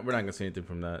 We're not gonna see anything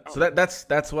from that. So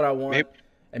that's what I want.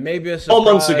 And maybe a surprise.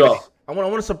 4 months ago. I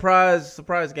want a surprise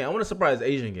game. I want a surprise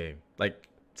Asian game, like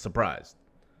surprised.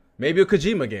 Maybe a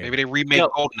Kojima game. Maybe they remake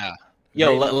GoldenEye.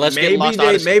 Let's get Lost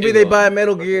Odyssey. Maybe they buy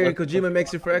Metal Gear and Kojima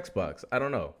makes it for Xbox. I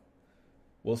don't know.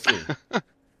 We'll see.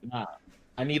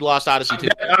 I need Lost Odyssey too.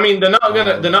 I mean, they're not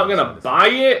gonna buy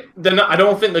it. I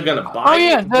don't think they're gonna buy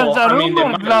it. There's a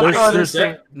rumor.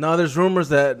 There's rumors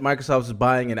that Microsoft is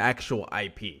buying an actual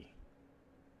IP.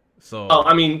 So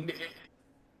I mean,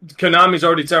 Konami's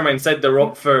already turned around and said they're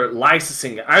up for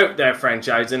licensing out their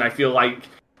franchise, and I feel like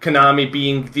Konami,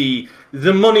 being the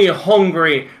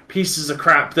money-hungry pieces of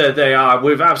crap that they are,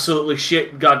 with absolutely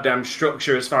shit goddamn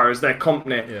structure as far as their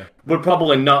company, would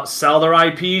probably not sell their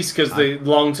IPs because the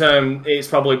long-term, it's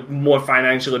probably more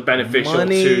financially beneficial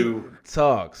to...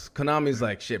 talks. Konami's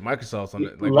like, shit, Microsoft's on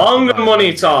it. Like, longer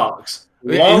money talks.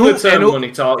 Longer-term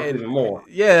money talks even more.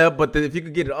 Yeah, but if you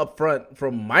could get it up front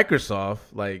from Microsoft,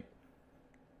 like,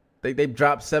 they've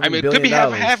dropped $7 billion. It could be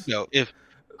half-half, though.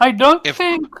 I don't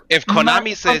think if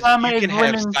Konami says you can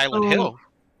have Silent Hill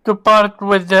to part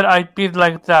with their IPs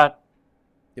like that.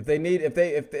 If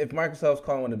Microsoft's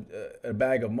calling a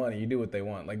bag of money, you do what they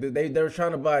want. Like they're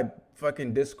trying to buy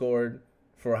fucking Discord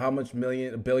for how much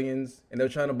billions, and they're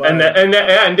trying to buy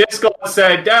and Discord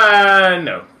said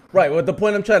no. Right. Well, the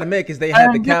point I'm trying to make is they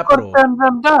had the capital. Turned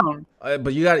them down.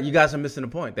 But you guys are missing the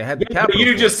point. They had the capital.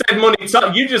 You just said money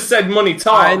talk. You just said money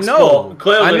talks. I know.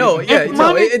 Clearly, I know. Yeah.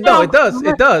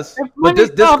 It does. But this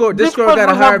Discord got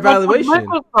a higher valuation.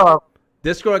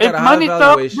 Discord got a higher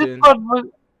valuation.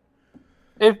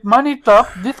 If money talk,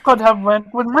 Discord have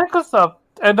went with Microsoft.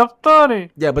 End of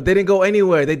story. Yeah, but they didn't go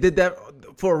anywhere. They did that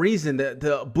for a reason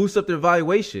to boost up their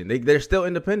valuation. They're still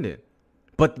independent,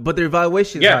 but their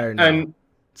valuation is higher now.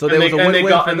 So they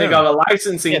got a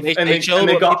licensing. They showed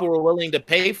what people were willing to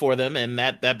pay for them, and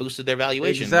that boosted their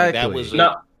valuation. Exactly. Like,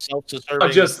 that was self-serving.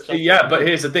 But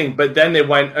here's the thing. But then they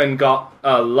went and got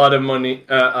a lot of money,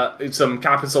 some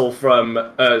capital from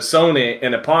Sony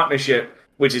in a partnership,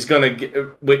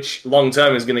 which long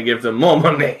term is gonna give them more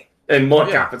money and more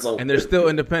capital. And they're still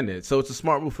independent, so it's a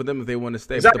smart move for them if they want to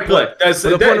stay. Exactly. That's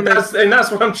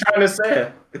what I'm trying to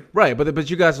say. Right, but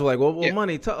you guys are like, well,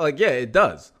 money talk. Like, yeah, it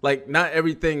does. Like, not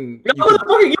everything. You're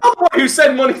the one who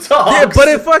said money talks. Yeah, but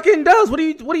it fucking does. What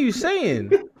are you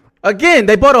saying? Again,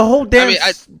 they bought a whole damn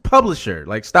publisher.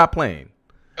 Like, stop playing.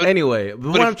 Anyway,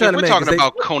 what I'm trying to make. We're talking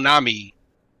about Konami.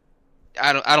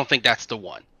 I don't think that's the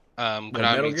one.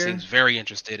 Konami seems very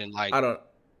interested in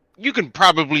You can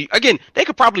probably they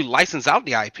could probably license out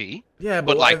the IP. Yeah,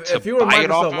 but like if you were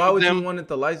Microsoft, why would you want it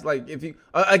to license? Like if you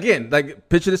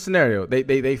picture this scenario,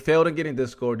 they failed in getting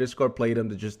Discord. Discord played them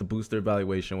to boost their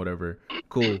valuation, whatever.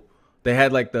 Cool. They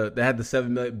had the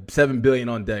 7 billion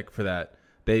on deck for that.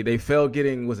 They failed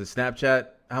getting, was it Snapchat?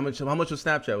 How much was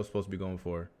Snapchat was supposed to be going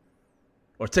for?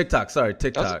 Or TikTok? Sorry,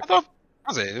 TikTok. I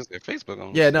was Facebook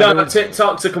on. Yeah, no,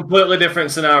 TikTok's a completely different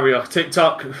scenario.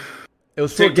 TikTok. It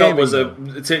was for gaming.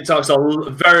 TikTok's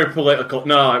very political.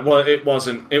 No, it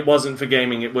wasn't. It wasn't for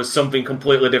gaming. It was something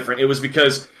completely different. It was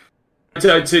because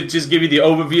to just give you the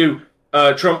overview,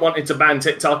 Trump wanted to ban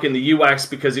TikTok in the US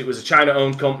because it was a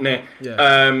China-owned company,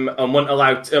 and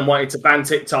wanted to ban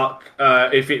TikTok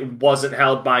if it wasn't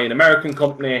held by an American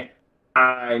company.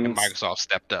 And Microsoft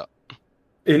stepped up.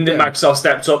 And then Microsoft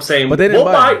stepped up saying, but they didn't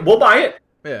we'll buy it.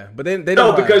 Yeah, but then they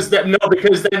because then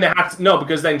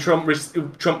Trump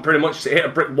pretty much hit a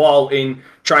brick wall in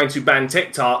trying to ban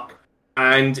TikTok,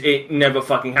 and it never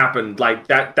fucking happened. Like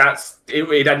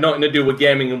it had nothing to do with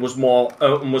gaming and was more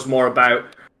about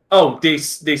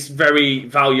this very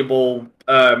valuable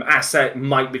asset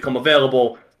might become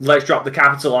available. Let's drop the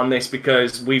capital on this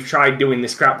because we've tried doing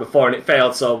this crap before and it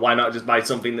failed. So why not just buy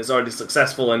something that's already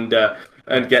successful and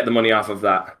get the money off of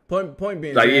that? Point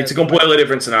being, like it's a completely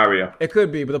different scenario. It could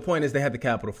be, but the point is they had the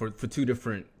capital for two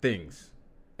different things,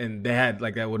 and they had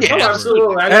like that would. Yeah,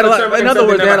 absolutely. In other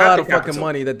words, they had a lot of fucking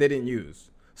money that they didn't use.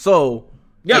 So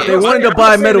if they wanted to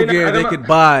buy Metal Gear, they could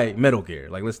buy Metal Gear.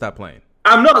 Like, let's stop playing.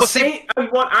 I'm not saying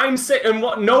what I'm saying, and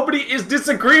what nobody is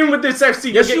disagreeing with this.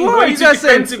 FC, yes, you are. You guys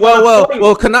saying, well,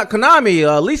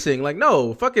 Konami leasing. Like,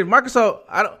 no, fucking Microsoft.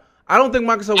 I don't think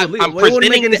Microsoft would leave. It wouldn't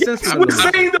make any sense for them.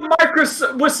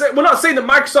 We're not saying that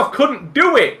Microsoft couldn't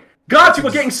do it. God, you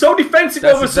were getting so defensive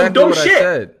over some dumb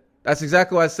shit. That's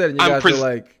exactly what I said. And you guys are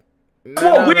like, we've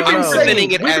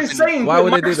been saying why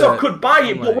would Microsoft could buy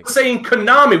it, but we're saying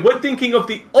Konami. We're thinking of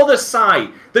the other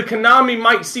side. The Konami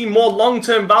might see more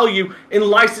long-term value in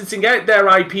licensing out their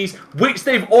IPs, which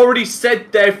they've already said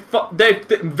they're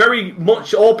very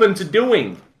much open to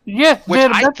doing. Yes, they're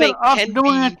better off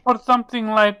doing it for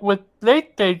something like with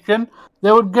PlayStation.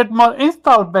 They would get more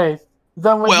install base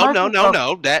than with Microsoft.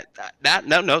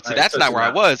 No. So that's not where I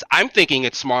was. I'm thinking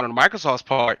it's smart on Microsoft's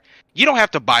part. You don't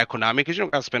have to buy Konami because you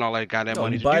don't got to spend all that goddamn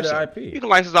money to buy do the so. IP. You can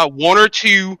license out one or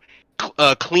two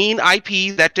clean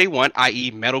IPs that they want, i.e.,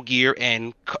 Metal Gear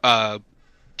and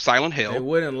Silent Hill. They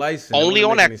wouldn't license only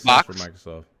on Xbox for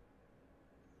Microsoft.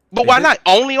 But why not?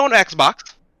 Only on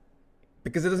Xbox.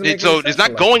 Because it doesn't make so it's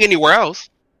not going anywhere else.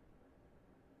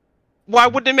 Why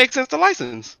wouldn't it make sense to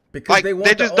license? Because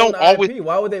they just don't always.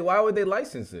 Why would they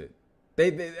license it?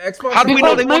 They Xbox. How do we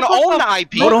know they want to own the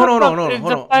IP?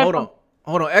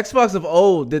 Hold on. Xbox of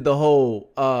old did the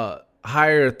whole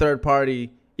hire a third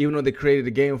party, even though they created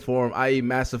a game for them, i.e.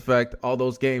 Mass Effect, all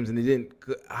those games, and they didn't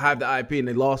have the IP, and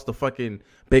they lost the fucking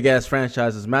big ass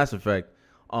franchise as Mass Effect.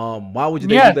 Why would they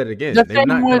do that again? They're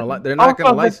not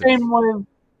gonna license.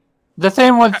 The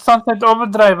same with Sunset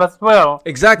Overdrive as well.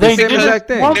 Exactly, same exact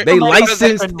thing. They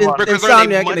licensed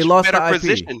Insomniac and they lost the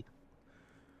IP.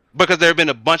 Because they've been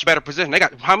a much better position. They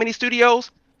got how many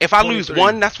studios? If I lose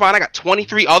one, that's fine. I got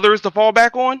 23 others to fall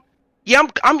back on. Yeah,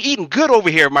 I'm eating good over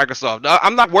here at Microsoft.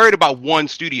 I'm not worried about one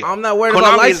studio. I'm not worried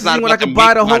about licensing when I can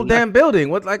buy the whole damn building.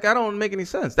 What? Like, I don't make any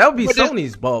sense. That would be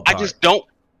Sony's ballpark.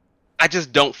 I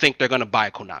just don't think they're gonna buy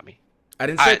Konami. I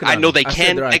didn't say Konami. I know they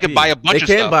can. They could buy a bunch of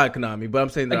stuff. They can buy Konami, but I'm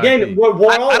saying again, we're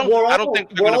all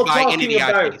think they're going to buy any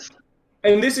IPs.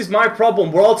 And this is my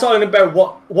problem. We're all talking about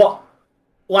what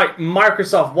like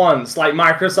Microsoft wants. Like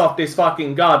Microsoft is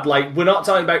fucking god. Like we're not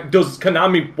talking about does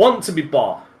Konami want to be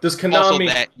bought? Does Konami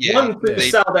want to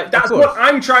sell that? That's what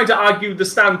I'm trying to argue the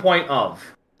standpoint of.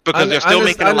 Because they're still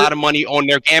making a lot of money on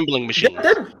their gambling machines.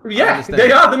 Yeah,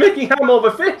 they are. They're making ham over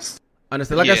fist.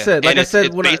 Understand? Like I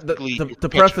said, when to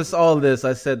preface all of this,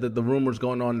 I said that the rumors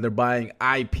going on, they're buying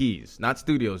IPs, not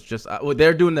studios. Just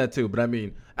they're doing that too, but I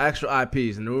mean actual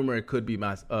IPs. And the rumor it could be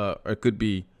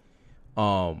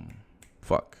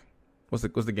fuck. What's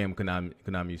the game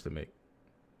Konami used to make?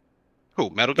 Who?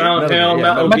 Metal Gear.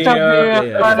 Metal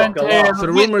Gear. So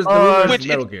the rumors is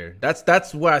Metal Gear.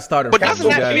 That's where I started. But doesn't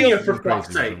that mean for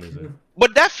fuck's sake?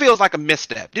 But that feels like a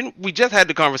misstep. Didn't we just had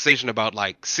the conversation about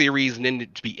like series and then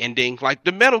to be ending? Like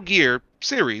the Metal Gear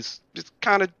series is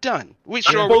kind of done. We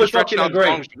can stretch it out as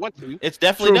long as you want to. It's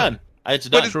definitely done. It's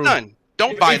done. But it's done.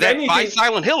 Don't buy that. Buy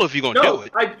Silent Hill if you're gonna do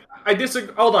it. I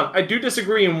disagree. Hold on. I do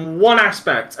disagree in one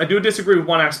aspect. And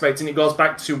it goes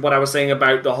back to what I was saying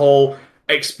about the whole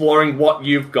exploring what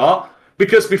you've got.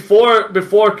 Because before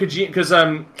Kojima, because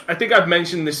I think I've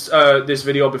mentioned this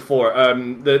video before.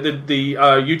 The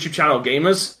YouTube channel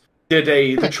Gamers did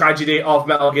the tragedy of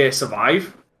Metal Gear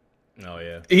Survive. Oh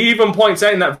yeah. He even points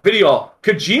out in that video,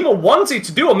 Kojima wanted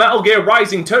to do a Metal Gear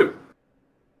Rising 2.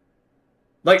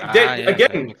 Like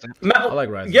again, Metal, I like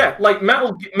Rising. Yeah, like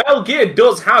Metal Gear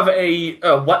does have a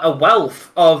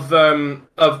wealth of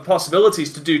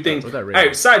possibilities to do things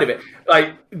outside of it,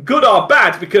 like good or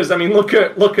bad. Because I mean, look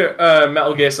at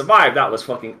Metal Gear Survive. That was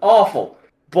fucking awful.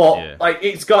 But like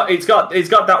it's got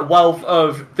that wealth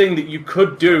of thing that you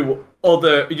could do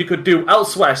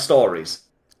elsewhere stories.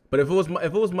 But if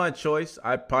it was my choice,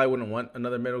 I probably wouldn't want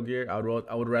another Metal Gear. I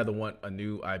would rather want a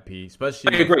new IP,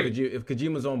 especially if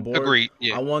Kojima's on board. Agreed.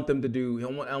 Yeah. I want them to do.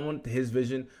 I want his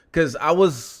vision because I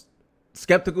was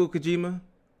skeptical of Kojima,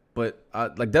 but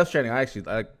like Death Stranding,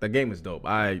 the game is dope.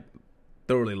 The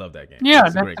thoroughly love that game. Yeah,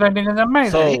 Death Stranding is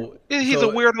amazing. So he's a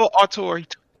weirdo auteur. He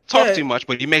talks too much,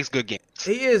 but he makes good games.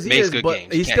 He is, good but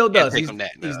games. He still does. He's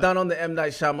not on the M.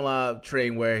 Night Shyamalan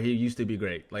train where he used to be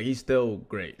great. Like, he's still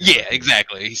great. Yeah,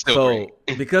 exactly. He's still great.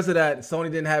 Because of that, Sony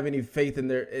didn't have any faith in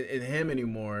him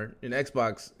anymore, and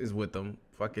Xbox is with them.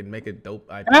 Fucking make a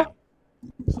dope IP.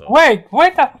 So. Wait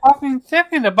a fucking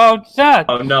second about that.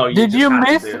 Oh no! Did you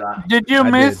miss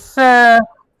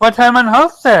what Herman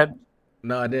Hulse said?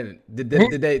 No, I didn't. Did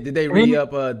they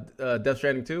re-up Death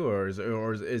Stranding 2, or is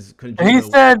Kojima he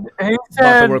said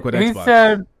about to work with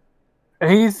Xbox?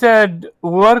 He said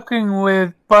working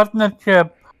with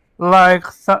partnership like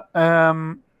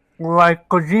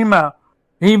Kojima.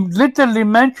 He literally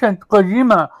mentioned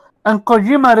Kojima, and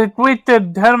Kojima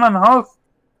retweeted Herman Hulse's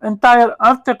entire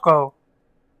article.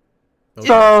 Okay.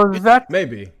 So that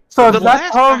maybe. So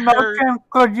that whole notion,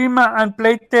 Kojima and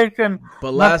PlayStation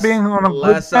not being on a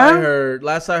good time?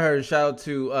 Last I heard, shout out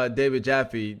to David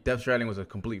Jaffe, Death Stranding was a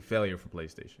complete failure for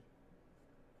PlayStation.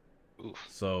 Oof.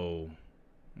 So,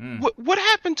 what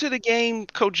happened to the game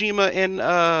Kojima and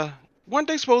weren't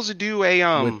they supposed to do a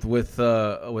with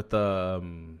How does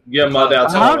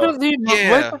he know?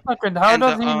 Yeah. Wait a second. How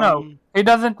does he know? He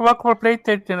doesn't work for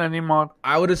PlayStation anymore.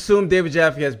 I would assume David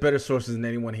Jaffe has better sources than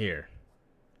anyone here.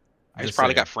 He's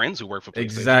probably got friends who work for PlayStation.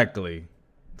 Exactly.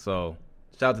 So,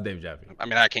 shout out to David Jaffe. I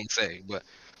mean, I can't say, but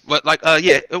like, what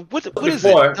is it?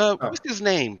 What's his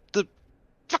name?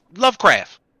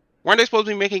 Lovecraft. Weren't they supposed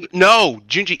to be making? No,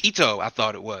 Junji Ito. I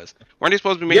thought it was. Weren't they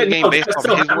supposed to be making a game based off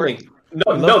his work?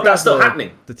 No, that's still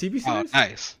happening. The TV series.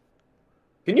 Nice.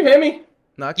 Can you hear me?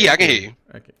 No, I can hear you.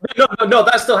 Okay. No,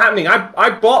 that's still happening. I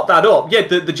bought that up. Yeah,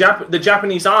 the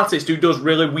Japanese artist who does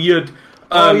really weird.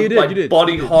 You did.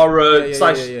 Body horror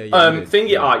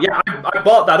thingy art. Yeah, I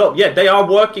bought that up. Yeah, they are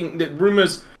working. The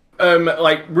rumors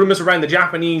around the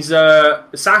Japanese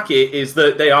sake is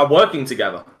that they are working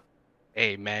together.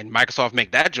 Hey man, Microsoft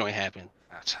make that joint happen.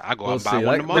 I go out and buy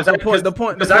one tomorrow. The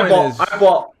point is, I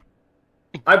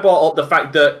brought up the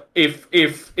fact that if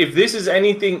this is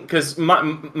anything, because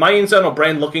my internal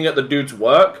brain looking at the dude's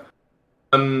work,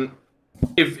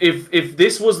 If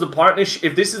this was the partnership,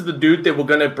 if this is the dude that we're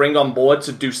going to bring on board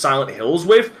to do Silent Hills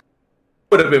with,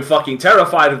 would have been fucking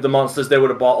terrified of the monsters they would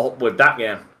have bought up with that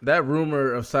game. That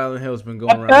rumor of Silent Hill has been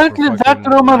going around. Apparently, that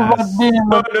rumor was being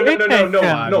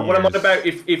no. What I'm on about,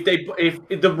 if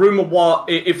the rumor was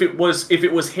if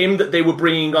it was him that they were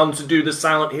bringing on to do the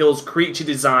Silent Hills creature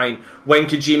design when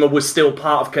Kojima was still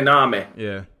part of Konami.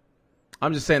 Yeah.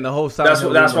 I'm just saying the whole Silent Hill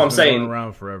that's what I'm saying. Going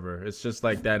around forever. It's just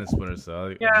like that in Splinter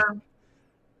Cell.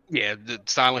 Yeah, the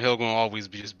Silent Hill gonna always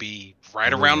just be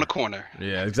right around the corner.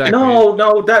 Yeah, exactly.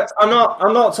 No, that's I'm not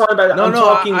talking about that. I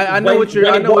know what you're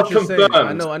saying. I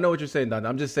know what you're saying, Don.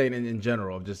 I'm just saying in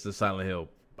general of just the Silent Hill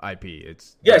IP.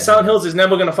 Silent Hills is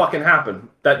never gonna fucking happen.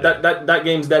 That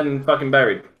game's dead and fucking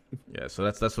buried. Yeah, so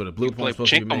that's what a Blue Point's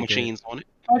supposed to be making. Machines on it.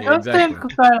 I don't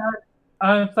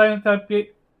think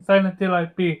Silent Hill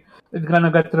IP is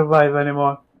gonna get revived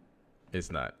anymore. It's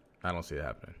not. I don't see it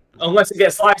happening. Unless it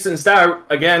gets licensed out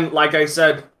again, like I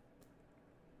said.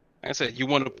 You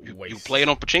play it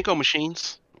on pachinko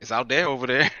machines. It's out there over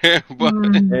there. But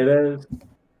it is.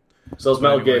 So it's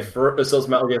Metal Gear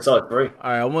Solid 3. All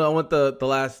right, I want the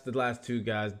last two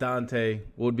guys. Dante,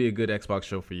 what would be a good Xbox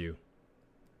show for you?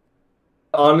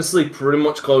 Honestly, pretty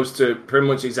much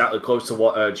exactly close to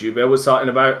what Jubei was talking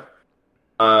about.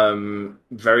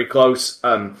 Very close.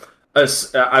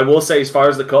 As I will say, as far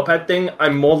as the Cuphead thing,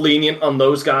 I'm more lenient on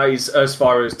those guys as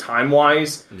far as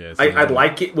time-wise. Yes, I'd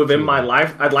like it within my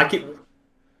life. I'd like it.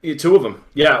 Two of them.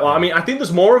 Yeah, well, I mean, I think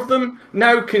there's more of them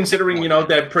now, considering,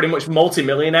 they're pretty much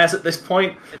multi-millionaires at this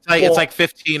point. It's like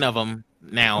 15 of them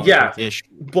now. Yeah,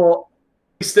 but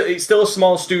it's still a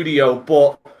small studio,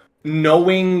 but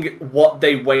knowing what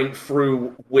they went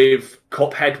through with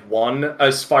Cuphead 1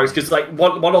 as far as... Because,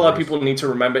 what a lot of people need to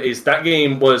remember is that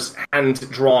game was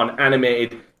hand-drawn,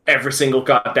 animated, every single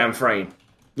goddamn frame.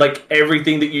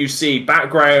 Everything that you see,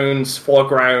 backgrounds,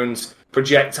 foregrounds,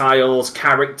 projectiles,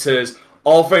 characters,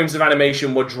 all frames of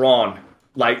animation were drawn.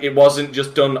 It wasn't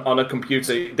just done on a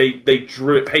computer. They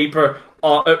drew it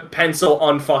pencil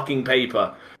on fucking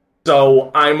paper. So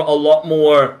I'm a lot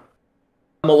more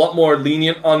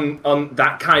lenient on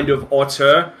that kind of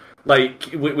auteur.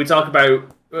 We talk about,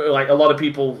 a lot of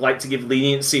people like to give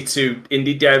leniency to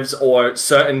indie devs or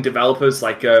certain developers,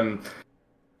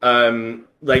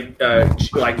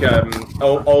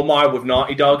 Omar with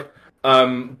Naughty Dog.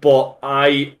 But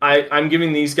I'm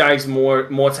giving these guys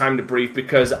more time to breathe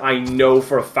because I know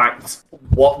for a fact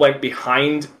what went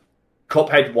behind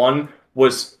Cuphead 1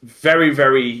 was very,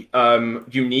 very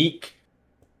unique.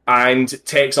 and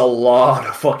takes a lot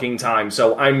of fucking time.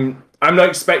 So I'm not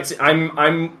expecting. I'm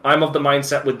of the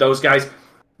mindset with those guys.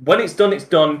 When it's done, it's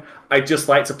done. I just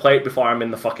like to play it before I'm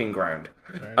in the fucking ground.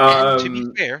 To be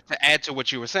fair, to add to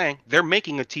what you were saying, they're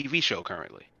making a TV show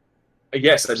currently.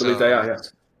 Yes, I believe they are.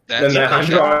 Yes. That's There's going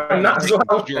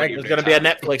to be a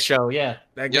Netflix show. Yeah,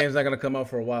 that game's not going to come out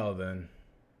for a while. Then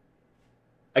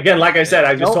again, like I said,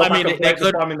 I just hope I can play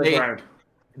before I'm in the ground.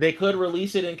 They could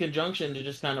release it in conjunction to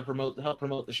just kind of help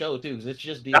promote the show too, because it's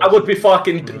just DLC. That would be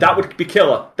fucking. That would be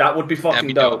killer. That would be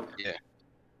fucking dope. Yeah.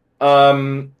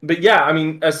 But yeah, I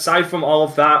mean, aside from all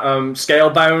of that,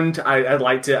 Scalebound, I'd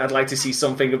like to see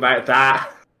something about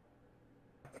that.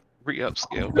 Re-up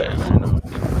Scalebound.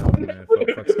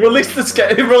 Release the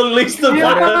Let it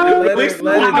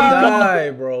die,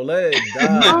 bro. Let it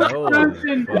die.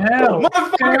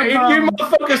 Motherfucker, if you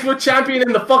motherfuckers were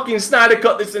championing the fucking Snyder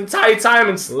Cut this entire time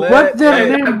and what's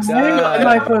their name? No,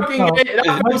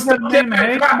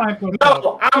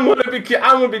 I'm gonna be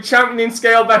championing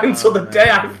Scalebound until the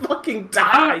day I fucking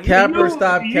die. Capper,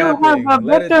 stop capping.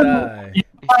 Let it die.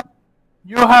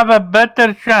 You have a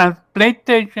better chance.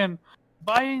 PlayStation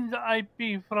buying the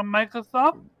IP from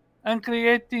Microsoft and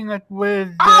creating it with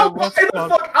I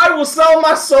will sell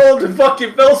my soul to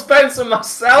fucking Phil Spencer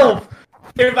myself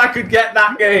if I could get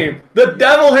that game. The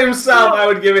devil himself, I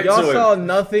would give it to him. Y'all saw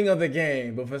nothing of the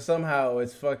game, but for somehow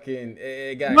it's fucking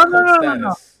it got cult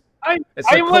status. I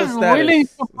was willing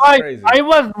to buy. I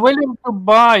was willing to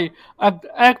buy an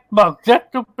Xbox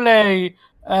just to play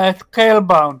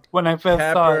Scalebound when I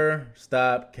first started.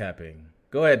 Stop capping.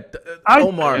 Go ahead,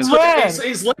 Omar. It's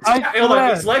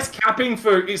less capping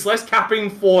for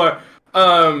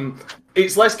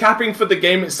the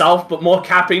game itself, but more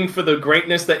capping for the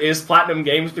greatness that is Platinum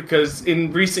Games. Because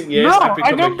in recent years, I've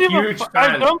become a huge fan.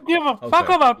 I don't give a fuck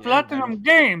about Platinum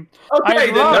Games.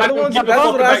 Okay, then I don't give a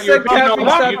fuck about your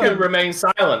opinion. You can remain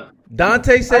silent.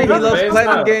 Dante said he loves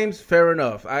Platinum Games. Fair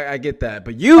enough. I get that.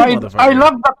 But you, motherfucker. I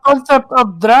love the concept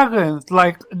of dragons.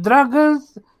 Like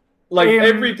dragons. Like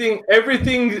everything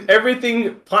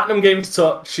Platinum Games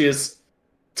touches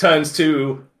turns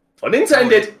to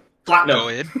unintended platinum. Go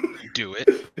ahead, do it.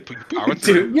 Put your power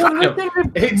through.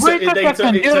 Wait a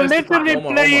second. You're literally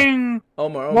playing.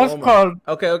 Omar, what's called?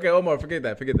 Okay, Omar. Forget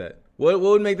that. What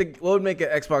would make an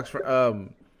Xbox for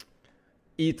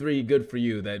E3 good for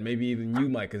you that maybe even you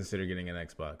might consider getting an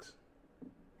Xbox?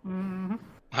 Mm-hmm.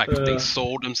 Like if they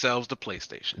sold themselves to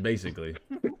PlayStation, basically.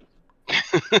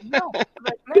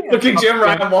 Look at Jim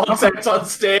Ryan walks out on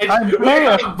stage.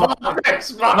 Xbox.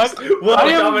 World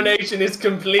domination is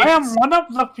complete. I am one of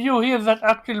the few here that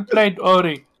actually played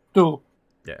Ori too.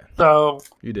 Yeah. So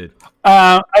you did.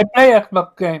 I play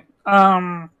Xbox game.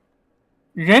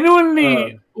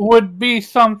 Genuinely would be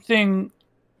something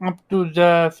up to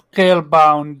the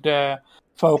Scalebound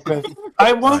focus.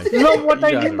 I want to know what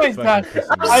I mean by that.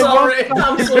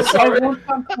 I'm so sorry.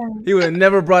 He would have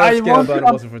never brought up Scalebound if it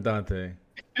wasn't for Dante.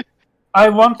 I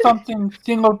want something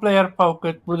single player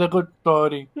focused with a good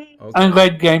story and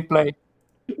great gameplay.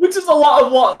 Which is a lot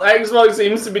of what Xbox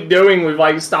seems to be doing with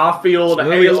like Starfield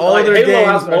and Halo. All their Halo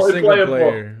games are single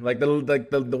player. Like the ones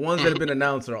that have been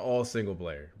announced are all single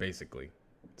player, basically,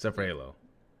 except for Halo.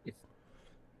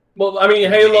 Well, I mean,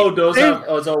 Halo does have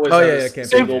always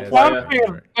single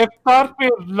player. If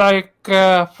Starfield like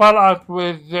Fallout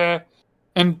with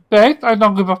Impact, I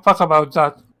don't give a fuck about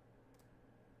that.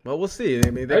 Well, we'll see.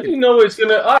 I mean, you know it's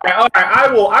gonna. All right.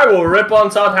 I will rip on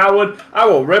Todd Howard. I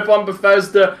will rip on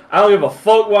Bethesda. I don't give a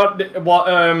fuck what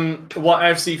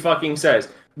FC fucking says.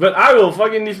 But I will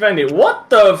fucking defend it. What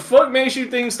the fuck makes you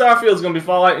think Starfield's gonna be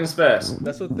Fallout in space?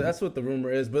 That's what the rumor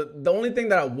is. But the only thing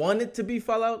that I want it to be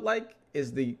Fallout like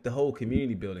is the whole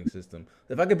community building system.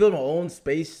 If I could build my own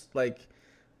space like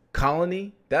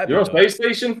colony, your space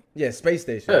station. Yeah, space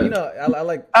station. Yeah. You know, I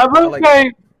like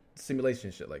simulation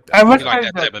shit like that. I like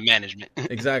that type of management.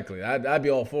 Exactly. I'd be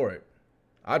all for it.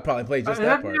 I'd probably play just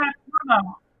that part.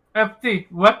 FT,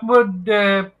 what would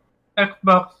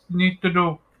Xbox need to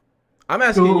do? I'm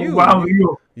asking you. Wow,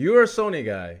 you're a Sony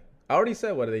guy. I already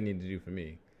said what do they need to do for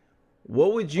me.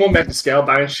 What would you? We'll make the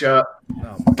Scalebound shirt.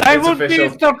 No. I would be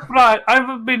surprised. I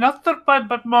would be not surprised,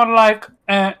 but more like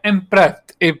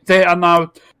impressed if they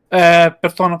announce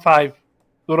Persona 5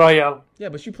 Royal. Yeah,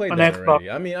 but you played that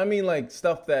already. I mean, like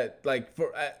stuff that, like,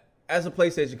 for as a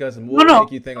PlayStation customer, would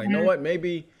make you think, like, you know what?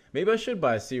 Maybe I should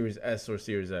buy a Series S or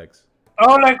Series X.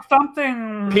 Oh, like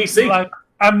something PC, like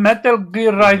a Metal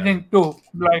Gear Rising 2,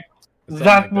 like something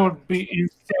that would be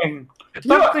insane. Wait.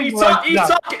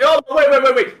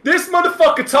 This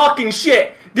motherfucker talking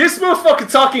shit. This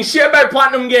motherfucker talking shit about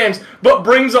Platinum Games, but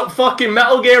brings up fucking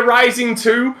Metal Gear Rising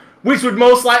 2. which would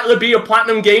most likely be a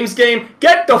Platinum Games game.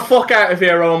 Get the fuck out of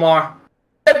here, Omar.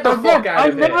 Get the fuck out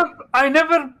of here. I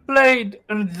never played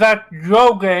that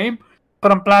Joe game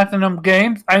from Platinum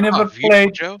Games. I never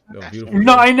played. Joe?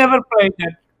 No, I never played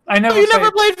it. I never. You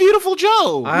never played Beautiful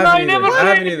Joe? I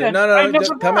haven't either. No,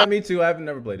 come at me too. I haven't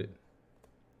never played it.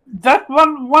 That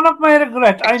one of my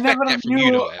regrets. I never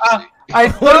knew.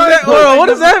 What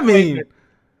does that mean?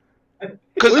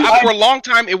 Because for a long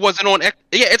time it wasn't on.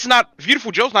 It's not.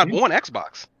 Beautiful Joe's not on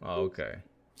Xbox. Oh, okay.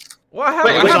 Well,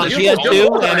 I it was on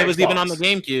PS2 and it was even on the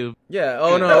GameCube. Yeah.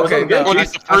 Oh no. Okay.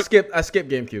 I skipped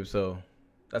GameCube, so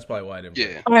that's probably why I didn't.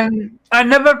 Yeah. I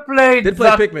never played. Did play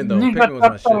Pikmin though. Pikmin was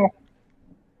my shit.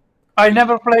 I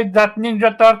never played that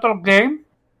Ninja Turtle game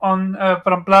on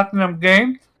from Platinum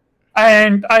Games,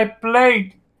 and I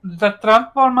played the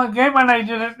Transformer game, and I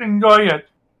didn't enjoy it.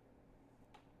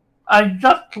 I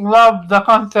just love the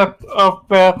concept of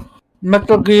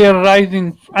Metal Gear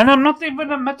Rising, and I'm not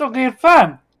even a Metal Gear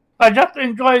fan. I just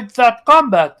enjoyed that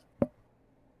combat.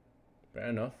 Fair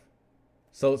enough.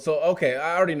 So okay,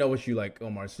 I already know what you like,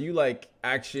 Omar. So you like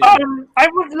action. I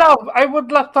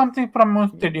would love something from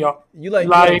Moon Studio. You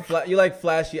like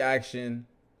flashy action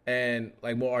and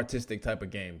like more artistic type of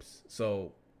games.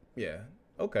 So yeah,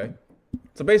 okay.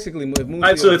 So basically, if Moon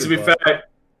Studio to be fair.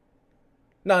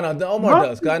 No, Omar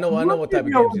does. Cause I know what type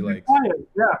of games he likes.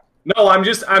 Yeah. No, I'm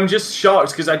just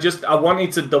shocked because I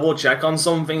wanted to double check on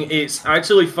something. It's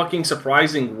actually fucking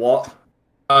surprising what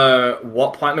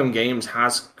Platinum Games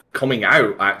has coming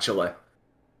out. Actually,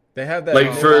 they have that.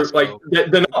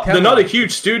 They're not a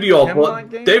huge studio, but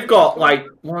they've got like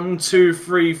 1, 2,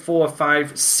 3, 4,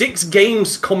 5, 6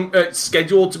 games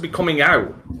scheduled to be coming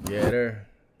out. Yeah, they're.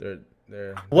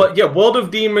 World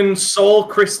of Demons, Soul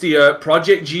Christia,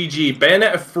 Project GG,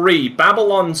 Bayonetta 3,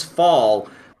 Babylon's Fall.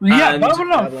 Yeah,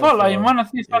 Babylon's Fall. I want to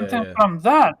see something from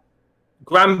that.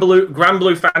 Grand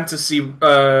Blue Fantasy. Dude,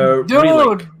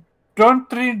 Relink.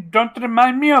 Don't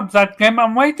remind me of that game.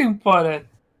 I'm waiting for it.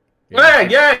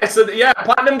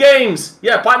 Platinum Games.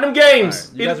 Yeah, Platinum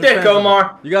Games. Right. Eat a dick,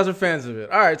 Omar. You guys are fans of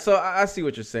it. All right, so I see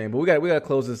what you're saying, but we got to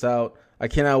close this out. I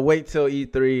cannot wait till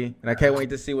E3, and I can't wait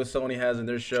to see what Sony has in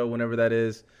their show whenever that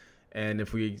is. And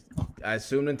I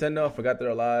assume Nintendo. I forgot they're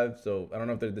alive, so I don't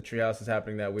know if the Treehouse is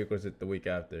happening that week or is it the week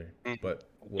after. But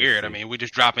weird. See. I mean, we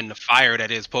just dropping the fire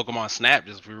that is Pokemon Snap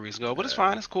just a few weeks ago, but it's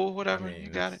fine. It's cool. Whatever. You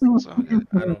got it. So,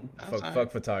 I don't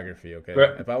fuck photography. Okay.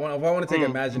 If I want to take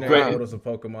imaginary photos of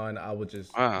Pokemon, I would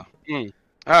just.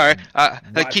 All right,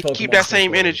 keep that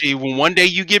same energy when one day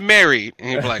you get married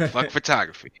and you're like, fuck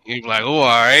photography. And you're like, oh, all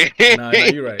right. No,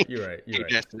 you're right. You're right.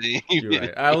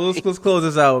 All right, let's close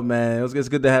this out, man. It's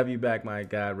good to have you back, my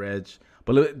guy, Reg.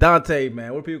 But Dante,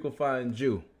 man, where people can find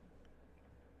you?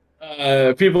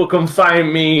 People can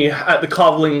find me at the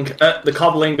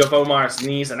cobbling of Omar's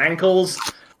knees and ankles.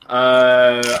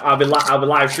 I'll be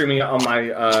live streaming it on my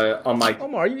Omar,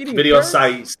 are you eating video carrots?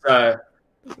 sites.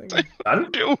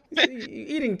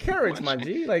 Eating carrots, my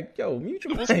G. Like, yo, mute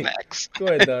your mic. Go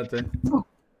ahead, Dante.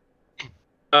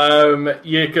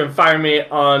 You can find me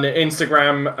on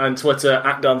Instagram and Twitter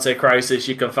at Dante Crisis.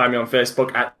 You can find me on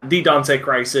Facebook at The Dante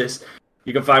Crisis.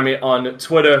 You can find me on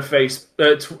Twitter, Twitch,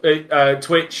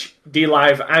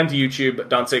 DLive, and YouTube,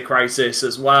 Dante Crisis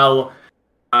as well.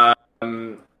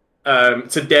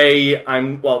 Today,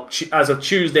 as of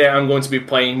Tuesday, I'm going to be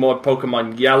playing more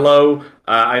Pokemon Yellow.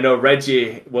 I know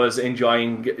Reggie was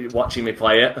enjoying watching me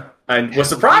play it, and was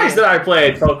surprised that I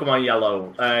played Pokemon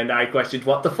Yellow, and I questioned,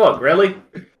 what the fuck, really?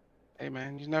 Hey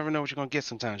man, you never know what you're going to get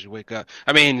sometimes you wake up.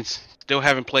 I mean, still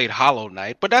haven't played Hollow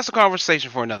Knight, but that's a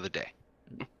conversation for another day.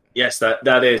 Yes,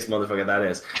 that is, motherfucker, that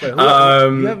is. Wait, you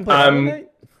haven't played Hollow Knight?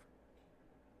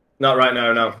 Not right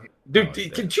now, no. Dude,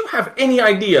 did you have any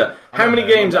idea how many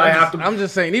games I have to... I'm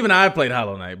just saying, even I played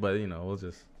Hollow Knight, but, we'll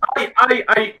just...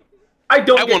 I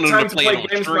don't get time to play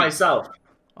games myself.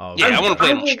 Oh, yeah, I want to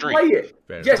play it on stream. Play it.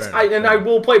 I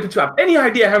will play it, but you have any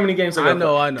idea how many games I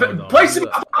know. Place in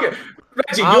my fucking...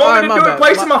 Reggie, you want me to do it?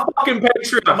 Place in my fucking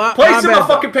Patreon. Place in my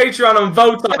fucking Patreon and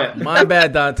vote on it. My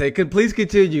bad, Dante. Please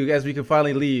continue as we can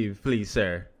finally leave, please,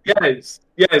 sir. Yes,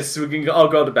 we can all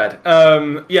go to bed.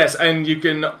 Yes, and you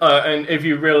can, and if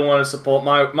you really want to support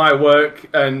my work,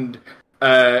 and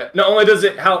not only does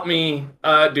it help me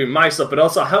do my stuff, but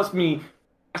also helps me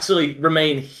actually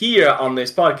remain here on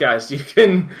this podcast, you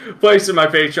can place in my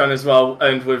Patreon as well,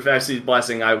 and with FC's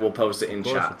blessing, I will post it in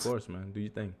chat. Of course, man. Do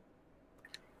your thing.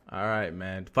 All right,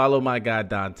 man. Follow my guy,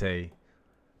 Dante.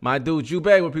 My dude, Jube,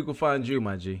 where people find you,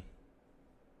 my G?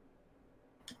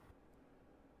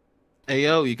 Hey,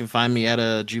 yo, you can find me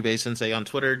at Jube Sensei on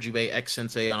Twitter, Jube X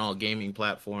Sensei on all gaming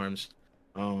platforms.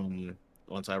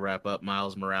 once I wrap up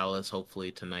Miles Morales,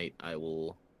 hopefully tonight I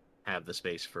will have the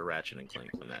space for Ratchet and Clank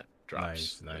when that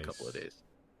drops in a couple of days.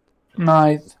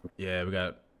 Nice. Yeah, we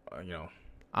got,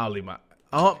 I'll leave my.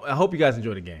 I hope you guys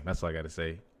enjoy the game. That's all I got to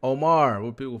say. Omar,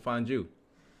 where people find you?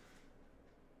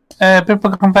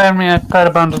 People can find me at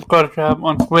Carab_Jab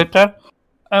on Twitter.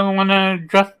 I want to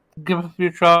just give a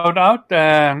few shout out.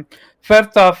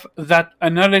 First off, that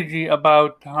analogy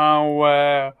about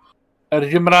how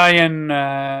Jim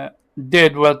Ryan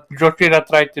did what Yoshida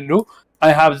tried to do.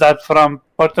 I have that from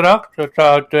Potrock, so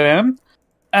shout out to him.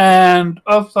 And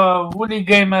also, Woody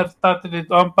Gamer started his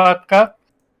own podcast.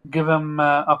 Give him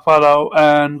a follow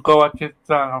and go watch his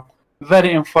channel.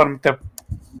 Very informative.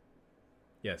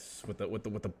 Yes, with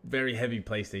the very heavy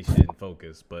PlayStation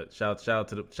focus. But shout out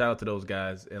to those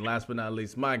guys. And last but not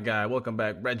least, my guy. Welcome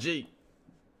back, Reggie.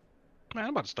 Man,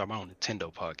 I'm about to start my own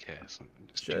Nintendo podcast.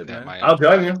 Sure, man. I'll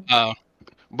join you.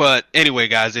 But anyway,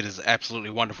 guys, it is absolutely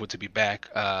wonderful to be back.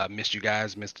 Missed you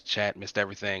guys, missed the chat, missed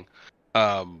everything.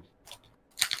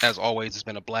 As always, it's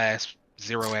been a blast.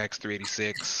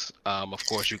 0x386. Of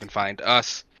course, you can find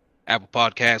us Apple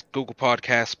Podcasts, Google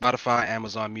Podcasts, Spotify,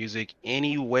 Amazon Music,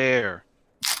 anywhere.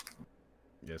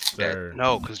 Yes, sir.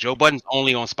 No, because Joe Budden's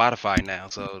only on Spotify now,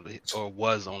 or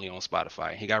was only on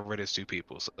Spotify. He got rid of 2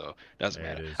 people, so doesn't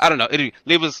matter. I don't know.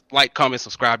 Leave us like, comment,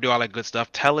 subscribe, do all that good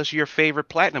stuff. Tell us your favorite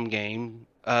Platinum game,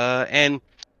 and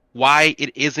why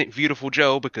it isn't Beautiful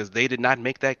Joe, because they did not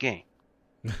make that game.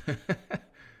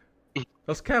 It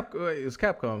was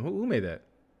Capcom. Who made that?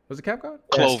 Was it Capcom?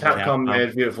 Clover. Yes, Capcom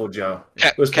made Beautiful Joe.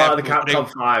 It was part of the Capcom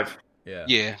 5.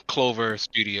 Yeah, Clover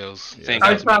Studios. Yeah. Same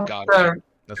guys make God.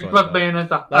 That's what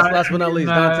last but not least,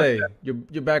 Dante,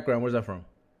 your background, where's that from?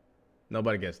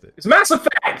 Nobody guessed it. It's Mass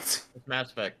Effect! It's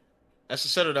Mass Effect. That's the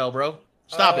Citadel, bro.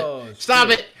 Stop it. Stop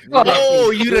shit. it.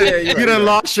 Oh, you done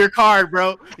lost your card,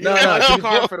 bro. No,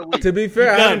 for the week. To be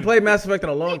fair, I haven't played Mass Effect in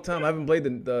a long time. I haven't played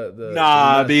the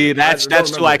Nah, B, that's too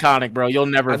iconic, bro. You'll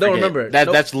never forget. I don't remember it.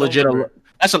 That's legit.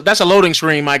 That's a loading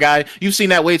screen, my guy. You've seen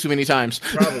that way too many times.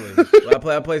 Probably.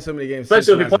 I play so many games.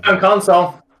 Especially if you play on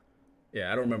console. Yeah,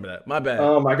 I don't remember that. My bad.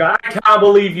 Oh my god, I can't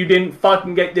believe you didn't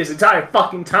fucking get this entire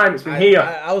fucking time it's been here.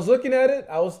 I was looking at it.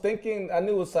 I was thinking. I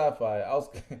knew it was sci-fi.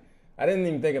 I didn't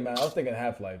even think about it. I was thinking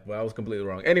Half-Life, but I was completely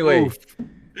wrong. Anyway,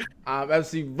 I'm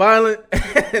MC Violent.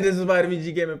 This is Vitamin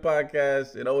G Gaming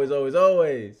Podcast. And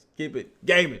always keep it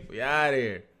gaming. We out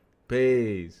here.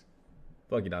 Peace.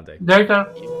 Fuck you, Dante. Later.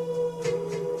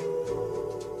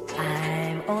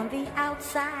 I'm on the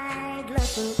outside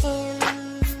looking in.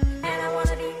 And I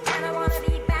wanna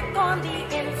be back on the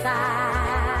inside.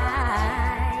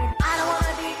 I don't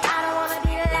wanna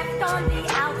be left on the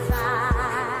outside.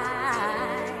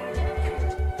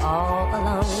 All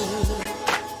alone.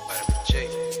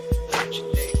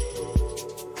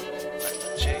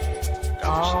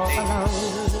 All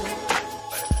alone.